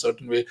CloudFront in a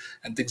certain way,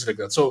 and things like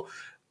that? So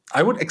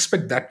I would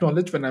expect that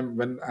knowledge when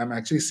I'm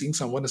actually seeing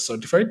someone is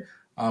certified.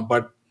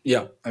 But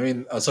yeah, I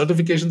mean,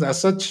 certifications as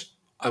such,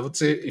 I would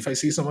say, if I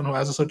see someone who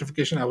has a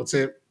certification, I would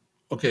say,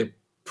 okay,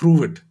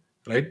 prove it,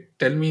 right?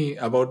 Tell me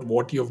about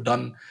what you've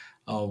done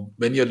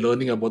when you're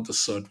learning about the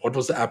cert. What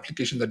was the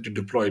application that you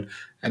deployed,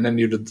 and then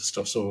you did the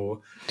stuff.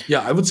 So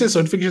yeah, I would say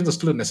certifications are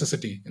still a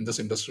necessity in this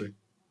industry.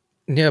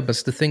 Yeah, but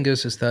the thing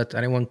is that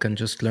anyone can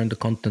just learn the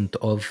content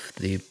of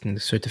the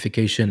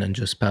certification and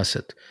just pass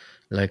it.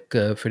 Like,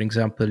 for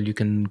example, you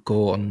can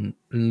go on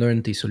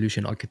learn the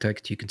solution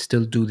architect. You can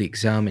still do the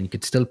exam and you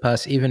can still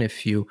pass, even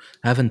if you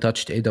haven't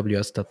touched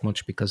AWS that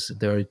much, because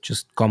there are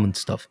just common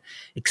stuff.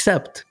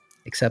 Except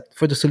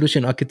for the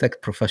solution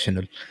architect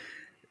professional,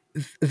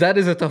 that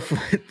is a tough.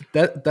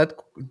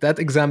 That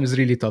exam is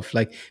really tough.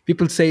 Like,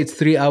 people say it's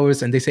 3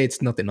 hours and they say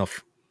it's not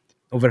enough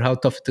over how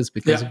tough it is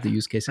because Yeah. of the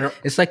use case. Yeah.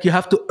 It's like you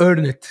have to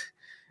earn it.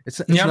 You It's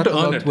have not to earn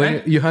about it. when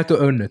And you have to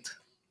earn it.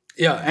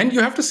 yeah, and you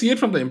have to see it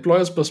from the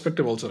employer's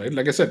perspective also, right?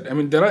 Like I said, I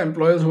mean, there are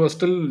employers who are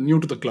still new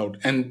to the cloud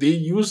and they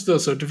use the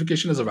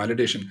certification as a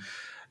validation.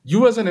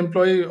 You, as an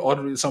employee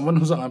or someone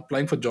who's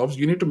applying for jobs,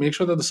 you need to make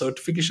sure that the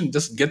certification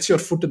just gets your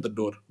foot in the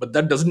door. But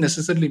that doesn't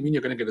necessarily mean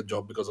you're going to get a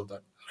job because of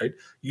that, right?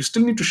 You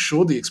still need to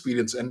show the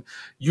experience. And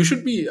you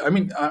should be, I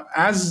mean,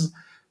 as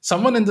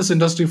someone in this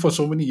industry for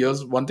so many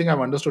years, one thing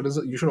I've understood is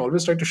that you should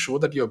always try to show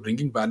that you're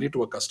bringing value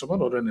to a customer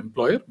or an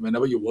employer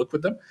whenever you work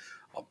with them,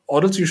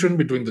 or else you shouldn't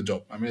be doing the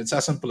job. I mean, it's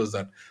as simple as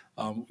that.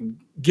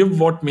 Give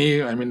what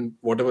may, I mean,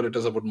 whatever it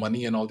is about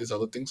money and all these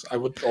other things, I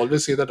would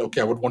always say that, okay,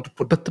 I would want to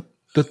put.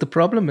 But the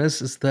problem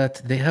is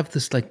that they have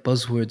this like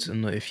buzzwords,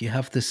 and if you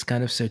have this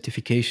kind of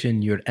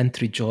certification, your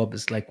entry job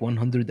is like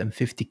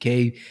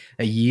 150K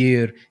a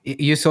year.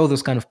 You saw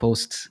those kind of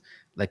posts.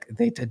 Like,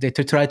 they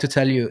to try to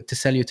tell you to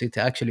sell you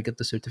to actually get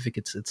the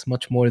certificates. It's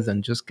much more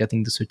than just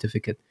getting the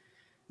certificate.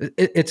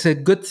 It's a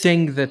good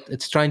thing that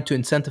it's trying to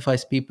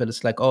incentivize people.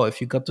 It's like, oh,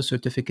 if you got the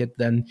certificate,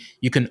 then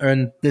you can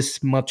earn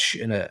this much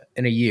in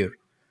a year.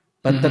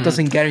 But that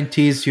doesn't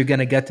guarantees you're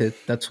gonna get it.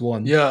 That's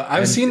one. Yeah,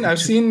 I've And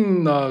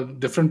seen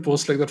different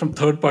posts like that from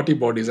third party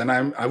bodies, and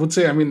I would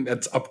say, I mean,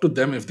 it's up to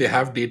them if they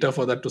have data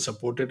for that to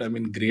support it. I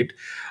mean, great.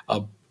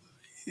 Uh,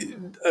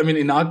 I mean,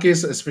 in our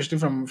case, especially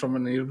from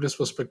an AWS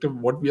perspective,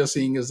 what we are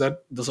seeing is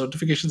that the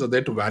certifications are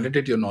there to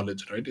validate your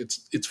knowledge, right?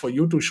 It's for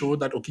you to show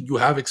that, okay, you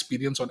have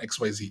experience on X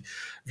Y Z.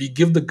 We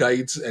give the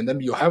guides, and then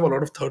you have a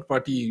lot of third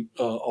party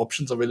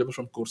options available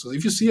from courses.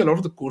 If you see a lot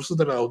of the courses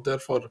that are out there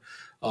for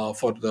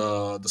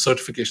the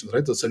certifications,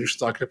 right? The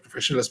solutions architect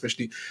professional,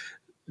 especially,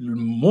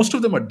 most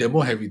of them are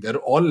demo heavy. They're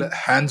all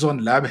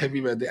hands-on lab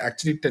heavy, where they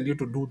actually tell you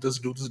to do this,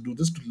 do this, do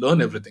this to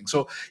learn everything.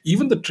 So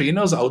even the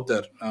trainers out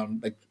there,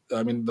 like,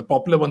 I mean, the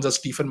popular ones are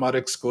Stephen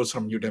Marek's course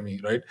from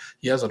Udemy, right?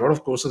 He has a lot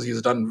of courses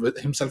he's done with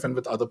himself and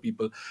with other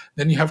people.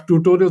 Then you have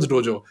Tutorials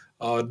Dojo,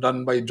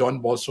 done by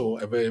John Bosso,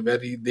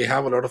 they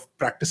have a lot of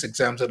practice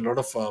exams and a lot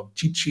of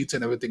cheat sheets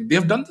and everything. They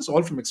have done this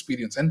all from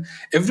experience, and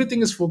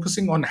everything is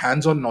focusing on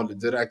hands-on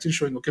knowledge. They're actually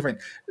showing, okay, fine.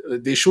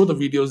 They show the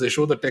videos, they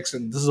show the text,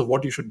 and this is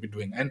what you should be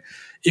doing. And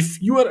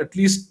if you are at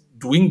least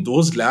doing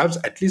those labs,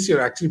 at least you're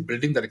actually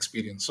building that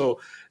experience.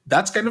 So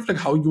that's kind of like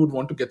how you would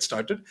want to get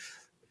started.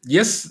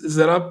 Yes,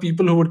 there are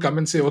people who would come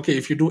and say, okay,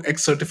 if you do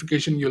X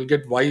certification, you'll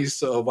get Y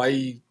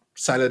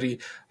salary.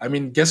 I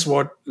mean, guess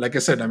what? Like I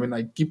said, I mean,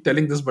 I keep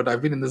telling this, but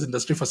I've been in this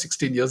industry for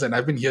 16 years and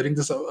I've been hearing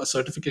this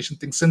certification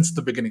thing since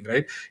the beginning,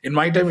 right? In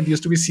my time, it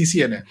used to be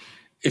CCNA.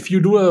 If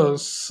you do a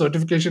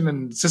certification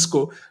in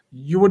Cisco,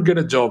 you would get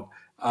a job.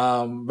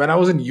 When I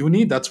was in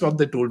uni, that's what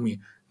they told me.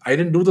 I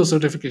didn't do the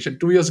certification.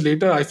 2 years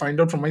later, I find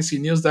out from my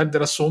seniors that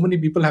there are so many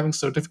people having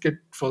certificate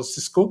for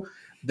Cisco.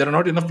 There are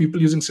not enough people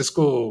using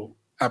Cisco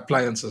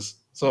appliances.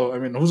 So, I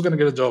mean, who's going to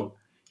get a job,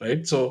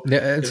 right? So yeah,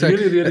 it it's like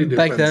really, really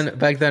back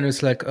depends. then.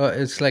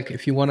 It's like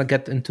if you want to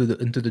get into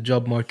the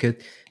job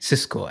market,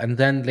 Cisco, and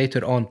then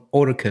later on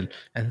Oracle,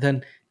 and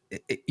then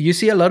you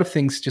see a lot of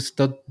things just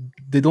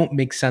they don't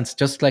make sense.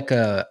 Just like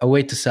a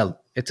way to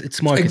sell.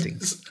 It's marketing.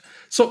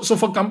 So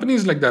for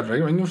companies like that,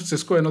 right? When you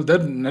Cisco and all, their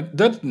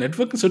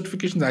networking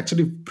certification is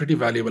actually pretty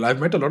valuable. I've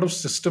met a lot of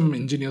system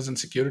engineers and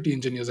security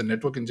engineers and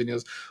network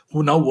engineers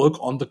who now work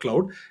on the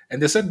cloud,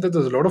 and they said that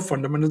there's a lot of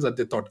fundamentals that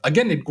they thought.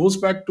 Again, it goes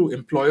back to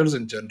employers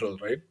in general,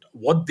 right?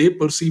 What they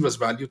perceive as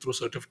value through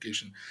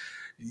certification.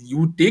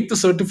 You take the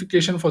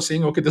certification for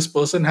saying, okay, this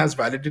person has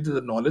validated the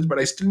knowledge, but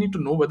I still need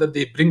to know whether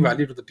they bring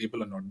value to the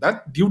table or not.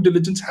 That due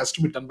diligence has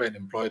to be done by an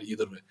employer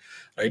either way,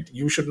 right?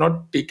 You should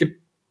not take it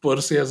per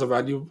se as a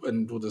value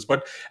and do this.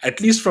 But at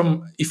least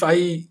from, if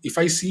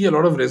I see a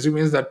lot of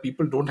resumes that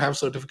people don't have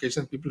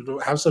certifications, people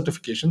don't have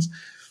certifications,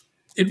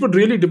 it would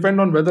really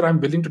depend on whether I'm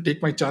willing to take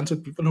my chance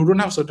with people who don't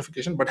have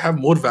certification but have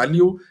more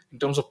value in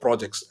terms of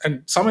projects.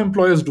 And some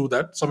employers do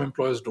that, some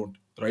employers don't,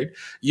 right?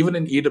 Even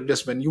in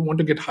AWS, when you want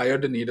to get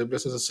hired in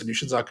AWS as a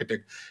solutions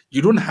architect,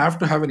 you don't have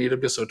to have an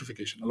AWS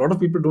certification. A lot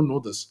of people don't know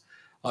this.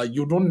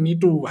 You don't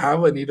need to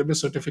have an AWS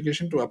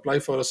certification to apply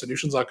for a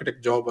solutions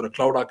architect job or a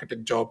cloud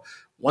architect job.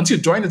 Once you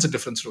join, it's a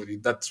different story.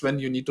 That's when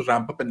you need to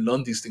ramp up and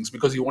learn these things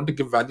because you want to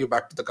give value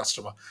back to the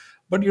customer.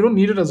 But you don't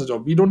need it as a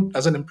job. We don't,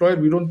 as an employer,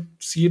 we don't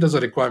see it as a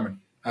requirement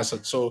as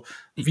such. So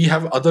we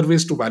have other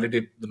ways to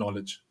validate the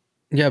knowledge.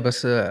 Yeah,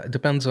 but it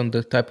depends on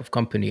the type of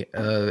company.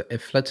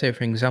 If, let's say,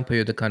 for example,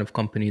 you're the kind of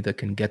company that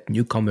can get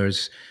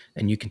newcomers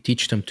and you can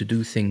teach them to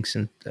do things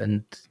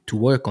and to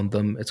work on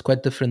them, it's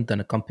quite different than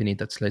a company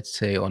that's, let's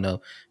say, on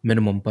a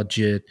minimum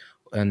budget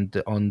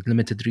and on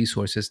limited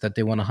resources, that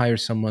they want to hire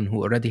someone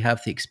who already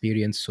have the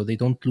experience so they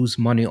don't lose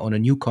money on a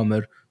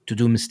newcomer to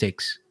do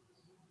mistakes.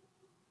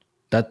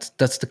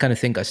 That's the kind of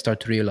thing I start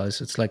to realize.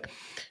 It's like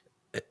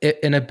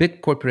in a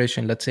big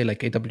corporation, let's say like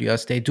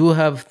AWS, they do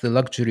have the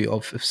luxury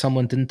of, if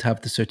someone didn't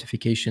have the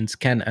certifications,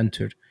 can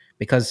enter,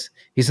 because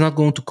he's not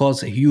going to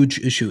cause a huge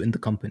issue in the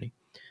company.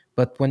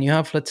 But when you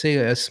have, let's say,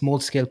 a small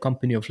scale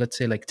company of, let's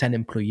say, like 10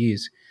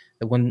 employees,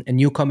 that when a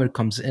newcomer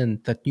comes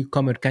in, that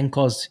newcomer can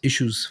cause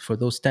issues for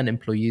those 10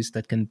 employees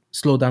that can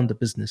slow down the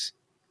business.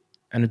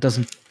 And it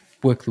doesn't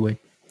work the way,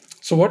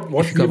 So what if you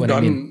we got have what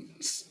I mean. done,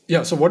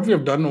 yeah. So what we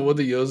have done over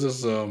the years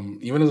is,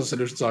 even as a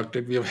solutions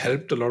architect, we have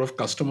helped a lot of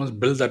customers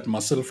build that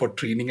muscle for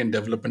training and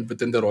development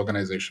within their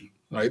organization,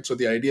 right? So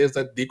the idea is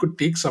that they could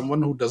take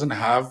someone who doesn't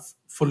have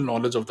full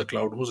knowledge of the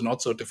cloud, who's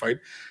not certified,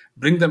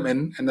 bring them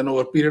in, and then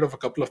over a period of a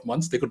couple of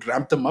months, they could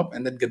ramp them up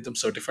and then get them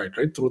certified,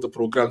 right, through the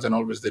programs and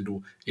all which they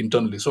do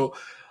internally. So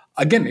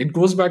again, it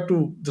goes back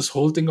to this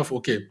whole thing of,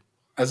 okay,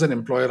 as an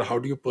employer, how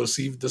do you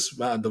perceive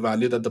the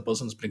value that the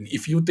person's bringing?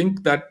 If you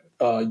think that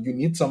you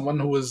need someone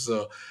who is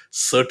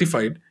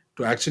certified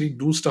to actually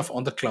do stuff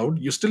on the cloud,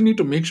 you still need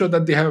to make sure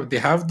that they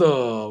have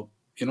the,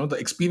 the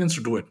experience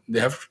to do it. They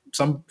have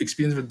some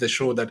experience with, they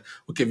show that,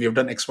 okay, we have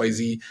done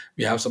XYZ,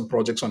 we have some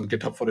projects on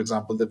GitHub, for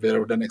example, that we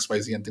have done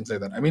XYZ and things like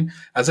that. I mean,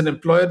 as an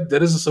employer,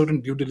 there is a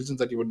certain due diligence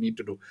that you would need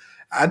to do.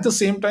 At the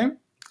same time,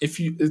 if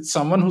it's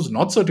someone who's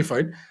not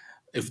certified,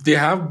 if they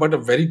have but a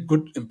very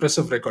good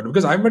impressive record,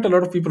 because I've met a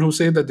lot of people who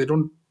say that they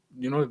don't,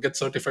 get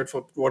certified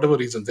for whatever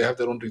reasons. They have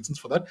their own reasons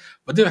for that,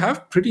 but they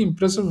have pretty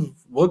impressive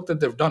work that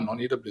they've done on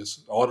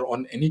AWS or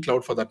on any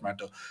cloud for that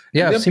matter.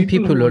 Yeah, And I've there are seen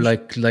people people who who,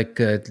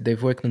 are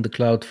they've worked in the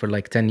cloud for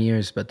like 10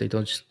 years, but they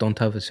don't just don't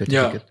have a yeah.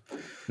 certificate.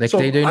 Like So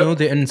they know I,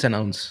 the ins and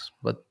outs,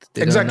 but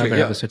they don't exactly, never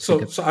have a yeah. So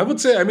certificate. so I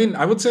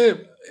would say,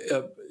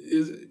 uh,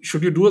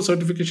 should you do a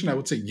certification? I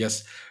would say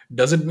yes.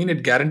 Does it mean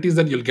it guarantees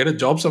that you'll get a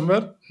job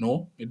somewhere?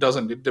 No, it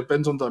doesn't. It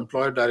depends on the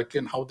employer directly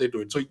and how they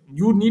do it. So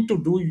you need to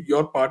do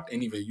your part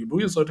anyway. You do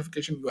your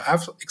certification, you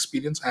have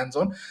experience hands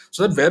on,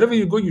 so that wherever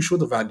you go, you show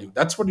the value.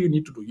 That's what you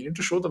need to do. You need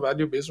to show the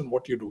value based on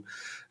what you do.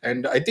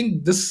 And I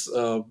think this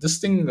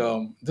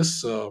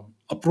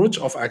approach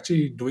of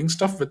actually doing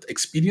stuff with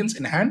experience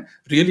in hand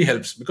really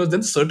helps, because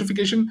then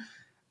certification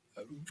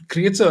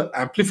creates a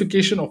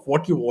amplification of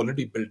what you've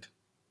already built,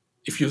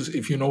 if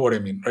you know what I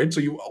mean, right? So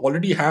you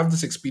already have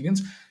this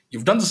experience,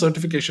 you've done the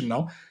certification.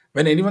 Now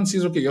when anyone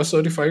sees, okay, you're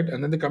certified,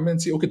 and then they come in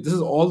and see, okay, this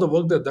is all the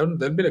work they've done,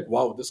 they'll be like,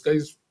 wow, this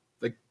guy's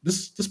like,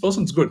 this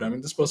person's good. I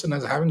mean, this person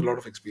is having a lot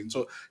of experience.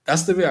 So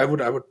that's the way I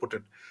would put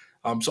it.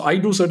 So I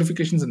do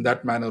certifications in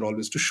that manner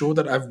always, to show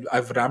that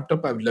I've ramped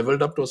up, I've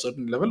leveled up to a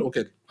certain level.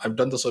 Okay, I've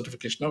done the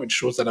certification now. It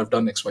shows that I've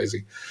done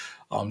XYZ.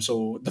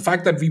 So the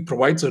fact that we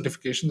provide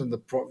certifications, and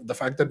the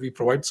fact that we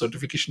provide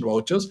certification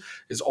vouchers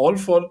is all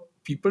for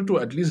people to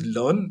at least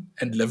learn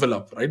and level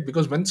up, right?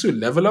 Because once you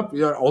level up,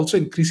 you are also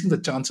increasing the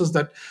chances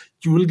that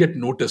you will get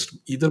noticed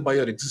either by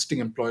your existing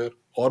employer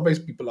or by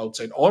people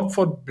outside, or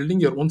for building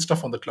your own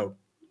stuff on the cloud.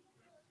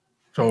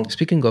 So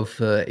Speaking of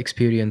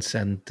experience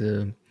and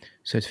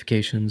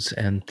certifications,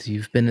 and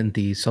you've been in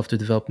the software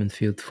development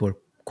field for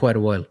quite a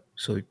while,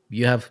 so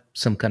you have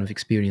some kind of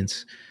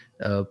experience.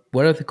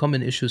 What are the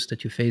common issues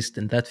that you faced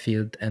in that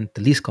field, and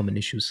the least common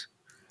issues?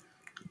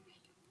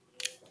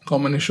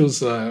 common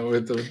issues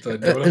with the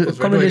developers. Where do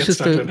Common I get issues,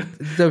 started?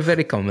 they're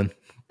very common,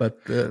 but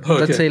let's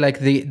Okay. say like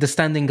the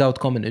standing out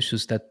common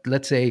issues that,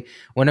 let's say,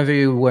 whenever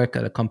you work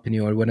at a company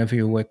or whenever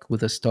you work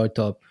with a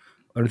startup,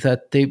 or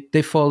that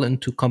they fall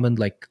into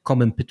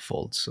common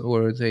pitfalls,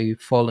 or they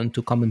fall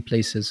into common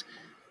places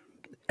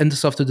in the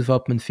software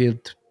development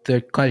field.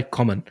 They're quite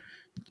common.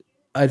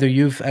 Either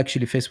you've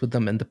actually faced with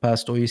them in the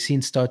past, or you've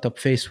seen startup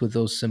face with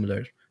those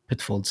similar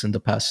pitfalls in the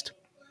past.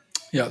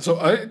 Yeah. So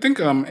I think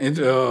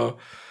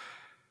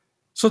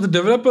so the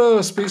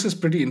developer space is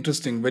pretty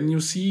interesting when you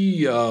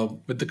see,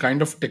 with the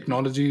kind of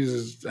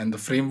technologies and the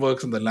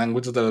frameworks and the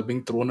languages that are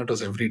being thrown at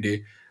us every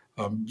day.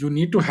 You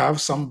need to have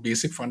some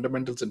basic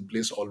fundamentals in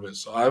place always.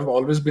 So I've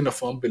always been a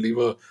firm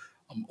believer,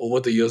 over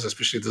the years,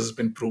 especially this has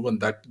been proven,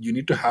 that you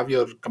need to have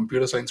your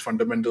computer science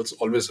fundamentals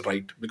always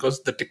right,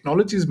 because the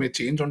technologies may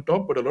change on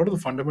top, but a lot of the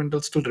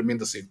fundamentals still remain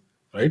the same,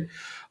 right?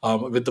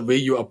 With the way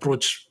you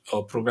approach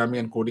programming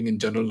and coding in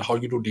general, how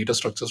you do data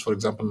structures, for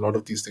example, a lot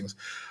of these things.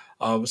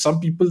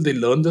 Some people, they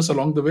learn this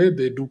along the way,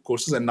 they do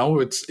courses, and now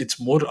it's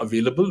more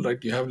available,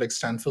 right? You have like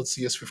Stanford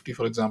CS50,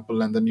 for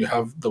example, and then you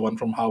have the one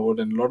from Harvard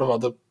and a lot of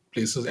other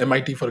places.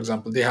 MIT, for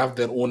example, they have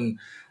their own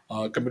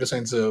computer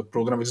science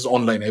program, which is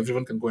online.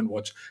 Everyone can go and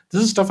watch.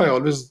 This is stuff I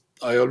always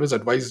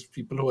advise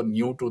people who are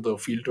new to the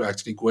field to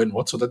actually go and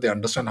watch, so that they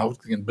understand how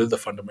they can build the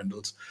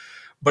fundamentals.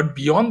 But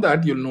beyond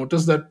that, you'll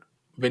notice that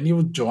when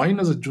you join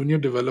as a junior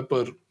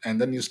developer and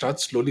then you start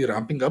slowly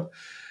ramping up,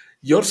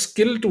 your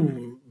skill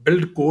to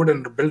build code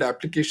and build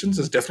applications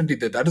is definitely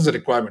there. That is a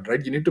requirement,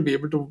 right? You need to be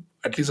able to,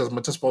 at least as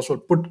much as possible,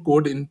 put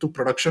code into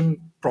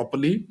production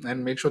properly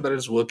and make sure that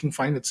it's working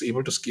fine, it's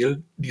able to scale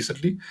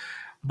decently.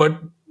 But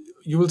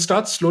you will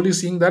start slowly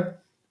seeing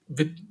that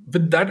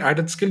with that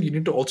added skill, you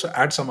need to also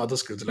add some other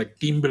skills like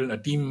team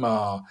build, team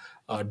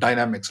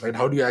dynamics, right?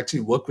 How do you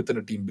actually work within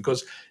a team?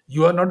 Because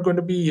you are not going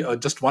to be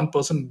just one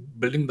person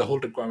building the whole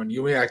requirement.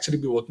 You may actually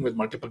be working with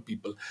multiple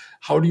people.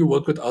 How do you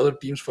work with other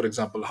teams, for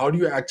example? How do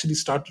you actually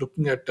start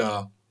looking at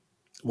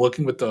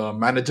working with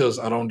managers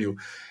around you?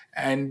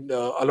 And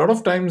a lot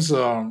of times,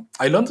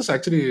 I learned this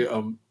actually.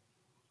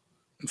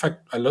 In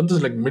fact, I learned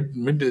this like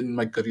mid in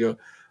my career,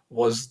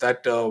 was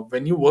that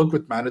when you work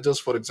with managers,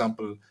 for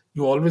example,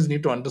 you always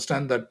need to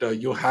understand that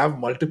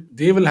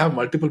they will have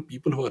multiple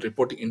people who are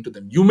reporting into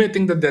them. You may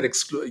think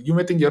that you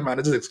may think your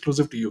manager is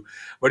exclusive to you,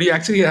 but you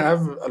actually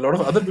have a lot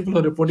of other people who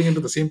are reporting into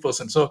the same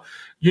person. So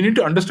you need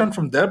to understand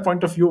from their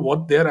point of view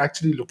what they're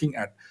actually looking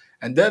at.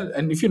 And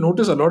if you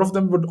notice, a lot of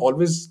them would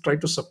always try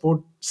to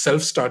support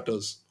self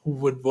starters who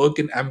would work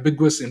in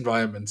ambiguous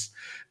environments.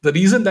 The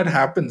reason that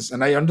happens,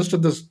 and I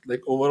understood this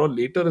like overall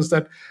later, is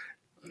that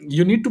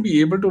you need to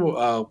be able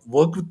to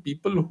work with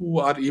people who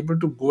are able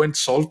to go and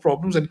solve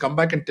problems and come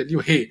back and tell you,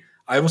 hey,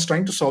 I was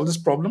trying to solve this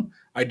problem,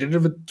 I did it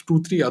with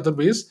two three other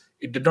ways,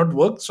 it did not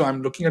work, so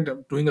I'm looking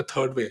at doing a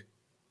third way.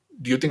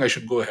 Do you think I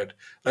should go ahead?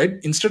 Right?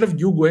 Instead of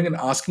you going and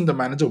asking the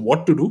manager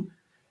what to do,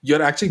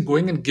 you're actually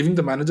going and giving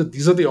the manager,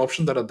 these are the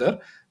options that are there.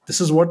 This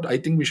is what I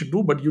think we should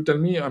do, but you tell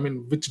me, I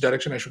mean, which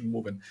direction I should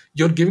move in.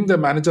 You're giving the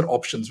manager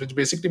options, which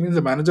basically means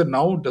the manager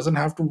now doesn't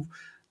have to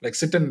like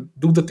sit and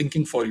do the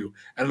thinking for you.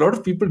 And a lot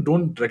of people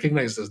don't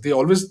recognize this. They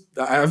always,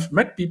 I've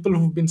met people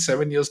who've been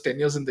 7 years, 10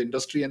 years in the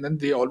industry, and then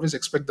they always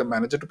expect the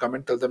manager to come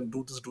and tell them,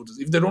 do this, do this.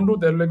 If they don't do,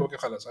 they're like, okay,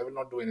 khalas, I will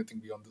not do anything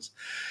beyond this.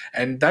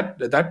 And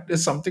that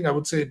is something I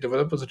would say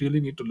developers really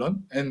need to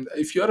learn. And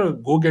if you're a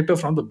go-getter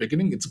from the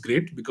beginning, it's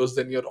great, because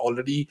then you're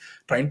already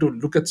trying to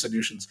look at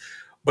solutions.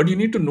 But you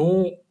need to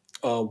know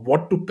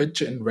what to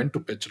pitch and when to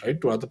pitch,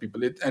 right, to other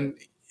people. And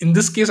in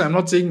this case, I'm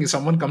not saying if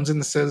someone comes in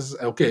and says,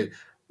 okay,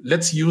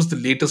 let's use the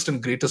latest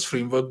and greatest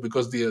framework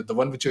because the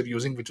one which you're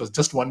using, which was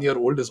just 1 year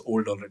old, is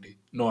old already.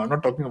 No, I'm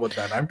not talking about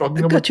that. I'm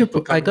talking about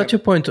people I coming got in. your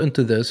point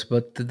into this,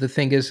 but the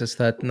thing is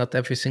that not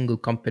every single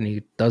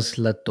company does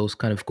let those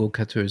kind of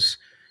go-getters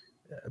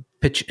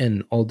pitch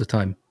in all the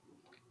time.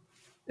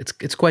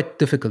 It's quite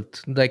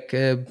difficult. Like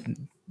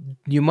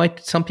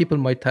some people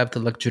might have the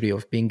luxury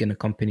of being in a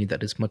company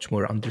that is much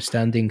more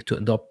understanding to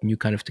adopt new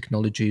kind of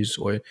technologies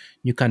or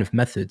new kind of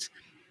methods,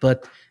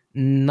 but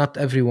not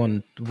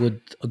everyone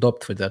would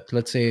adopt for that.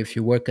 Let's say if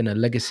you work in a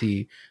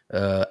legacy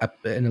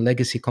in a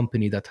legacy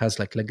company that has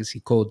like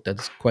legacy code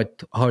that's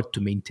quite hard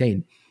to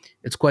maintain,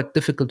 it's quite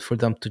difficult for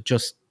them to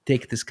just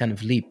take this kind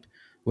of leap.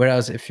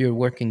 Whereas if you're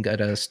working at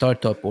a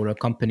startup or a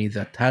company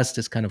that has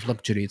this kind of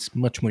luxury, it's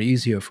much more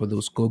easier for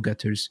those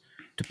go-getters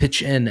to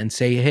pitch in and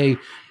say, "Hey,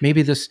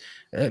 maybe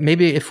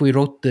if we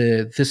wrote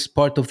this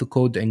part of the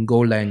code in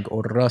Golang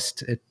or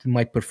Rust, it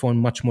might perform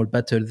much more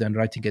better than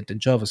writing it in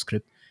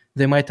JavaScript."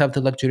 They might have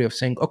the luxury of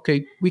saying,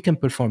 "Okay, we can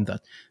perform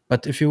that."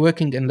 But if you're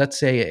working in, let's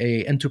say,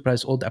 a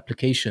enterprise old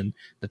application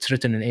that's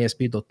written in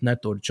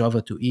ASP.NET or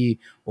Java 2E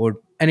or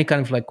any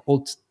kind of like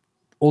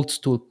old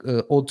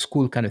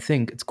school kind of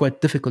thing, it's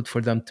quite difficult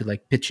for them to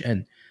like pitch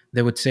in.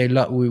 They would say,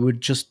 "Look, we would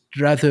just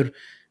rather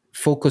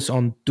focus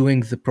on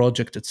doing the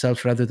project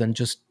itself rather than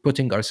just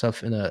putting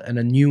ourselves in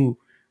a new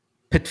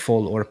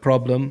pitfall or a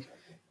problem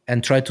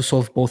and try to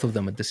solve both of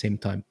them at the same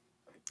time."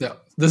 Yeah,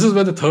 this is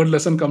where the third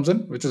lesson comes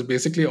in, which is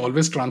basically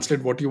always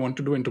translate what you want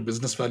to do into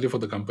business value for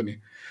the company.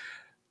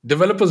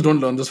 Developers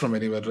don't learn this from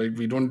anywhere, right?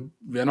 We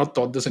are not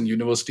taught this in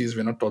universities,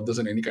 we're not taught this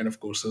in any kind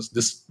of courses.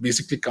 This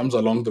basically comes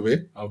along the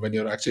way when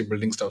you're actually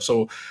building stuff.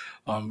 So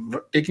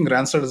taking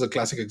Randstad as a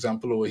classic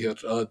example over here,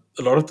 a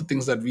lot of the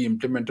things that we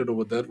implemented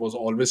over there was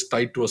always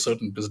tied to a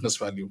certain business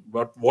value.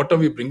 But what are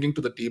we bringing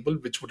to the table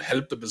which would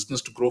help the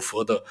business to grow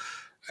further?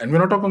 And we're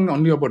not talking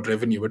only about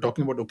revenue, we're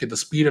talking about, okay, the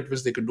speed at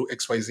which they could do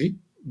XYZ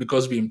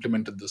because we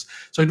implemented this.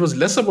 So it was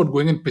less about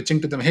going and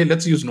pitching to them, hey,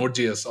 let's use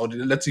Node.js or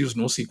let's use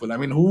NoSQL. I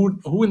mean,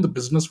 who in the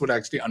business would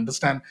actually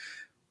understand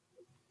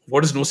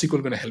what is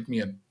NoSQL going to help me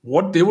in?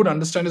 What they would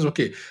understand is,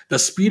 okay, the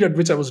speed at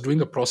which I was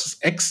doing a process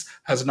X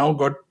has now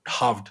got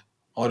halved,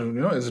 or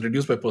is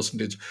reduced by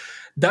percentage.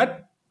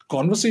 That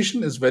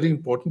conversation is very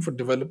important for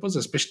developers,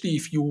 especially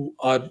if you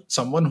are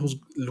someone who's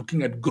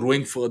looking at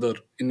growing further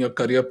in your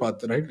career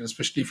path, right?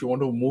 Especially if you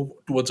want to move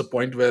towards a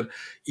point where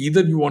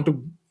either you want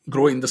to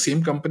grow in the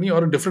same company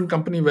or a different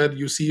company where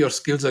you see your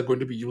skills are going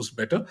to be used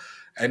better,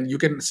 and you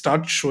can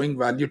start showing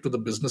value to the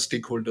business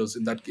stakeholders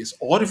in that case.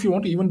 Or if you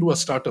want to even do a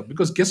startup,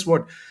 because guess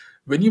what,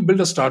 when you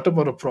build a startup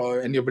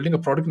and you're building a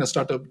product in a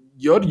startup,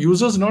 your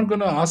users not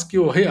going to ask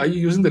you, hey, are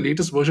you using the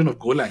latest version of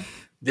Golang?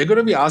 They're going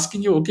to be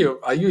asking you, okay,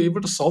 are you able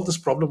to solve this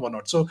problem or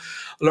not? So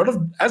a lot of,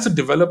 as a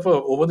developer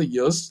over the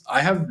years,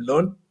 I have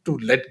learned to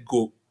let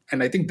go.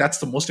 And I think that's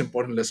the most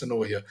important lesson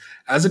over here.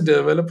 As a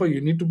developer,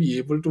 you need to be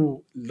able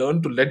to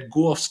learn to let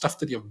go of stuff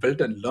that you've built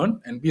and learn,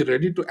 and be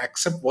ready to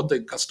accept what the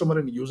customer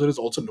and user is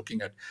also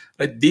looking at.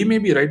 Right? They may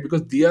be right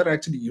because they are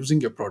actually using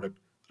your product,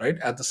 right,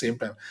 at the same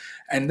time.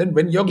 And then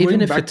when you're Even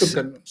going if back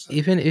to it's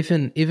even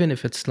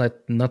if it's like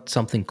not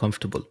something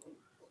comfortable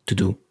to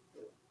do.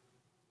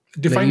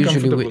 Like define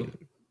usually we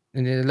comfortable.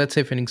 And let's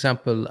say, for an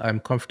example, I'm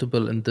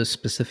comfortable in this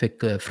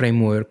specific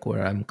framework,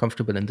 or I'm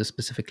comfortable in this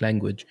specific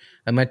language.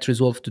 I might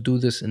resolve to do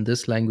this in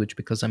this language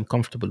because I'm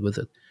comfortable with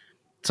it.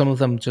 Some of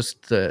them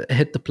just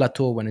hit the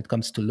plateau when it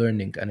comes to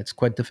learning, and it's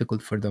quite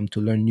difficult for them to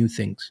learn new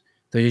things.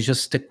 They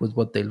just stick with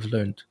what they've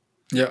learned.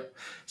 Yeah.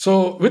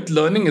 So with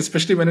learning,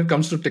 especially when it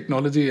comes to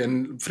technology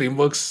and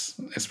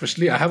frameworks,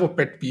 especially, I have a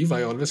pet peeve.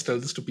 I always tell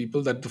this to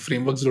people that the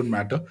frameworks don't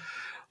matter.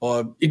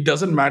 Or it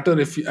doesn't matter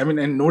if I mean,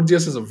 and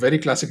Node.js is a very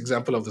classic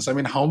example of this. I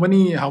mean, how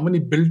many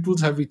build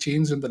tools have we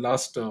changed in the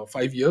last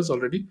 5 years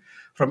already?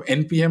 From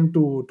npm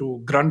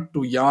to Grunt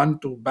to Yarn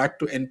to back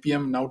to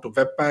npm now to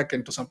Webpack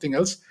and to something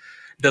else.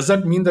 Does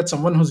that mean that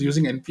someone who's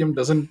using npm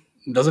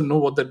doesn't know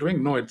what they're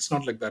doing? No, it's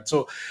not like that.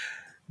 So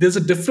there's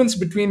a difference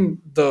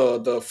between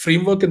the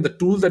framework and the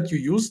tool that you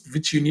use,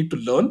 which you need to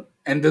learn,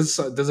 and there's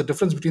a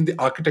difference between the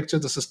architecture,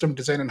 the system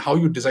design, and how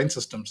you design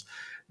systems.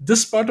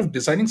 This part of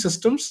designing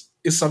systems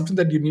is something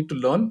that you need to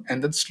learn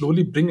and then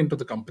slowly bring into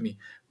the company.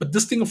 But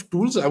this thing of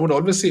tools, I would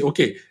always say,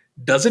 okay,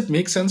 does it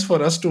make sense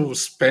for us to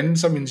spend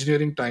some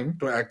engineering time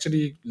to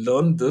actually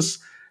learn this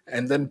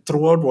and then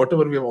throw out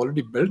whatever we have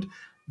already built,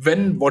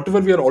 when whatever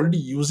we are already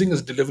using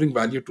is delivering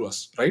value to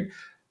us, right?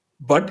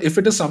 But if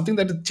it is something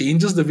that it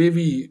changes the way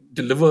we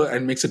deliver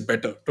and makes it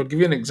better, to give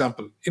you an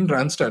example, in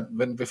Randstad,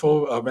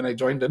 when I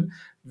joined in,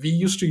 we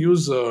used to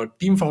use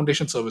Team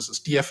Foundation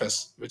Services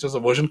 (TFS), which is a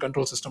version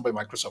control system by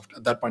Microsoft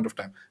at that point of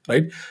time.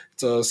 Right?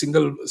 It's a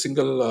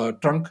single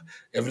trunk.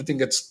 Everything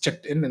gets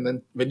checked in, and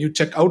then when you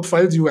check out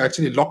files, you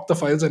actually lock the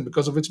files, and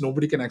because of which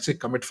nobody can actually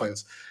commit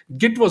files.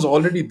 Git was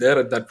already there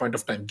at that point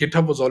of time.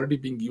 GitHub was already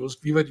being used.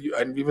 We were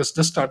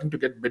just starting to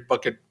get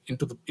Bitbucket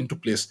into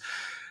place.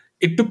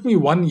 It took me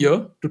 1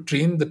 year to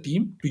train the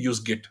team to use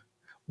Git.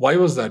 Why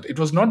was that? It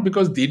was not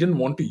because they didn't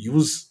want to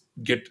use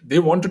Git. They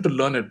wanted to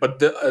learn it. But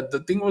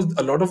the thing was,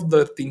 a lot of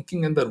the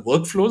thinking and their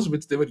workflows,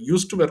 which they were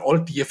used to, were all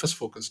TFS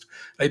focused.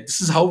 Right? This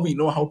is how we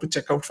know how to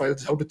check out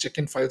files, how to check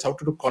in files, how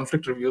to do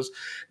conflict reviews.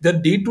 Their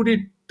day to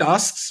day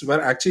tasks were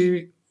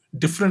actually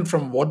different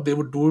from what they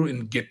would do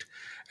in Git,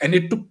 and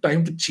it took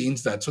time to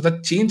change that. So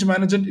that change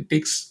management, it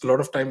takes a lot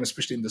of time,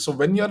 especially in this. So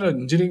when you're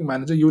an engineering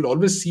manager, you will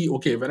always see,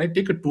 okay, when I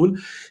take a tool,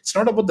 it's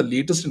not about the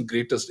latest and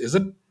greatest. Is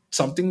it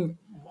something?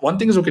 One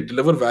thing is, okay,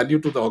 deliver value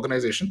to the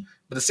organization,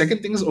 but the second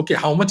thing is, okay,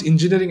 how much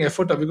engineering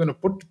effort are we going to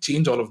put to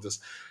change all of this?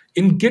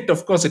 In Git,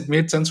 of course, it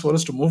made sense for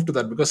us to move to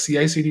that because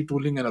CI/CD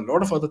tooling and a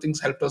lot of other things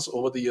helped us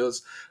over the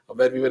years,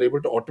 where we were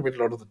able to automate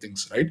a lot of the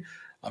things, right?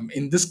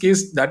 In this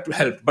case, that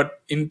helped.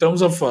 But in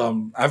terms of,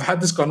 I've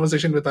had this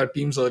conversation with our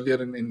teams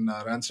earlier in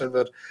Randstad,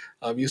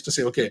 where we used to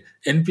say, okay,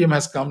 NPM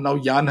has come, now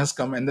Yarn has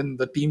come, and then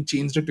the team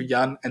changed it to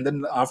Yarn, and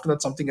then after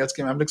that, something else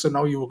came. I'm like, so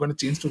now you were going to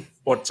change to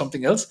what,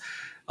 something else?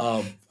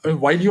 I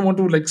mean, why do you want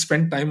to like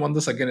spend time on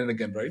this again and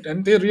again, right?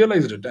 And they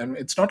realized it, and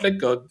it's not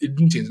like it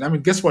didn't change. I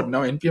mean, guess what?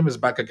 Now NPM is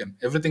back again.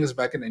 Everything is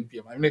back in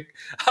NPM. I'm like,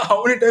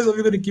 how many times are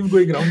we going to keep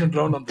going round and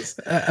round on this?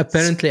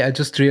 Apparently, I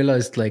just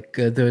realized like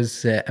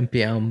there's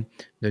npm,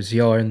 there's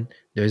yarn,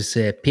 there's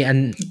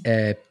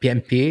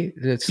pmp.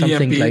 It's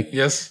something PMP, like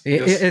yes,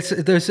 yes,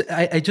 it's there's.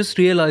 I just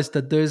realized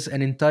that there's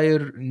an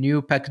entire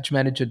new package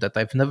manager that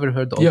I've never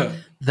heard of yeah,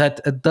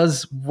 that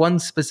does one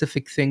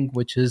specific thing,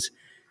 which is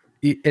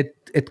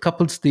it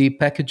couples the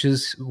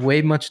packages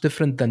way much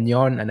different than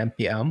yarn and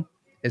npm.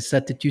 Is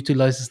that it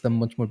utilizes them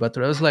much more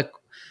better. I was like,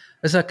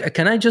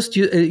 can I just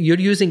you're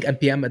using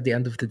npm at the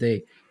end of the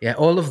day. Yeah,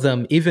 all of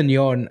them, even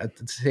yarn, at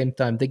the same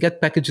time, they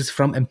get packages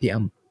from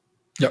npm.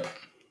 yeah,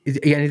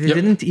 Yeah, they yep.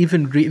 didn't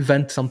even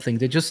reinvent something.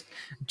 They just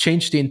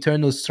changed the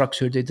internal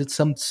structure. They did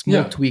some small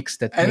Yeah. tweaks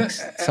that And makes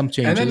some and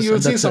then changes, you'll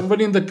and see that's it.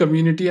 somebody in the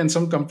community and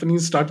some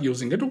companies start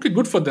using it. Okay,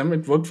 good for them.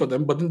 It worked for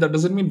them, but then that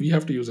doesn't mean we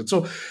have to use it.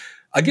 So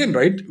again,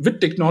 right, with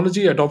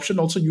technology adoption,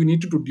 also you need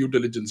to do due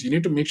diligence. You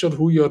need to make sure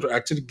who you're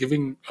actually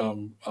giving,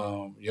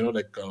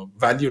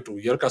 value to.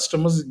 Your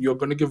customers, you're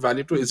going to give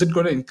value to. Is it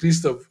going to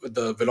increase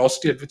the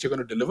velocity at which you're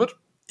going to deliver?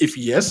 If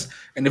yes,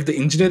 and if the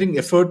engineering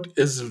effort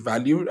is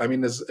valued, I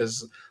mean, is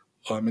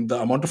the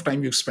amount of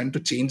time you spend to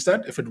change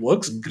that, if it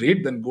works,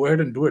 great, then go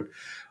ahead and do it.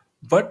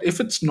 But if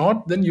it's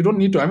not, then you don't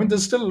need to. I mean,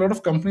 there's still a lot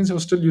of companies who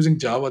are still using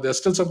Java. There's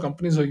still some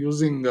companies who are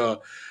using,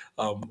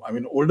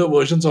 older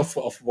versions of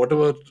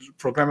whatever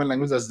programming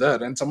language that's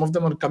there, and some of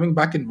them are coming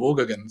back in vogue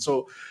again.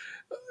 So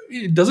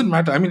it doesn't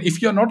matter. I mean,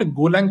 if you're not a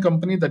Golang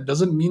company, that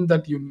doesn't mean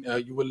that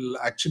you will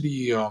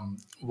actually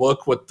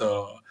work with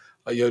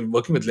you're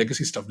working with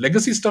legacy stuff.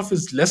 Legacy stuff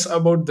is less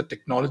about the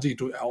technology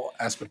to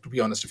aspect. To be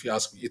honest, if you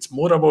ask me, it's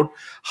more about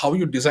how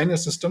you design your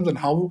systems and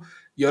how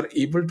you're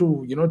able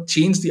to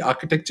change the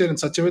architecture in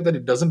such a way that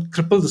it doesn't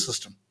cripple the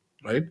system.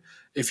 Right?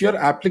 If your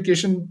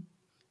application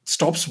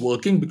stops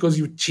working because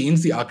you change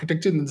the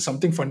architecture, then there's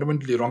something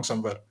fundamentally wrong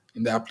somewhere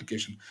in the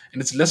application,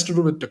 and it's less to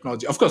do with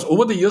technology. Of course,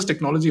 over the years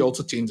technology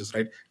also changes,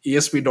 right?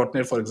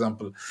 ASP.NET, for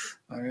example,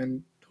 I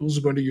mean, who's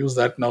going to use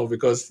that now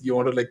because you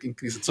want to like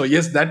increase it? So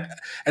yes,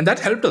 that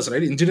helped us,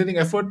 right? Engineering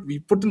effort, we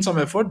put in some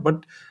effort,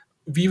 but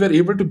we were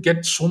able to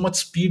get so much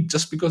speed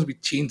just because we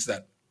changed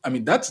that. I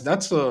mean, that's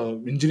a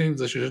engineering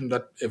decision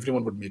that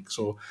everyone would make.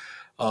 So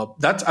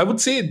That's, I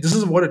would say, this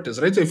is what it is,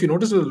 right? So if you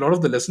notice, a lot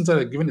of the lessons that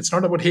are given, it's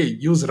not about, hey,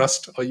 use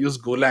Rust or use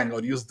Golang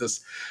or use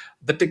this.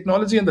 The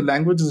technology and the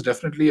language is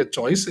definitely a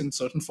choice in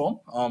certain form,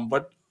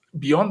 but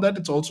beyond that,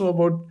 it's also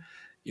about,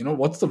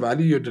 what's the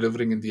value you're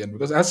delivering in the end.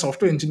 Because as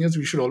software engineers,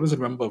 we should always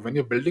remember, when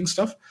you're building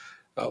stuff,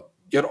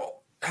 you're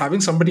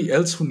having somebody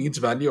else who needs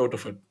value out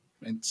of it.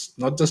 It's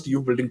not just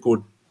you building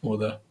code over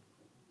there.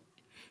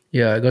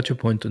 Yeah, I got your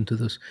point into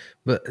this.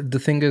 But the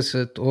thing is,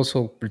 it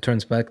also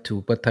returns back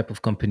to what type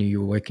of company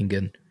you're working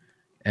in.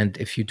 And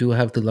if you do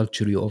have the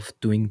luxury of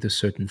doing this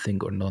certain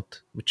thing or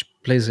not, which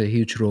plays a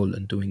huge role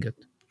in doing it.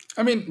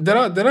 I mean, there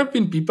have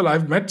been people,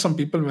 I've met some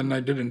people when I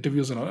did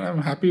interviews and all.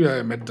 I'm happy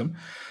I met them,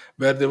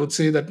 where they would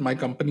say that my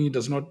company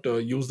does not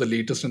use the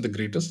latest and the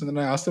greatest. And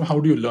then I asked them,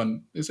 how do you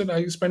learn? They said,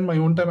 I spend my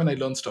own time and I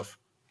learn stuff.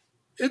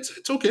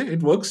 It's okay,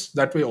 it works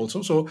that way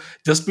also. So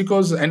just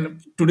because, and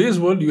today's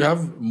world, you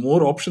have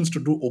more options to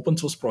do open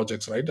source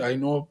projects, right? I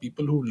know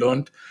people who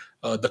learned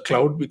the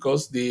cloud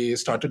because they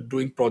started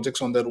doing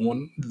projects on their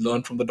own,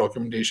 learned from the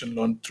documentation,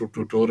 learned through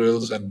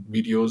tutorials and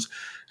videos,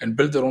 and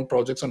built their own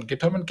projects on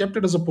GitHub and kept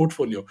it as a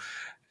portfolio.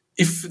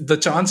 If the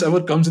chance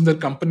ever comes in their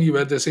company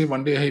where they say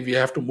one day, hey, we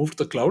have to move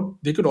to the cloud,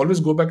 they could always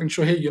go back and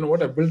show, hey, you know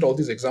what, I built all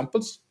these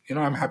examples,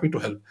 I'm happy to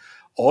help.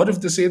 Or if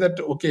they say that,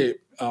 okay,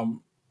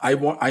 I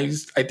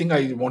think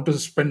I want to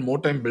spend more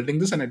time building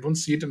this and I don't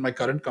see it in my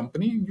current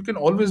company, you can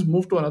always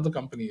move to another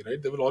company, right?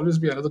 There will always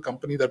be another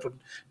company that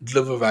would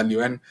deliver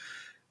value. And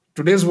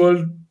today's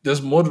world,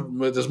 there's more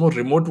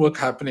remote work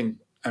happening.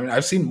 I mean,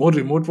 I've seen more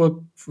remote work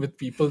with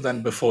people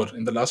than before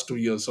in the last 2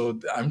 years. So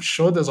I'm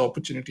sure there's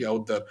opportunity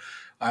out there.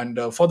 And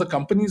for the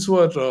companies who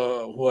are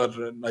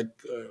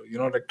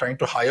like trying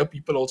to hire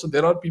people, also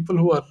there are people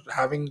who are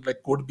having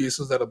like code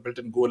bases that are built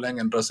in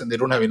Golang and Rust, and they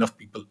don't have enough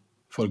people.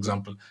 For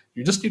example,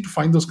 you just need to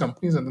find those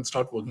companies and then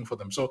start working for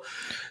them. So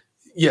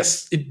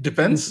yes, it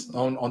depends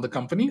on the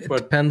company, It but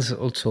depends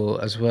also,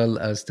 as well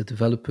as the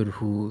developer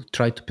who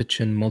tried to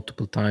pitch in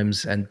multiple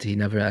times and he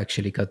never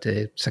actually got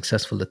a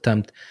successful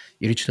attempt.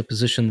 You reach a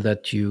position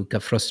that you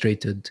get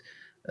frustrated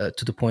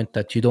to the point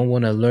that you don't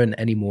want to learn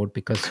anymore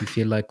because you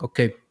feel like,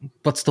 okay,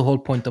 what's the whole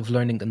point of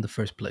learning in the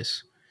first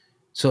place?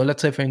 So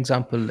let's say, for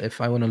example, if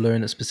I want to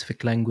learn a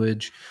specific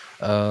language,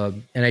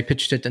 and I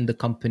pitched it in the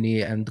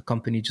company, and the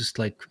company just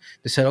like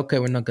they said, okay,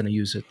 we're not going to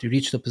use it. You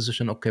reach the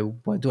position, okay,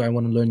 why do I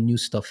want to learn new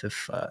stuff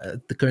if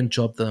the current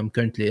job that I'm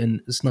currently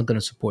in is not going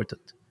to support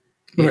it?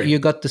 right. You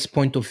got this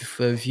point of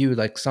view.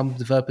 Like some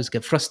developers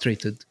get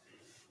frustrated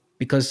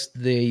because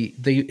they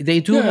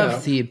do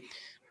have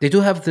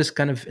Yeah. this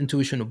kind of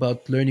intuition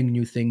about learning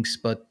new things,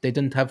 but they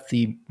didn't have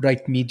the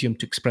right medium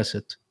to express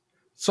it.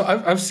 So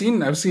I've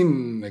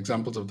seen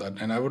examples of that,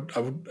 and I would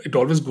it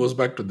always goes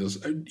back to this.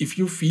 If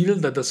you feel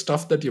that the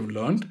stuff that you've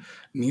learned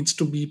needs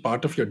to be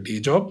part of your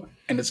day job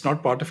and it's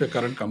not part of your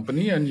current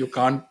company, and you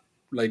can't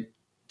like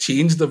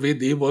change the way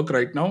they work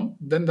right now,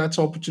 then that's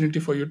opportunity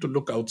for you to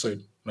look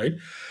outside, right?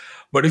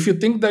 But if you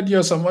think that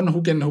you're someone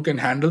who can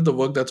handle the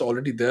work that's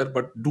already there,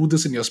 but do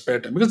this in your spare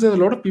time, because there are a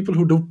lot of people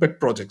who do pet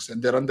projects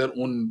and they run their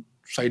own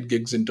side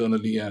gigs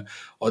internally,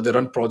 or they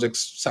run projects,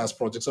 SaaS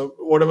projects, or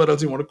whatever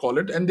else you want to call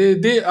it, and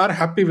they are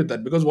happy with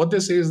that because what they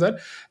say is that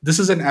this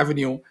is an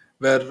avenue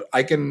where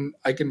I can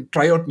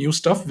try out new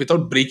stuff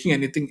without breaking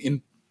anything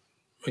in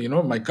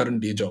my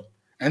current day job.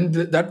 And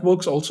that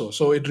works also.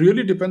 So it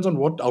really depends on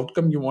what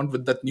outcome you want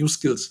with that new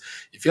skills.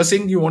 If you're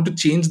saying you want to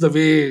change the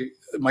way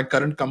my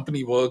current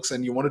company works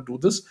and you want to do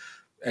this,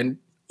 and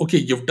okay,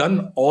 you've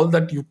done all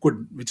that you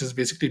could, which is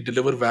basically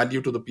deliver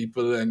value to the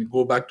people and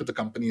go back to the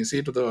company and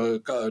say to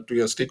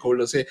your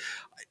stakeholders, say,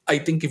 I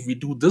think if we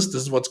do this,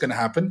 this is what's going to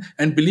happen.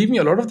 And believe me,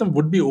 a lot of them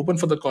would be open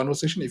for the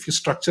conversation if you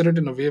structure it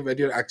in a way where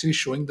you're actually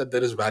showing that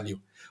there is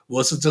value,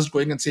 versus just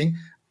going and saying,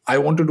 I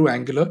want to do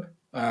Angular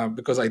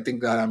because I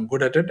think that I'm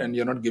good at it, and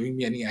you're not giving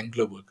me any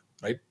Angular work.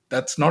 Right?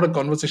 That's not a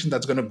conversation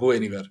that's going to go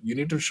anywhere. You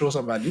need to show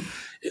some value.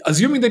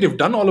 Assuming that you've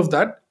done all of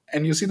that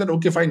and you see that,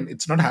 okay, fine,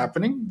 it's not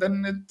happening,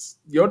 then it's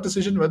your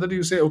decision whether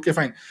you say, okay,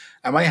 fine,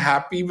 am I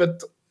happy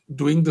with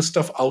doing this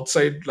stuff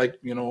outside, like,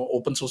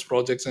 open source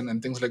projects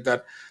and things like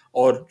that,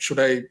 or should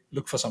I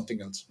look for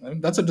something else?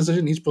 And that's a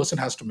decision each person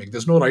has to make.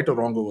 There's no right or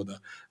wrong over there.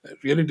 It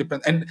really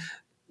depends. And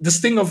this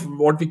thing of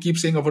what we keep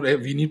saying about,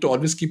 we need to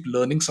always keep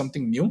learning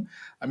something new.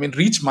 I mean,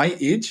 reach my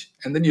age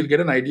and then you'll get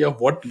an idea of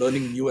what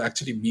learning new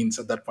actually means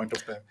at that point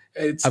of time.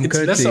 it's I'm it's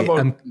less currently about,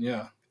 I'm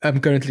yeah.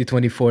 I'm currently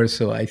 24,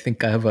 so I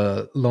think I have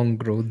a long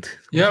road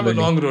You of have a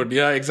learning. long road,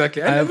 yeah,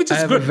 exactly, I and have which I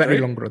is have a good, very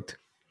right? long road.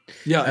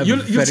 Yeah, I have a you'll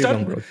very start.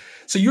 long road.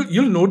 So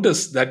you'll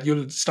notice that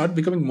you'll start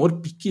becoming more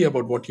picky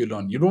about what you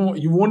learn. You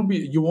won't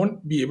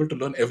be able to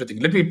learn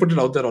everything. Let me put it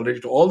out there already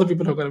to all the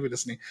people who are going to be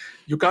listening.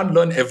 You can't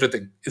learn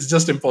everything. It's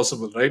just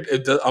impossible, right?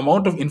 The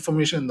amount of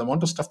information, the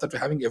amount of stuff that we're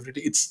having every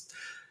day, it's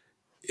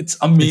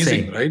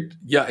amazing, Insane. right?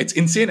 Yeah, it's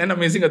insane and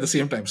amazing at the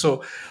same time.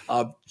 So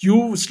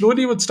you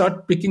slowly would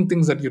start picking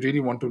things that you really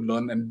want to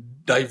learn and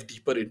dive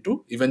deeper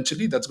into.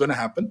 Eventually that's going to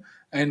happen,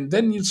 and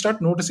then you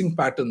start noticing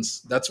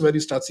patterns. That's where you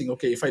start seeing,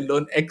 okay, if I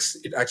learn X,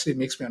 it actually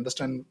makes me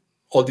understand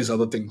all these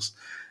other things.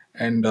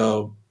 And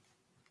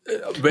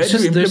Where It's you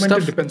just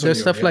implement it depends on there's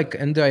you. stuff Yeah. like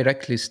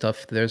indirectly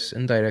stuff. There's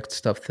indirect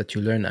stuff that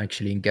you learn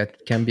actually and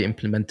get can be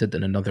implemented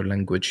in another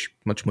language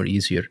much more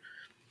easier.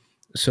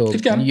 It So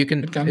can.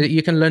 It can.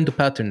 you can learn the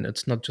pattern.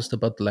 It's not just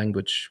about the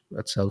language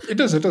itself. It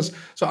is. It is.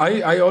 So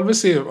I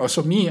always say.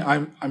 So me,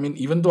 I mean,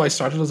 even though I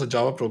started as a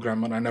Java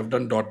programmer and I've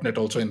done .NET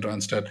also in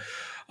Randstad,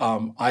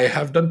 I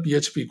have done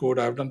PHP code.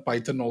 I've done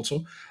Python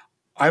also.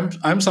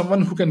 I'm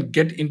someone who can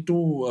get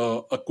into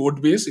a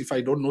code base if I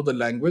don't know the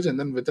language, and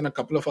then within a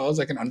couple of hours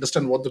I can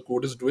understand what the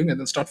code is doing and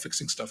then start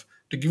fixing stuff.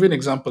 To give you an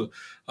example,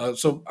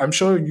 so I'm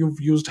sure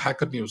you've used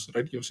Hacker News,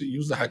 right? You've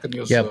used the Hacker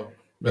News Yeah,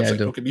 yeah, I website.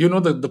 do. Okay, do you know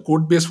that the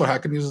code base for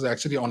Hacker News is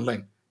actually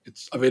online?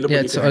 It's Yeah, available. You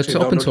can it's actually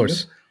open download images.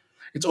 source.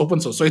 It's open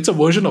source, so it's a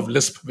version of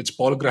Lisp which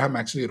Paul Graham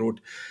actually wrote.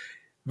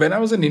 When I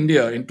was in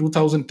India in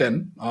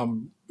 2010,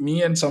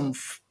 me and some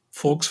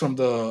folks from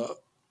the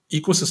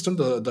ecosystem,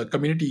 the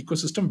community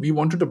ecosystem, we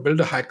wanted to build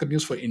a Hacker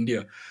News for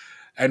India.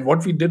 And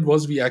what we did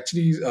was we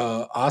actually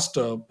asked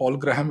Paul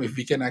Graham if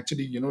we can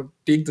actually,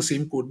 take the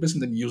same code base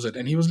and then use it.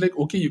 And he was like,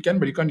 okay, you can,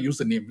 but you can't use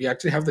the name. We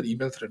actually have that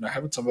email thread. I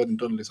have it somewhere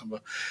internally somewhere.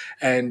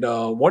 And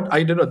what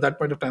I did at that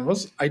point of time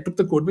was I took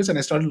the code base and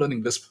I started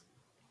learning Lisp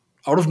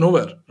out of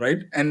nowhere,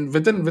 right? And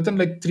within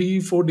like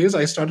 3-4 days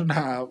I started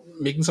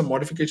making some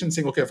modifications,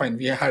 saying, okay, fine,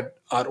 we had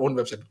our own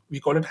website. We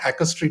call it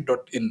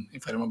hackerstreet.in,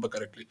 if I remember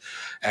correctly.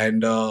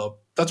 And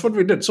that's what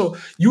we did. So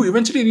you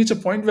eventually reach a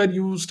point where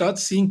you start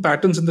seeing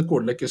patterns in the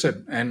code, like you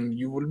said, and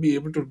you will be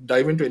able to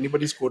dive into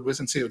anybody's code base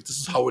and say, this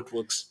is how it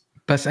works.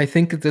 But I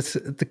think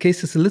the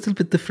case is a little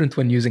bit different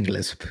when using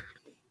Lisp.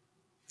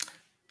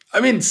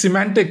 I mean,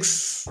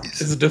 semantics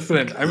is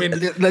different. I mean,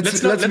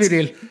 let's not Let's be let's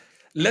real.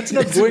 let's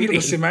not Let's go be into the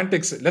real.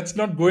 semantics. Let's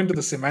not go into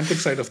the semantic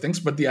side of things.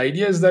 But the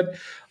idea is that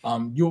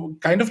you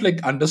kind of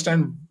like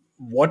understand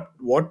what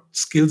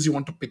skills you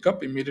want to pick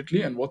up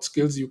immediately and what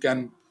skills you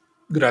can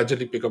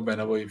gradually pick up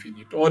whenever if you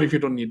need to, or if you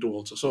don't need to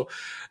also. So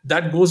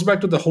that goes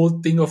back to the whole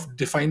thing of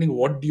defining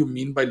what do you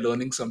mean by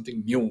learning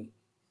something new.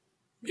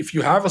 If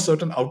you have a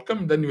certain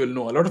outcome, then you will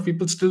know. A lot of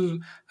people still,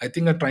 I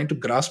think, are trying to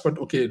grasp at,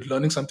 okay,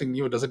 learning something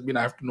new doesn't mean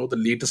I have to know the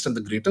latest and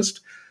the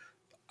greatest.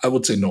 I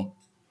would say no.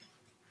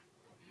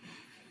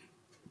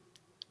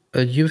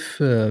 I'm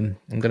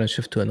going to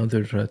shift to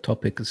another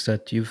topic. Is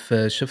that you've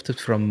shifted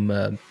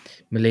from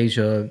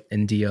Malaysia,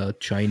 India,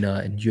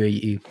 China, and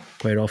UAE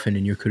quite often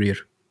in your career.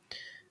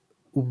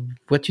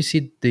 What do you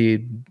see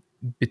the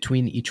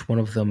between each one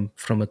of them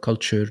from a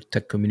culture,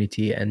 tech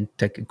community, and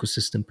tech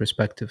ecosystem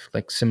perspective?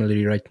 Like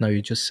similarly, right now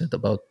you just said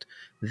about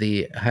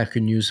the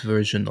Hacker News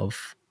version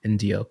of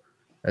India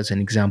as an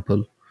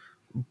example.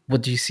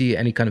 What do you see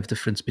any kind of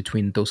difference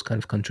between those kind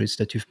of countries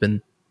that you've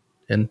been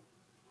in?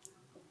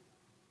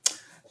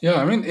 Yeah,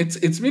 I mean,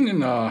 it's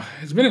been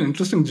an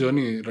interesting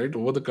journey, right,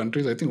 over the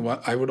countries. I think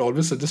I would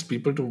always suggest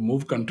people to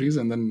move countries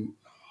and then,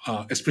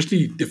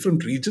 especially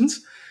different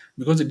regions,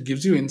 because it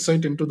gives you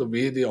insight into the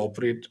way they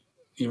operate,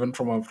 even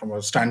from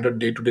a standard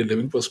day to day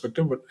living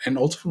perspective, but and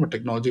also from a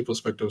technology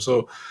perspective.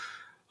 So,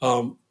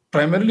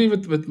 primarily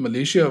with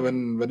Malaysia,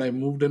 when I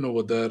moved in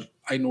over there,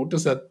 I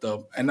noticed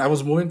that, and I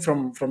was moving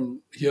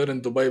from here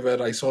in Dubai,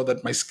 where I saw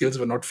that my skills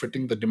were not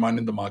fitting the demand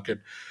in the market.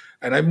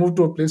 And I moved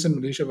to a place in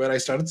Malaysia where I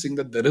started seeing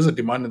that there is a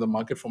demand in the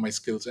market for my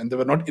skills, and there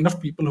were not enough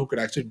people who could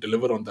actually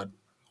deliver on that.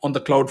 On the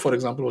cloud, for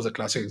example, was a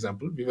classic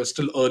example. We were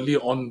still early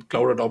on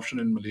cloud adoption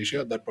in Malaysia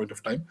at that point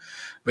of time.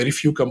 Very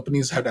few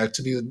companies had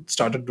actually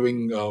started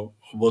doing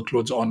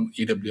workloads on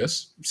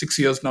AWS. 6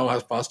 years now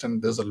has passed,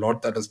 and there's a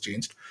lot that has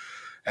changed.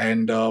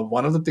 And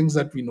one of the things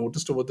that we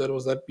noticed over there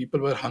was that people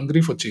were hungry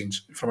for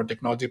change from a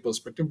technology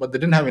perspective, but they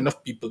didn't have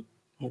enough people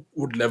who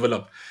would level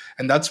up.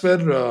 And that's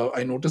where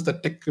I noticed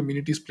that tech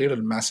communities played a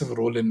massive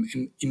role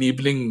in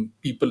enabling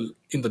people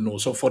in the know.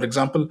 So, for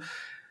example,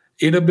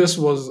 AWS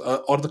was,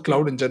 or the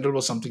cloud in general,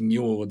 was something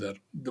new over there.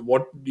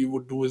 What you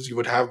would do is you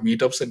would have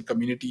meetups and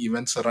community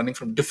events running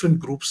from different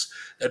groups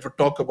that would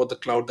talk about the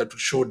cloud, that would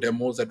show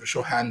demos, that would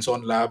show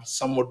hands-on labs.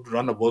 Some would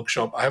run a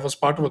workshop. I was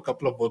part of a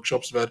couple of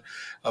workshops where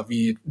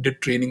we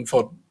did training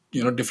for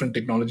different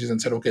technologies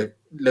and said, okay,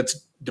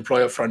 let's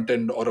deploy a front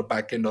end or a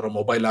back end or a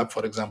mobile app,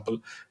 for example,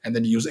 and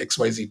then use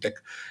XYZ tech.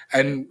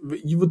 And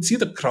you would see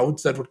the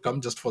crowds that would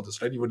come just for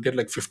this, right? You would get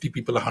like 50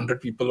 people,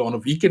 100 people on a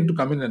weekend to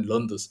come in and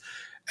learn this.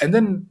 And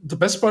then the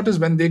best part is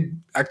when they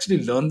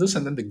actually learn this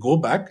and then they go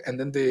back and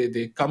then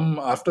they come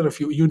after a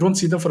few, you don't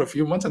see them for a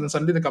few months, and then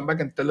suddenly they come back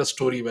and tell a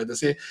story where they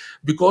say,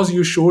 because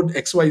you showed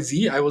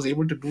XYZ, I was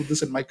able to do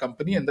this in my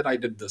company and then I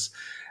did this.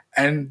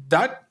 And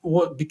that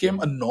became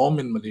a norm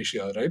in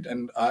Malaysia, right?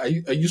 And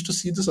I used to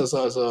see this as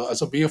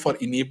a way for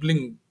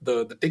enabling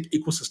the tech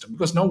ecosystem,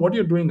 because now what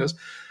you're doing is,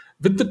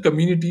 with the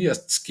community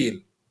at scale,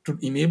 to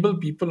enable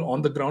people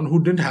on the ground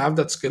who didn't have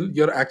that skill,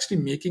 you're actually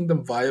making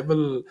them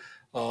viable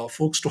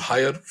folks to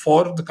hire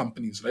for the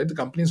companies, right? The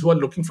companies who are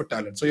looking for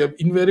talent. So you're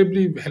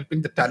invariably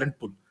helping the talent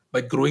pool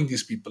by growing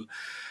these people.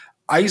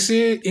 I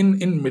say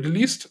in Middle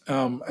East,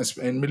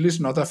 in Middle East,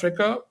 North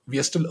Africa, we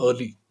are still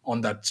early.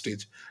 on that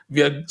stage.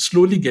 We are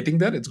slowly getting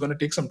there. It's going to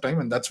take some time,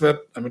 and that's where,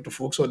 I mean, to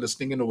folks who are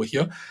listening in over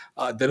here,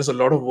 there is a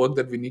lot of work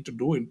that we need to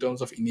do in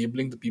terms of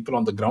enabling the people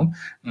on the ground.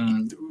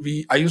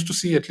 I used to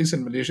see, at least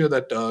in Malaysia,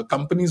 that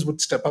companies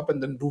would step up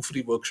and then do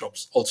free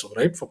workshops also,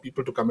 right, for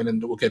people to come in and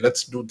do, okay,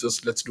 let's do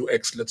this, let's do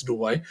X, let's do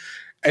Y.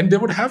 And they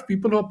would have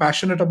people who are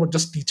passionate about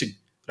just teaching,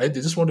 right?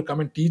 They just want to come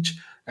and teach,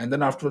 and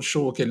then afterwards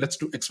show, okay, let's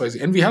do XYZ.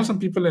 And we have some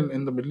people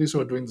in the Middle East who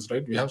are doing this,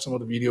 right? We have some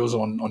of the videos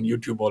on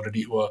YouTube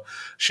already who are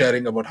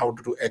sharing about how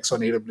to do X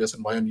on AWS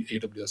and Y on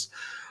AWS.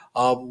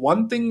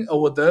 One thing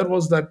over there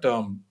was that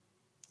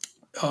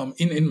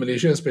in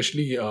Malaysia,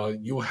 especially,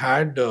 you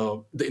had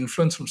the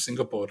influence from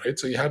Singapore, right?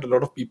 So you had a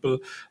lot of people,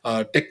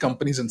 tech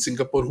companies in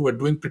Singapore who were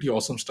doing pretty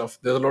awesome stuff.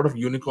 There's a lot of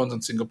unicorns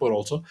in Singapore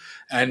also,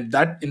 and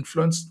that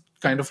influence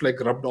kind of like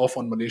rubbed off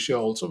on Malaysia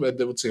also, where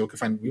they would say, okay,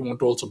 fine, we want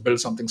to also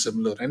build something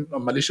similar. And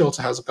Malaysia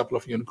also has a couple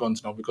of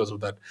unicorns now because of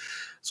that.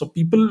 So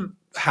people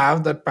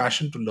have that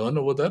passion to learn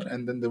over there,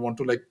 and then they want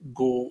to like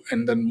go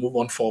and then move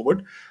on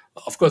forward.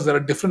 Of course, there are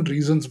different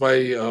reasons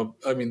why.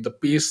 I mean, the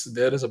pace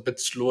there is a bit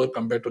slower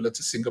compared to, let's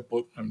say,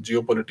 Singapore, and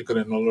geopolitical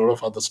and a lot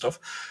of other stuff.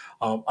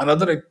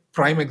 Another like,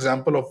 prime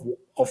example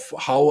of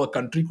how a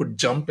country could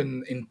jump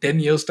in 10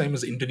 years' time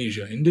is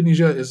Indonesia.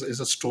 Indonesia is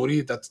a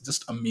story that's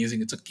just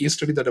amazing. It's a case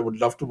study that I would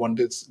love to one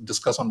day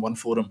discuss on one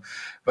forum,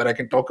 where I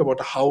can talk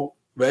about how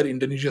where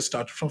Indonesia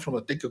started from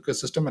a tech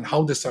ecosystem, and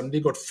how they suddenly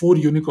got four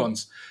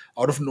unicorns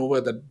out of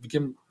nowhere that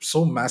became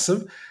so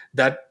massive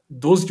that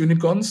those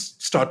unicorns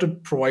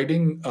started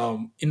providing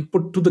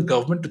input to the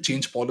government to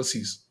change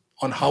policies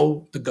on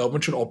how the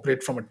government should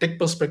operate from a tech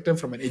perspective,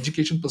 from an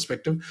education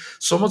perspective.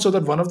 So much so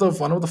that one of the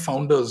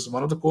founders,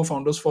 one of the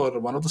co-founders for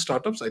one of the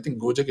startups, I think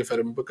Gojek, if I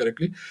remember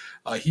correctly,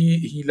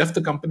 he left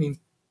the company in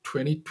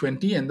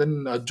 2020 and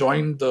then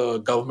joined the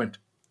government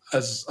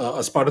as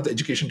part of the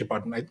education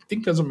department. I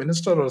think as a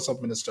minister or a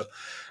sub minister,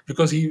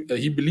 because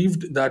he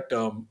believed that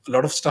a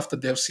lot of stuff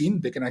that they have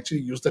seen, they can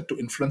actually use that to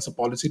influence the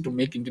policy to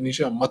make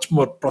Indonesia a much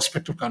more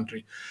prospective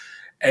country.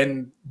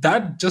 And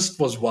that just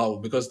was wow,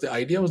 because the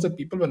idea was that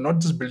people were not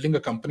just building a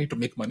company to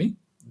make money.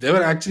 They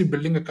were actually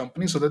building a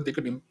company so that they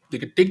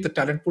could take the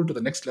talent pool to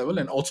the next level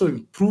and also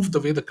improve the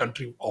way the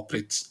country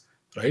operates,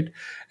 right?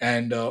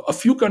 And a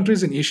few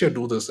countries in Asia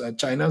do this.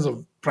 China is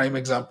a prime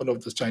example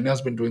of this. China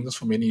has been doing this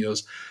for many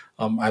years.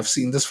 I've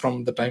seen this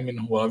from the time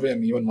in Huawei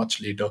and even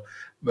much later,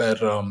 where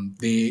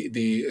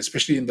they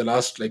especially in the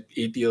last like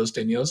 8 years,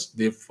 10 years,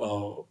 they've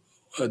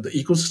the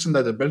ecosystem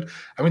that they built.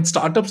 I mean,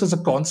 startups as a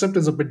concept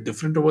is a bit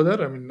different over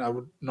there. I mean, I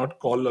would not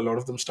call a lot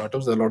of them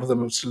startups. A lot of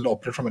them still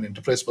operate from an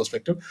enterprise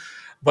perspective,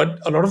 but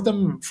a lot of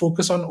them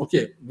focus on,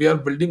 okay, we are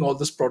building all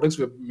these products,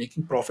 we're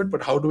making profit,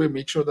 but how do we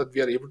make sure that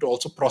we are able to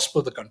also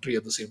prosper the country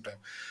at the same time?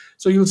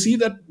 So you'll see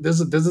that there's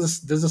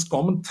this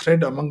common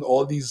thread among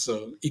all these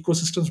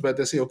ecosystems, where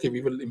they say, okay,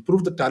 we will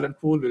improve the talent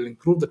pool, we'll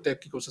improve the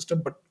tech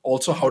ecosystem, but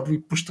also how do we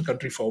push the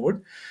country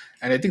forward?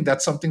 And I think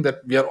that's something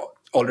that we are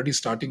already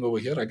starting over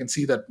here. I can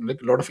see that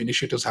like a lot of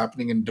initiatives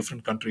happening in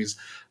different countries.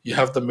 You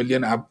have the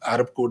million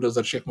Arab coders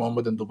that Sheikh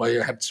Mohammed in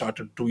Dubai had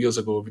started 2 years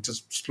ago, which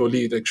is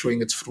slowly like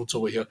showing its fruits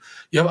over here.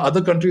 You have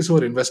other countries who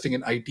are investing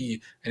in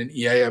IT and in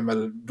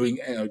EIML,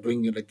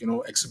 doing like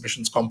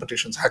exhibitions,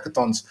 competitions,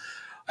 hackathons.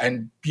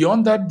 And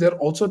beyond that, they're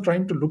also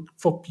trying to look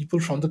for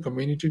people from the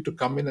community to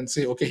come in and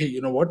say, okay, hey,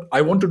 you know what,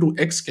 I want to do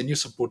X, can you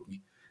support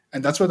me?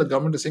 And that's why the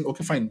government is saying,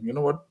 okay, fine, you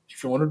know what,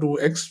 if you want to do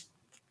X,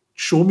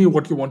 show me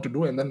what you want to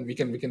do, and then we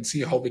can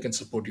see how we can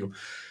support you.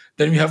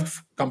 Then we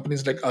have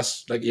companies like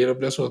us, like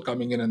AWS, who are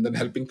coming in and then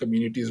helping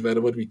communities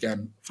wherever we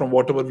can, from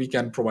whatever we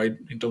can provide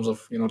in terms of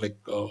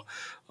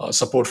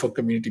support for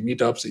community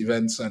meetups,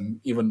 events,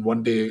 and even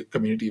one day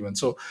community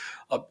events. So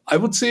I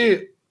would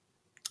say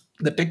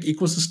the tech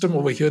ecosystem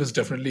over here is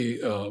definitely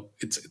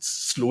it's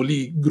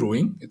slowly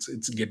growing.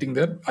 It's getting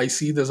there. I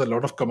see there's a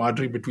lot of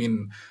camaraderie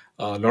between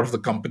a lot of the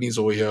companies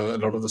over here, a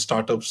lot of the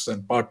startups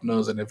and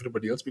partners and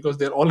everybody else, because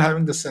they're all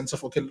having this sense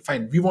of, okay,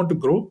 fine, we want to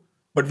grow,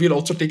 but we'll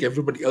also take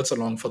everybody else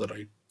along for the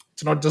ride.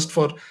 It's not just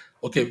for,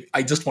 okay,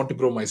 I just want to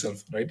grow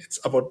myself, right? It's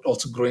about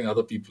also growing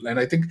other people. And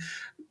I think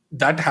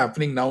that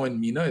happening now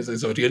in MENA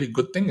is a really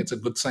good thing. It's a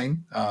good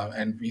sign,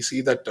 and we see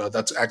that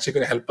that's actually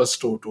going to help us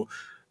to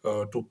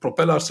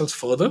propel ourselves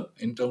further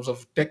in terms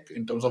of tech,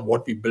 in terms of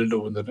what we build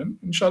over there. And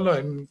inshallah,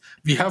 and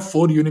we have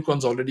four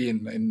unicorns already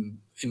in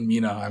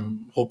MENA.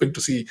 I'm hoping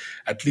to see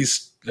at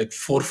least like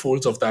four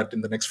folds of that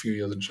in the next few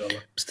years,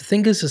 inshallah. But the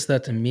thing is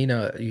that in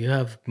MENA you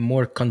have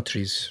more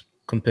countries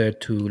compared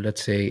to,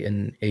 let's say,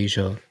 in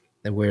Asia,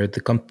 where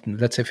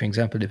let's say, for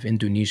example, if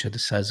Indonesia, the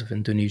size of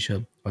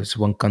Indonesia, is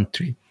one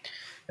country,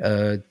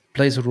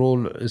 plays a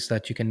role is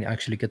that you can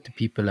actually get the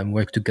people and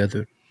work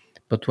together.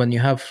 But when you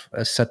have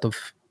a set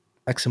of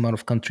X amount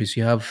of countries,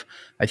 you have,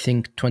 I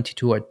think,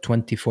 22 or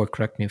 24,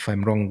 correct me if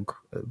I'm wrong,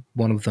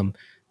 one of them,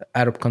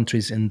 Arab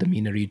countries in the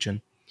MENA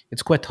region.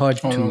 It's quite hard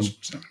to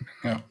Almost,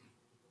 yeah.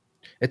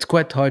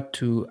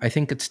 I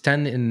think it's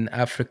 10 in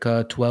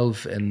Africa,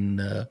 12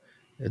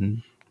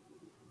 in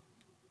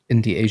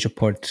in the Asia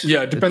port,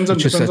 Yeah, it depends on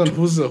which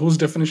is whose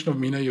definition of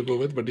MENA you go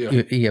with, but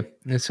yeah.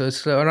 yeah, so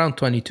it's around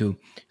 22.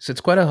 So it's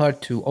quite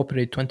hard to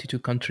operate 22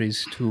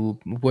 countries to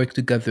work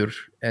together,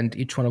 and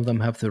each one of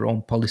them have their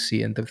own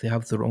policy and they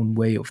have their own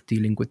way of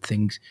dealing with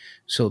things.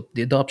 So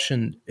the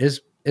adoption is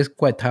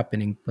quite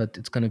happening, but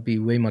it's going to be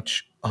way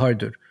much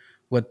harder.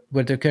 What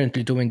they're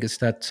currently doing is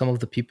that some of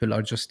the people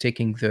are just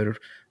taking their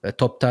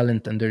top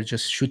talent and they're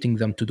just shooting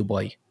them to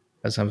Dubai,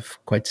 as I'm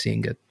quite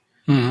seeing it.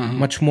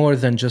 Much more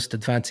than just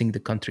advancing the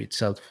country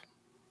itself.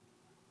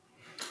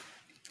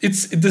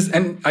 It's this,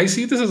 and I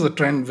see this as a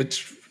trend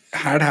which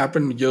had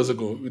happened years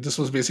ago. This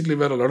was basically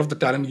where a lot of the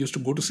talent used to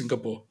go to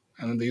Singapore,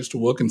 and then they used to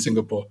work in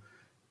Singapore,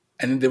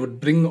 and then they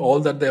would bring all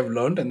that they have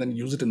learned and then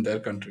use it in their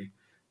country.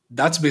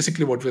 That's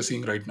basically what we're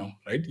seeing right now,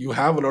 right? You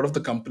have a lot of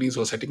the companies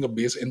who are setting a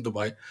base in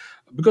Dubai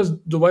because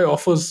Dubai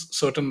offers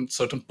certain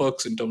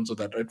perks in terms of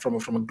that, right?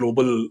 From a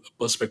global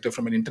perspective,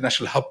 from an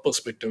international hub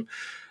perspective.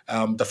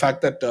 The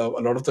fact that a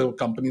lot of the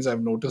companies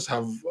I've noticed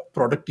have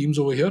product teams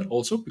over here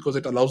also, because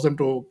it allows them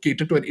to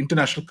cater to an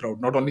international crowd,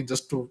 not only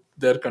just to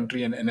their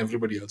country and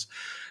everybody else.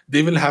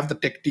 They will have the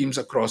tech teams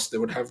across. They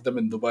would have them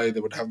in Dubai. They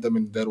would have them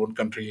in their own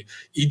country.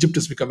 Egypt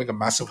is becoming a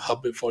massive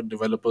hub for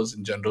developers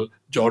in general.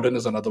 Jordan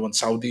is another one.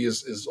 Saudi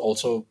is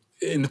also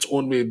in its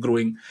own way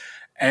growing.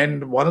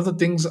 And one of the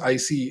things I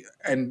see,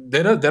 and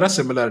there are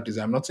similarities.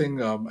 I'm not saying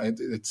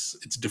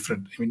it's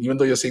different. I mean, even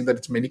though you're saying that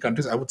it's many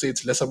countries, I would say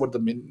it's less about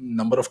the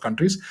number of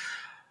countries.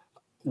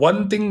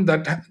 One thing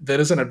that there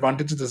is an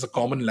advantage is there's a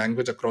common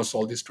language across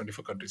all these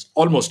 24 countries,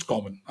 almost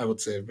common, I would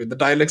say. The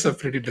dialects are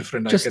pretty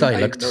different. Just I know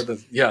dialects.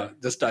 that, yeah,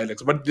 just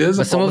dialects, but there's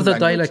a common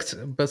language.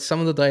 But some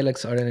of the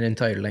dialects are an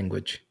entire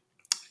language.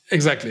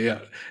 Exactly,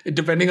 yeah.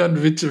 Depending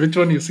on which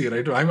one you see,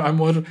 right? I'm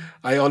more.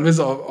 I always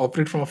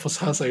operate from a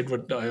Fusha side,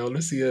 but I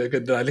always see the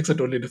dialects are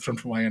totally different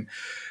from my end.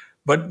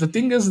 But the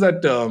thing is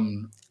that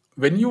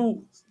when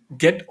you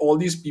get all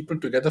these people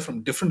together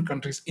from different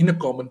countries in a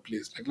common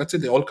place, like let's say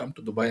they all come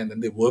to Dubai and then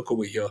they work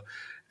over here,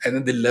 and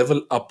then they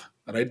level up,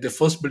 right? They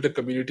first build a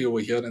community over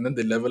here, and then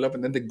they level up,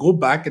 and then they go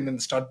back and then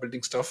start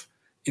building stuff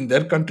in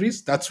their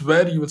countries. That's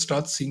where you will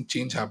start seeing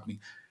change happening.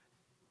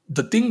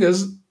 The thing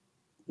is,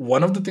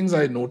 one of the things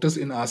I noticed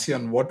in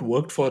ASEAN, what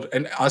worked for,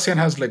 and ASEAN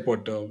has like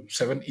what,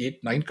 seven,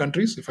 eight, nine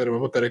countries, if I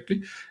remember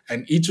correctly,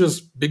 and each was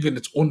big in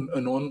its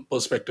own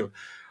perspective.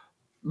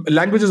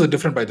 Languages are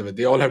different, by the way.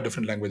 They all have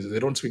different languages. They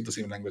don't speak the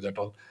same language at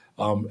all,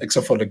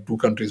 except for like two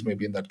countries,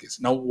 maybe in that case.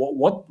 Now,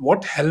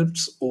 what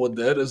helps over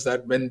there is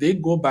that when they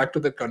go back to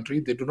their country,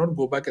 they do not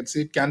go back and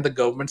say, "Can the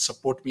government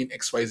support me in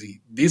X, Y,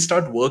 Z?" They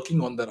start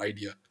working on their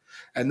idea,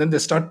 and then they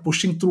start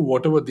pushing through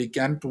whatever they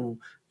can to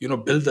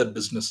build their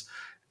business,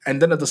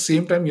 and then at the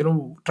same time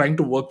trying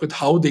to work with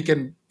how they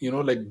can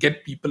like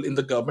get people in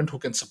the government who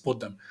can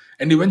support them,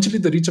 and eventually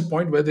they reach a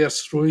point where they are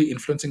slowly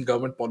influencing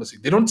government policy.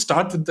 They don't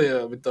start with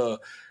the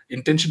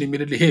intention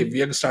immediately, hey,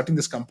 we are starting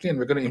this company and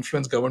we're going to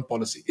influence government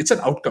policy. It's an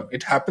outcome.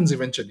 It happens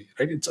eventually,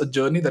 right? It's a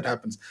journey that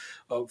happens.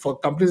 For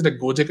companies like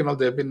Gojek and all,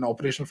 they've been in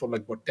operation for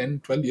like what, 10,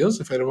 12 years,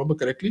 if I remember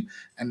correctly,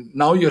 and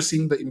now you're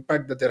seeing the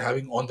impact that they're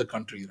having on the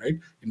country, right,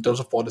 in terms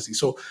of policy.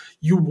 So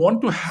you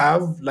want to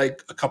have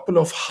like a couple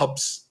of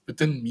hubs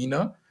within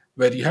MENA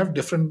where you have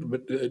different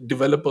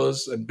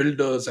developers and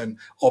builders and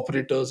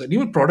operators and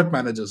even product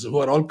managers who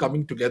are all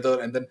coming together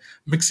and then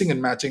mixing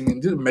and matching in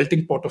the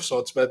melting pot of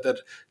sorts, where they're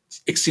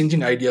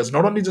exchanging ideas,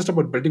 not only just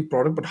about building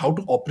product but how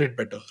to operate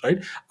better,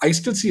 right? I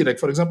still see, like,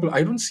 for example,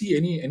 I don't see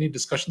any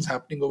discussions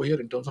happening over here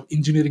in terms of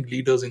engineering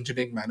leaders,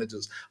 engineering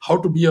managers, how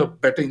to be a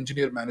better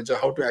engineer manager,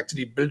 how to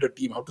actually build a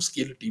team, how to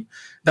scale a team.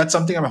 That's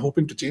something I'm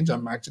hoping to change.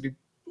 I'm actually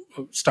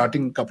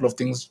starting a couple of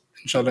things,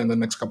 inshallah, in the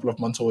next couple of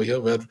months over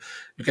here, where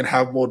you can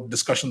have more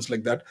discussions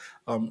like that.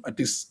 At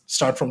least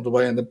start from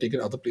Dubai and then take it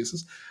other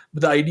places.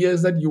 But the idea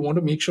is that you want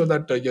to make sure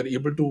that you're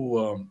able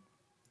to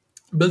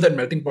build that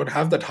melting pot,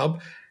 have that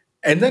hub,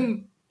 and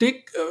then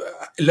take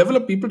level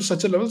up people to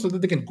such a level so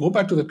that they can go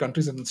back to their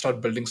countries and start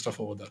building stuff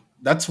over there.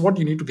 That's what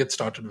you need to get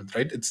started with,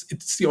 right?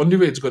 It's the only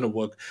way it's going to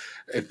work.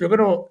 If you're going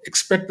to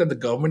expect that the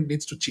government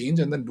needs to change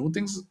and then do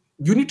things,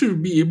 you need to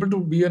be able to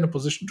be in a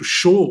position to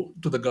show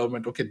to the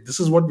government, okay,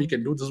 this is what we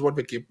can do, this is what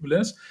we're capable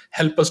of,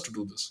 help us to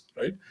do this,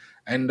 right?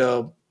 And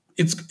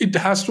it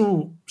has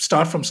to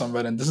start from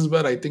somewhere, and this is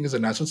where I think is a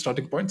natural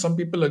starting point. Some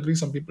people agree,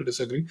 some people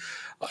disagree.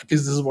 At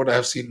least this is what I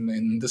have seen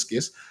in this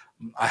case.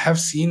 I have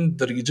seen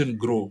the region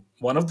grow.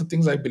 One of the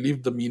things I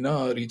believe the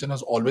MENA region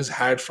has always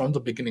had from the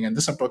beginning, and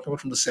this I'm talking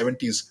about from the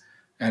 70s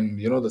and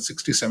the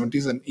 60s,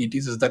 70s, and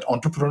 80s, is that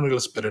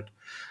entrepreneurial spirit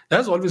that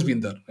has always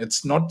been there.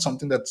 It's not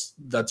something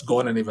that's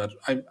gone anywhere.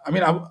 I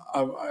mean,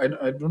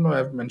 I don't know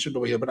if I've mentioned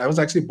over here, but I was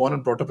actually born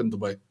and brought up in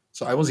Dubai.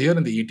 So I was here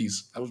in the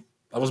 80s.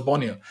 I was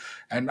born here,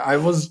 and I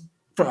was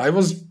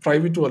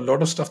privy to a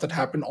lot of stuff that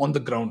happened on the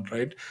ground,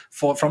 right?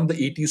 From the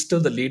 80s till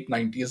the late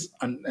 90s,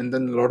 and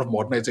then a lot of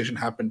modernization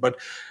happened. But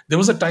there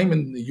was a time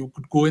when you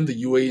could go in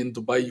the UAE, in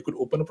Dubai, you could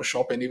open up a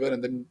shop anywhere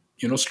and then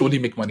slowly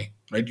make money,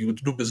 right? You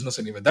could do business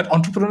anywhere. That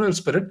entrepreneurial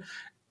spirit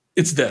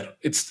It's there.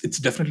 It's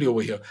definitely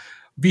over here.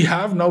 We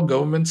have now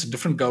governments,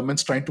 different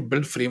governments, trying to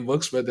build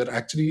frameworks where they're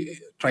actually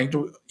trying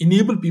to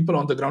enable people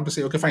on the ground to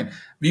say, okay, fine,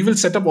 we will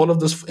set up all of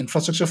this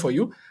infrastructure for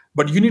you,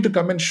 but you need to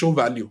come and show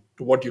value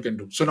to what you can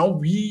do. So now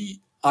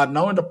we are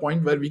now at a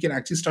point where we can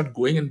actually start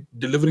going and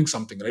delivering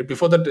something. Right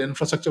before that, the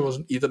infrastructure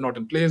was either not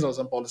in place or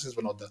some policies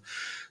were not there.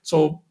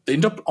 So the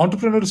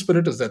entrepreneurial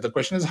spirit is there. The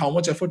question is, how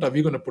much effort are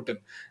we going to put in?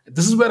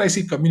 This is where I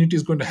see community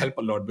is going to help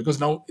a lot, because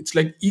now it's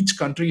like each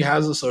country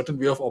has a certain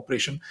way of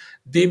operation.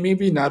 They may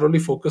be narrowly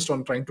focused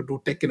on trying to do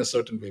tech in a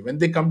certain way. When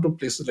they come to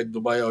places like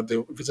Dubai, or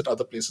they visit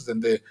other places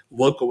and they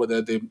work over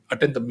there, they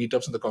attend the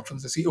meetups and the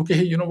conference, they see, okay,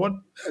 hey, you know what?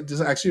 There's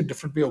actually a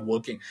different way of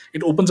working.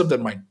 It opens up their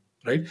mind,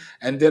 right?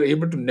 And they're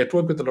able to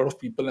network with a lot of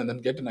people and then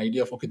get an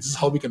idea of, okay, this is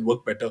how we can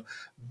work better,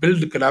 build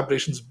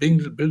collaborations,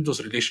 build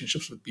those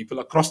relationships with people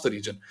across the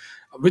region,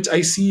 which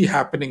I see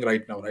happening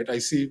right now. Right, I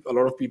see a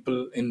lot of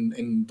people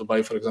in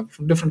Dubai, for example,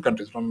 from different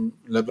countries, from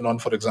Lebanon,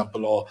 for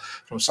example, or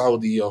from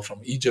Saudi or from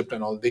Egypt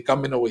and all. They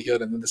come in over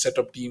here and then they set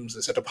up teams,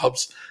 they set up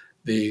hubs,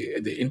 they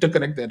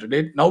interconnect, they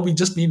relate. Now we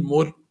just need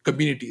more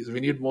communities.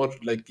 We need more,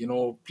 like,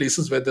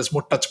 places where there's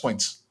more touch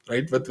points,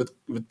 right,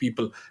 with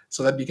people,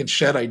 so that we can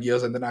share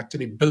ideas and then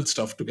actually build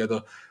stuff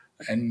together,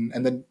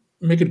 and then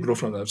make it grow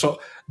from there. So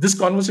this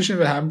conversation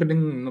we're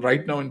happening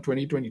right now in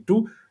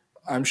 2022,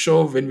 I'm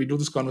sure when we do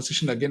this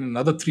conversation again in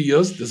another 3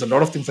 years, there's a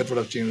lot of things that would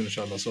have changed,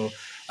 inshallah. So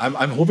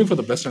I'm hoping for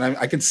the best, and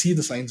I can see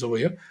the signs over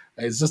here.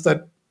 It's just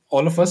that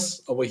all of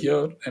us over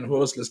here and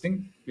whoever's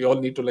listening, we all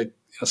need to, like,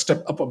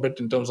 step up a bit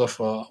in terms of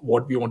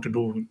what we want to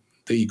do with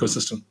the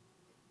ecosystem.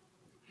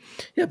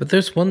 Yeah, but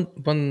there's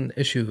one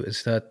issue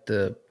is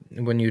that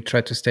when you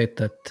try to state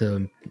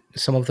that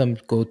some of them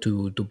go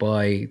to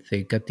Dubai,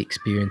 they get the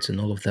experience and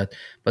all of that,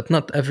 but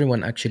not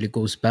everyone actually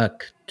goes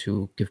back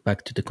to give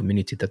back to the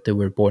community that they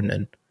were born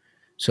in.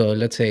 So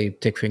let's say,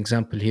 take for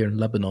example, here in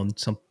Lebanon,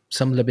 some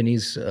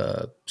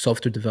Lebanese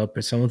software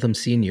developers, some of them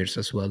seniors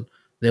as well,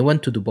 they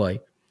went to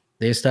Dubai,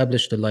 they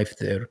established a life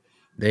there,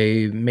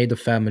 they made a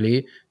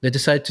family, they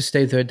decided to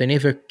stay there. They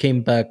never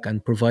came back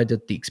and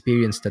provided the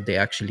experience that they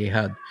actually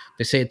had.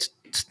 They say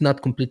it's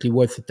not completely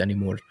worth it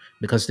anymore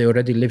because they're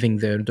already living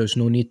there. There's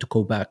no need to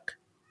go back.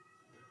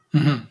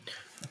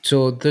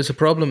 So there's a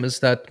problem is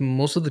that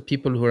most of the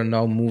people who are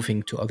now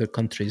moving to other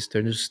countries,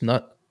 they're just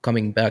not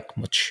coming back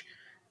much.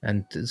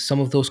 And some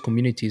of those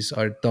communities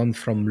are done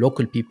from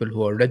local people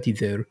who are already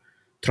there,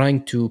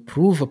 trying to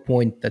prove a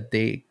point that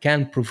they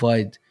can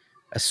provide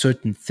a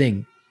certain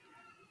thing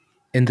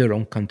in their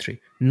own country.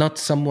 Not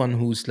someone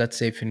who's, let's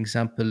say, for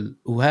example,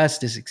 who has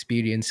this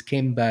experience,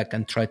 came back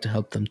and tried to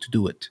help them to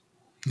do it.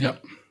 Yeah.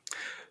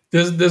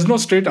 There's no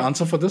straight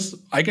answer for this.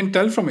 I can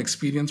tell from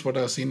experience what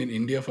I've seen in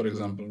India, for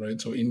example, right?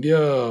 So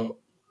India,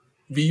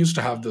 we used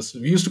to have this.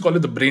 We used to call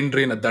it the brain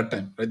drain at that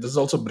time, right? This is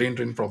also a brain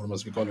drain problem,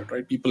 as we call it,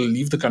 right? People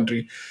leave the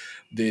country,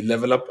 they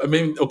level up. I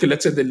mean, okay,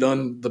 let's say they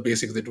learn the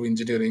basics, they do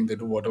engineering, they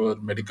do whatever,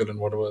 medical and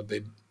whatever.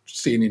 They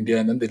stay in India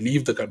and then they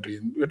leave the country.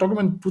 We're talking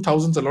about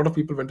 2000s. A lot of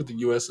people went to the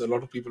US, a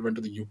lot of people went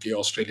to the UK,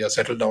 Australia,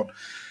 settled down,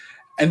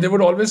 and they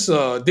would always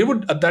they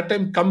would at that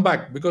time come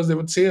back because they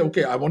would say,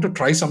 okay, I want to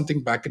try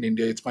something back in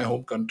India, it's my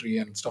home country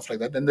and stuff like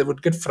that. And they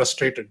would get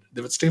frustrated,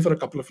 they would stay for a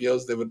couple of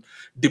years, they would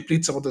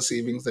deplete some of the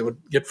savings, they would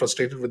get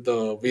frustrated with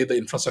the way the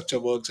infrastructure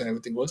works and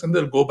everything works, and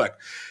they'll go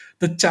back.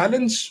 The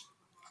challenge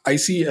I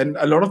see, and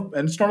a lot of,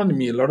 and it's not only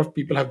me, a lot of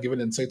people have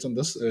given insights on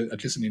this,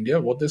 at least in India.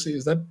 What they say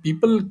is that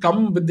people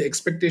come with the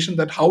expectation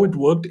that how it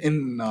worked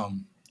in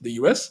the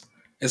US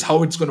is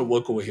how it's going to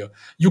work over here.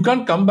 You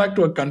can't come back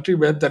to a country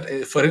where that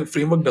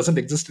framework doesn't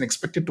exist and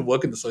expect it to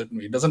work in a certain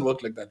way. It doesn't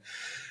work like that.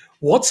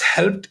 What's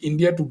helped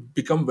India to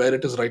become where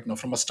it is right now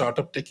from a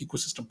startup tech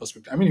ecosystem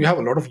perspective? I mean, you have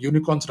a lot of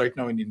unicorns right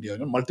now in India,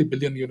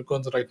 multi-billion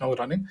unicorns right now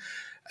running.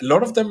 A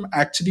lot of them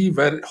actually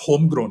were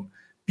homegrown.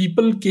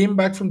 People came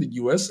back from the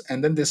US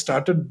and then they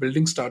started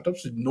building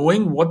startups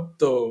knowing what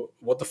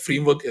the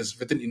framework is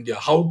within India.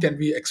 How can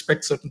we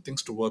expect certain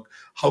things to work?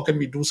 How can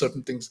we do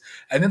certain things?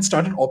 And then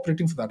started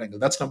operating from that angle.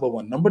 That's number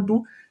one. Number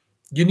two,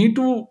 you need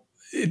to,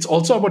 it's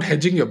also about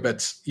hedging your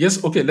bets.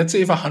 Yes, okay, let's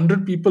say if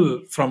 100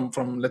 people from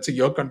let's say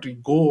your country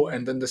go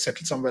and then they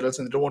settle somewhere else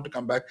and they don't want to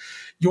come back,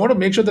 you want to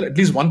make sure that at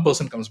least one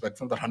person comes back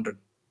from the 100,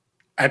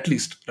 at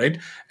least, right?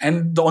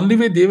 And the only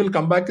way they will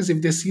come back is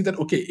if they see that,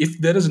 okay, if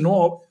there is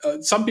no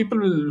some people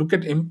will look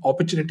at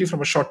opportunity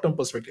from a short term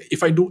perspective.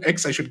 If I do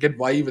X, I should get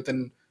Y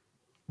within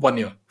 1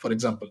 year, for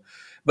example.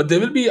 But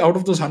there will be, out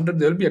of those 100,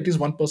 there will be at least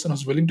one person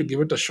who's willing to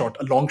give it a shot,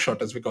 a long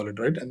shot, as we call it,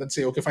 right? And then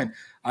say, okay, fine,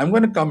 I'm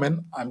going to come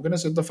in, I'm going to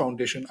set the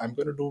foundation, I'm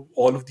going to do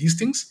all of these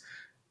things.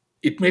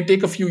 It may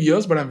take a few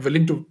years, but I'm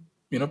willing to,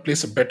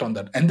 place a bet on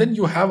that. And then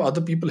you have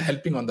other people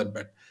helping on that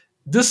bet.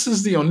 This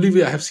is the only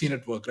way I have seen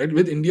it work, right?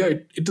 With India,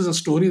 it is a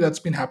story that's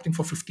been happening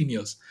for 15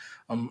 years.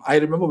 I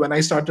remember when I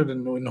started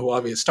in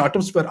Huawei,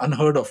 startups were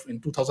unheard of in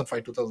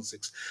 2005,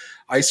 2006.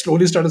 I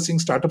slowly started seeing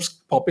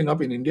startups popping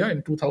up in India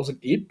in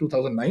 2008,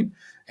 2009.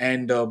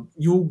 And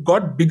you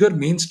got bigger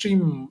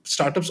mainstream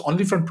startups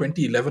only from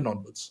 2011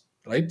 onwards,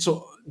 right?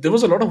 So there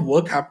was a lot of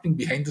work happening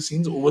behind the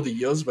scenes over the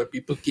years where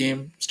people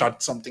came,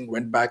 started something,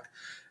 went back.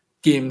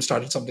 came,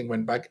 started something,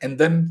 went back, and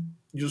then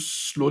you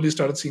slowly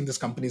started seeing these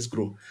companies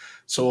grow.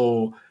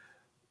 So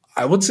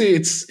I would say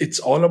it's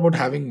all about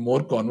having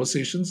more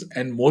conversations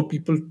and more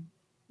people,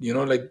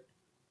 like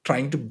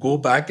trying to go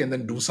back and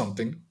then do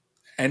something.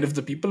 And if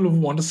the people who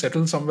want to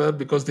settle somewhere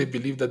because they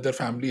believe that their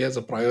family has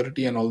a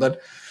priority and all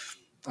that,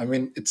 I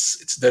mean,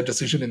 it's their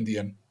decision in the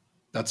end.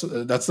 That's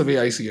the way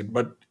I see it.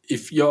 But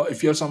if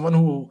you're someone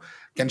who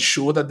can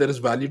show that there is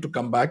value to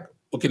come back,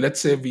 okay, let's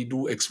say we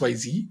do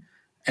XYZ,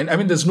 and I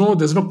mean, there's no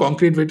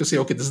concrete way to say,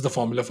 okay, this is the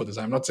formula for this.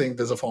 I'm not saying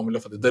there's a formula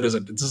for this. There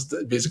isn't. It's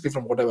just basically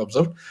from what I've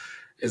observed,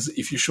 is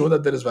if you show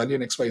that there is value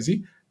in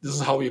XYZ, this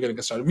is how you're going to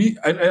get started.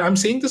 I'm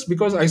saying this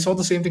because I saw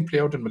the same thing play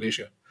out in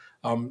Malaysia.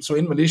 So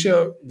in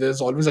Malaysia,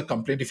 there's always a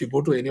complaint. If you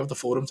go to any of the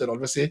forums, they'll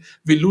always say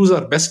we lose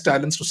our best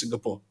talents to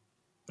Singapore,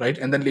 right?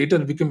 And then later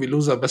we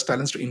lose our best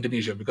talents to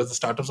Indonesia because the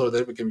startups over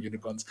there became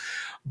unicorns.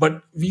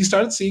 But we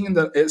started seeing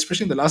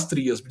especially in the last 3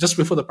 years, just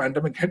before the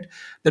pandemic hit,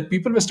 that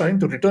people were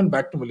starting to return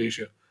back to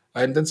Malaysia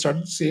and then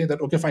started to say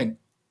that, okay, fine,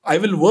 I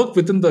will work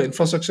within the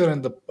infrastructure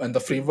and the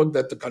framework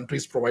that the country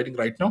is providing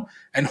right now,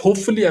 and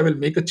hopefully I will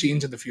make a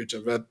change in the future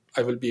where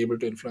I will be able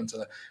to influence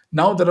that.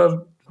 Now there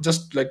are,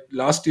 just like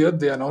last year,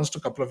 they announced a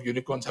couple of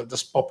unicorns have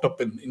just popped up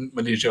in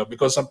Malaysia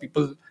because some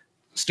people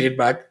stayed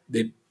back.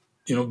 They,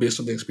 based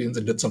on the experience,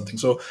 and did something.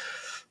 So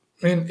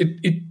I mean,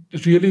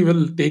 it really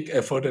will take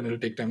effort and it'll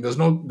take time. There's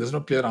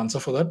no clear answer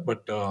for that,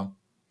 but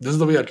this is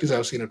the way at least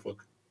I've seen it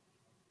work.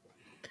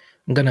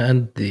 I'm gonna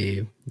end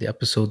the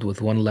episode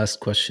with one last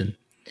question.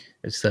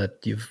 It's that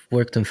you've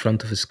worked in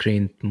front of a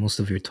screen most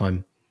of your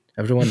time.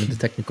 Everyone in the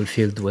technical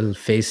field will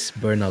face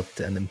burnout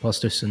and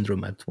imposter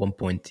syndrome at one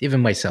point.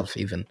 Even myself,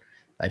 even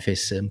I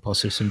face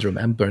imposter syndrome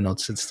and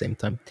burnouts at the same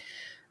time.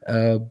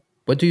 Uh,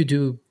 what do you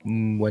do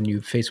when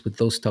you face with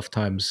those tough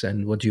times,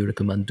 and what do you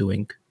recommend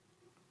doing?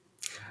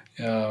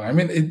 Yeah, I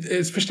mean,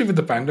 especially with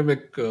the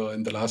pandemic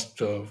in the last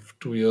 2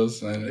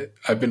 years,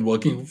 I've been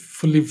working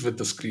fully with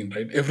the screen.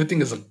 Right,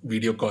 everything is a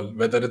video call.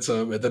 Whether it's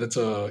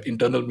a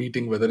internal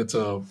meeting, whether it's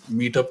a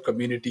meetup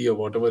community or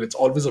whatever, it's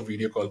always a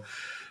video call.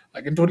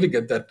 I can totally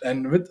get that,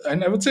 and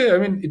I would say, I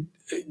mean,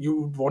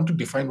 you would want to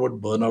define what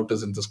burnout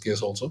is in this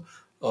case also.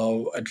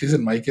 At least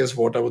in my case,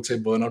 what I would say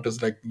burnout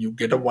is like you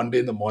get up one day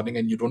in the morning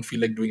and you don't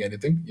feel like doing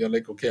anything. You're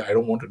like, okay, I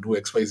don't want to do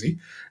X, Y, Z,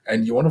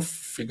 and you want to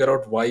figure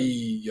out why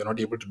you're not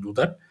able to do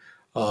that,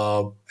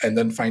 and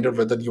then find out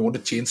whether you want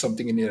to change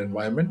something in your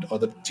environment, or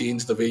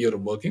change the way you're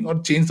working,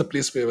 or change the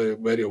place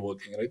where you're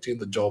working, right? Change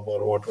the job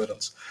or whatever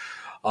else.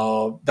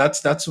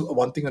 That's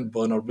one thing on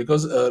burnout,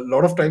 because a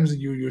lot of times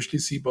you usually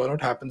see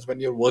burnout happens when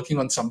you're working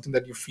on something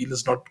that you feel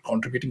is not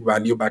contributing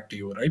value back to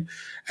you, right?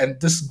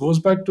 And this goes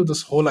back to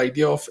this whole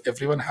idea of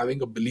everyone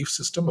having a belief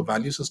system, a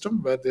value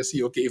system, where they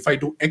see, okay, if I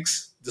do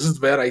X, this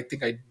is where I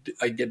think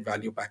I get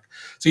value back.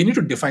 So you need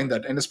to define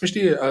that. And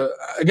especially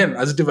again,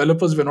 as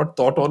developers, we're not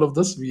taught all of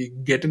this. We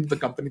get into the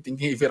company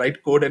thinking if you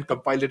write code and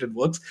compile it, it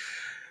works.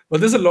 But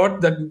there's a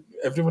lot that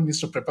everyone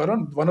needs to prepare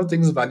on. One of the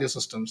things is value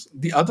systems.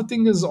 The other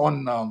thing is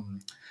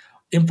on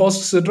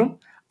imposter syndrome.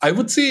 I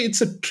would say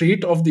it's a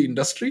trait of the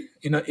industry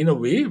in a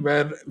way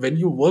where when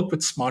you work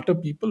with smarter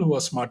people who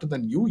are smarter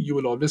than you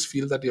will always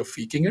feel that you're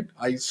faking it.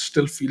 I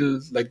still feel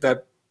like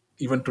that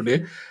even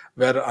today,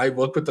 where I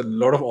work with a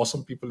lot of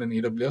awesome people in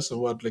AWS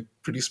who are like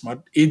pretty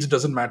smart. Age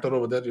doesn't matter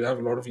over there. You have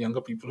a lot of younger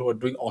people who are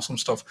doing awesome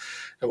stuff.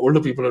 You have older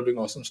people who are doing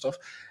awesome stuff.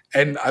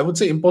 And I would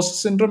say imposter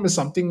syndrome is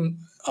something,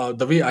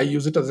 the way I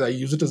use it as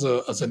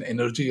an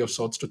energy of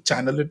sorts to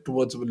channel it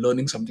towards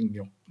learning something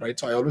new, right?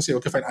 So I always say,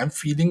 okay, fine, I'm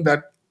feeling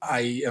that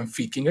I am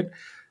faking it.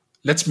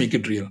 Let's make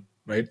it real,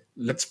 right?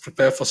 Let's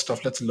prepare for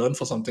stuff. Let's learn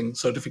for something,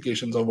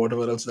 certifications or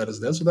whatever else that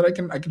is there, so that I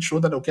can show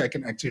that, okay, I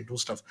can actually do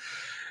stuff.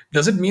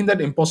 Does it mean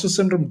that imposter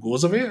syndrome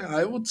goes away?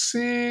 I would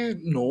say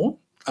no.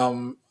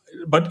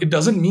 But it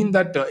doesn't mean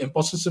that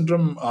imposter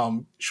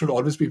syndrome should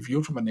always be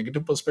viewed from a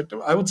negative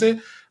perspective. I would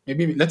say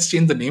maybe let's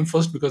change the name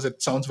first, because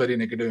it sounds very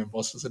negative,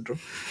 imposter syndrome.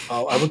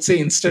 I would say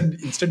instead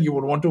you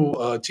would want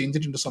to change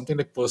it into something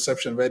like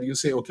perception, where you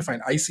say, okay, fine,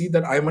 I see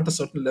that I'm at a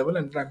certain level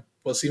and I'm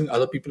perceiving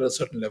other people at a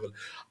certain level.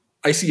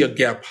 I see a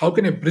gap. How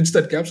can I bridge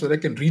that gap so that I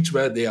can reach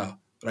where they are,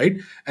 right?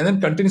 And then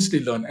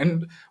continuously learn.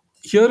 And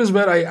here is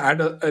where I add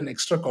an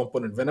extra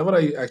component. Whenever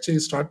I actually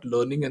start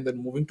learning and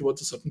then moving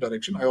towards a certain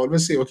direction, I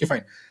always say, okay,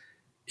 fine,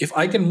 if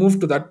I can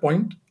move to that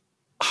point,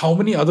 how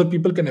many other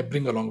people can I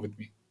bring along with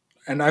me?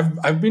 And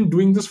I've been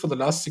doing this for the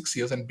last 6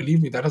 years, and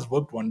believe me, that has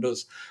worked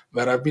wonders.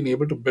 Where I've been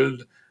able to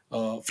build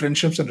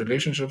friendships and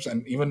relationships,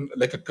 and even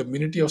like a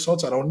community of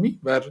sorts around me.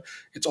 Where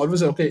it's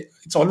always okay.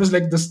 It's always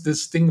like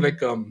this thing,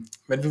 like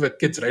when we were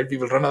kids, right? We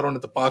will run around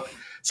at the park.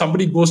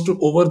 Somebody goes to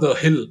over the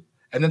hill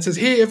and then says,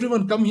 "Hey,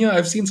 everyone, come here!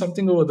 I've seen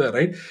something over there."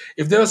 Right?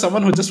 If there was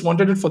someone who just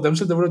wanted it for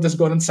themselves, they would have just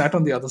gone and sat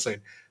on the other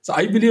side. So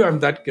I believe I'm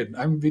that kid.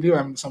 I believe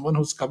I'm someone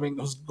who's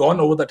gone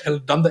over that hill,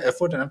 done the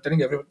effort, and I'm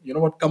telling everyone, you know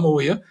what, come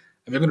over here,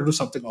 and we're going to do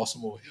something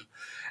awesome over here.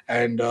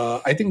 And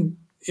I think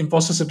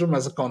imposter syndrome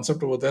as a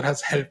concept over there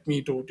has helped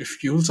me to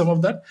fuel some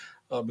of that,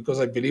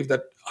 because I believe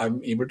that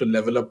I'm able to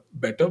level up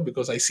better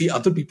because I see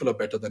other people are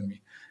better than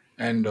me,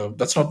 and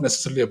that's not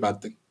necessarily a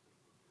bad thing.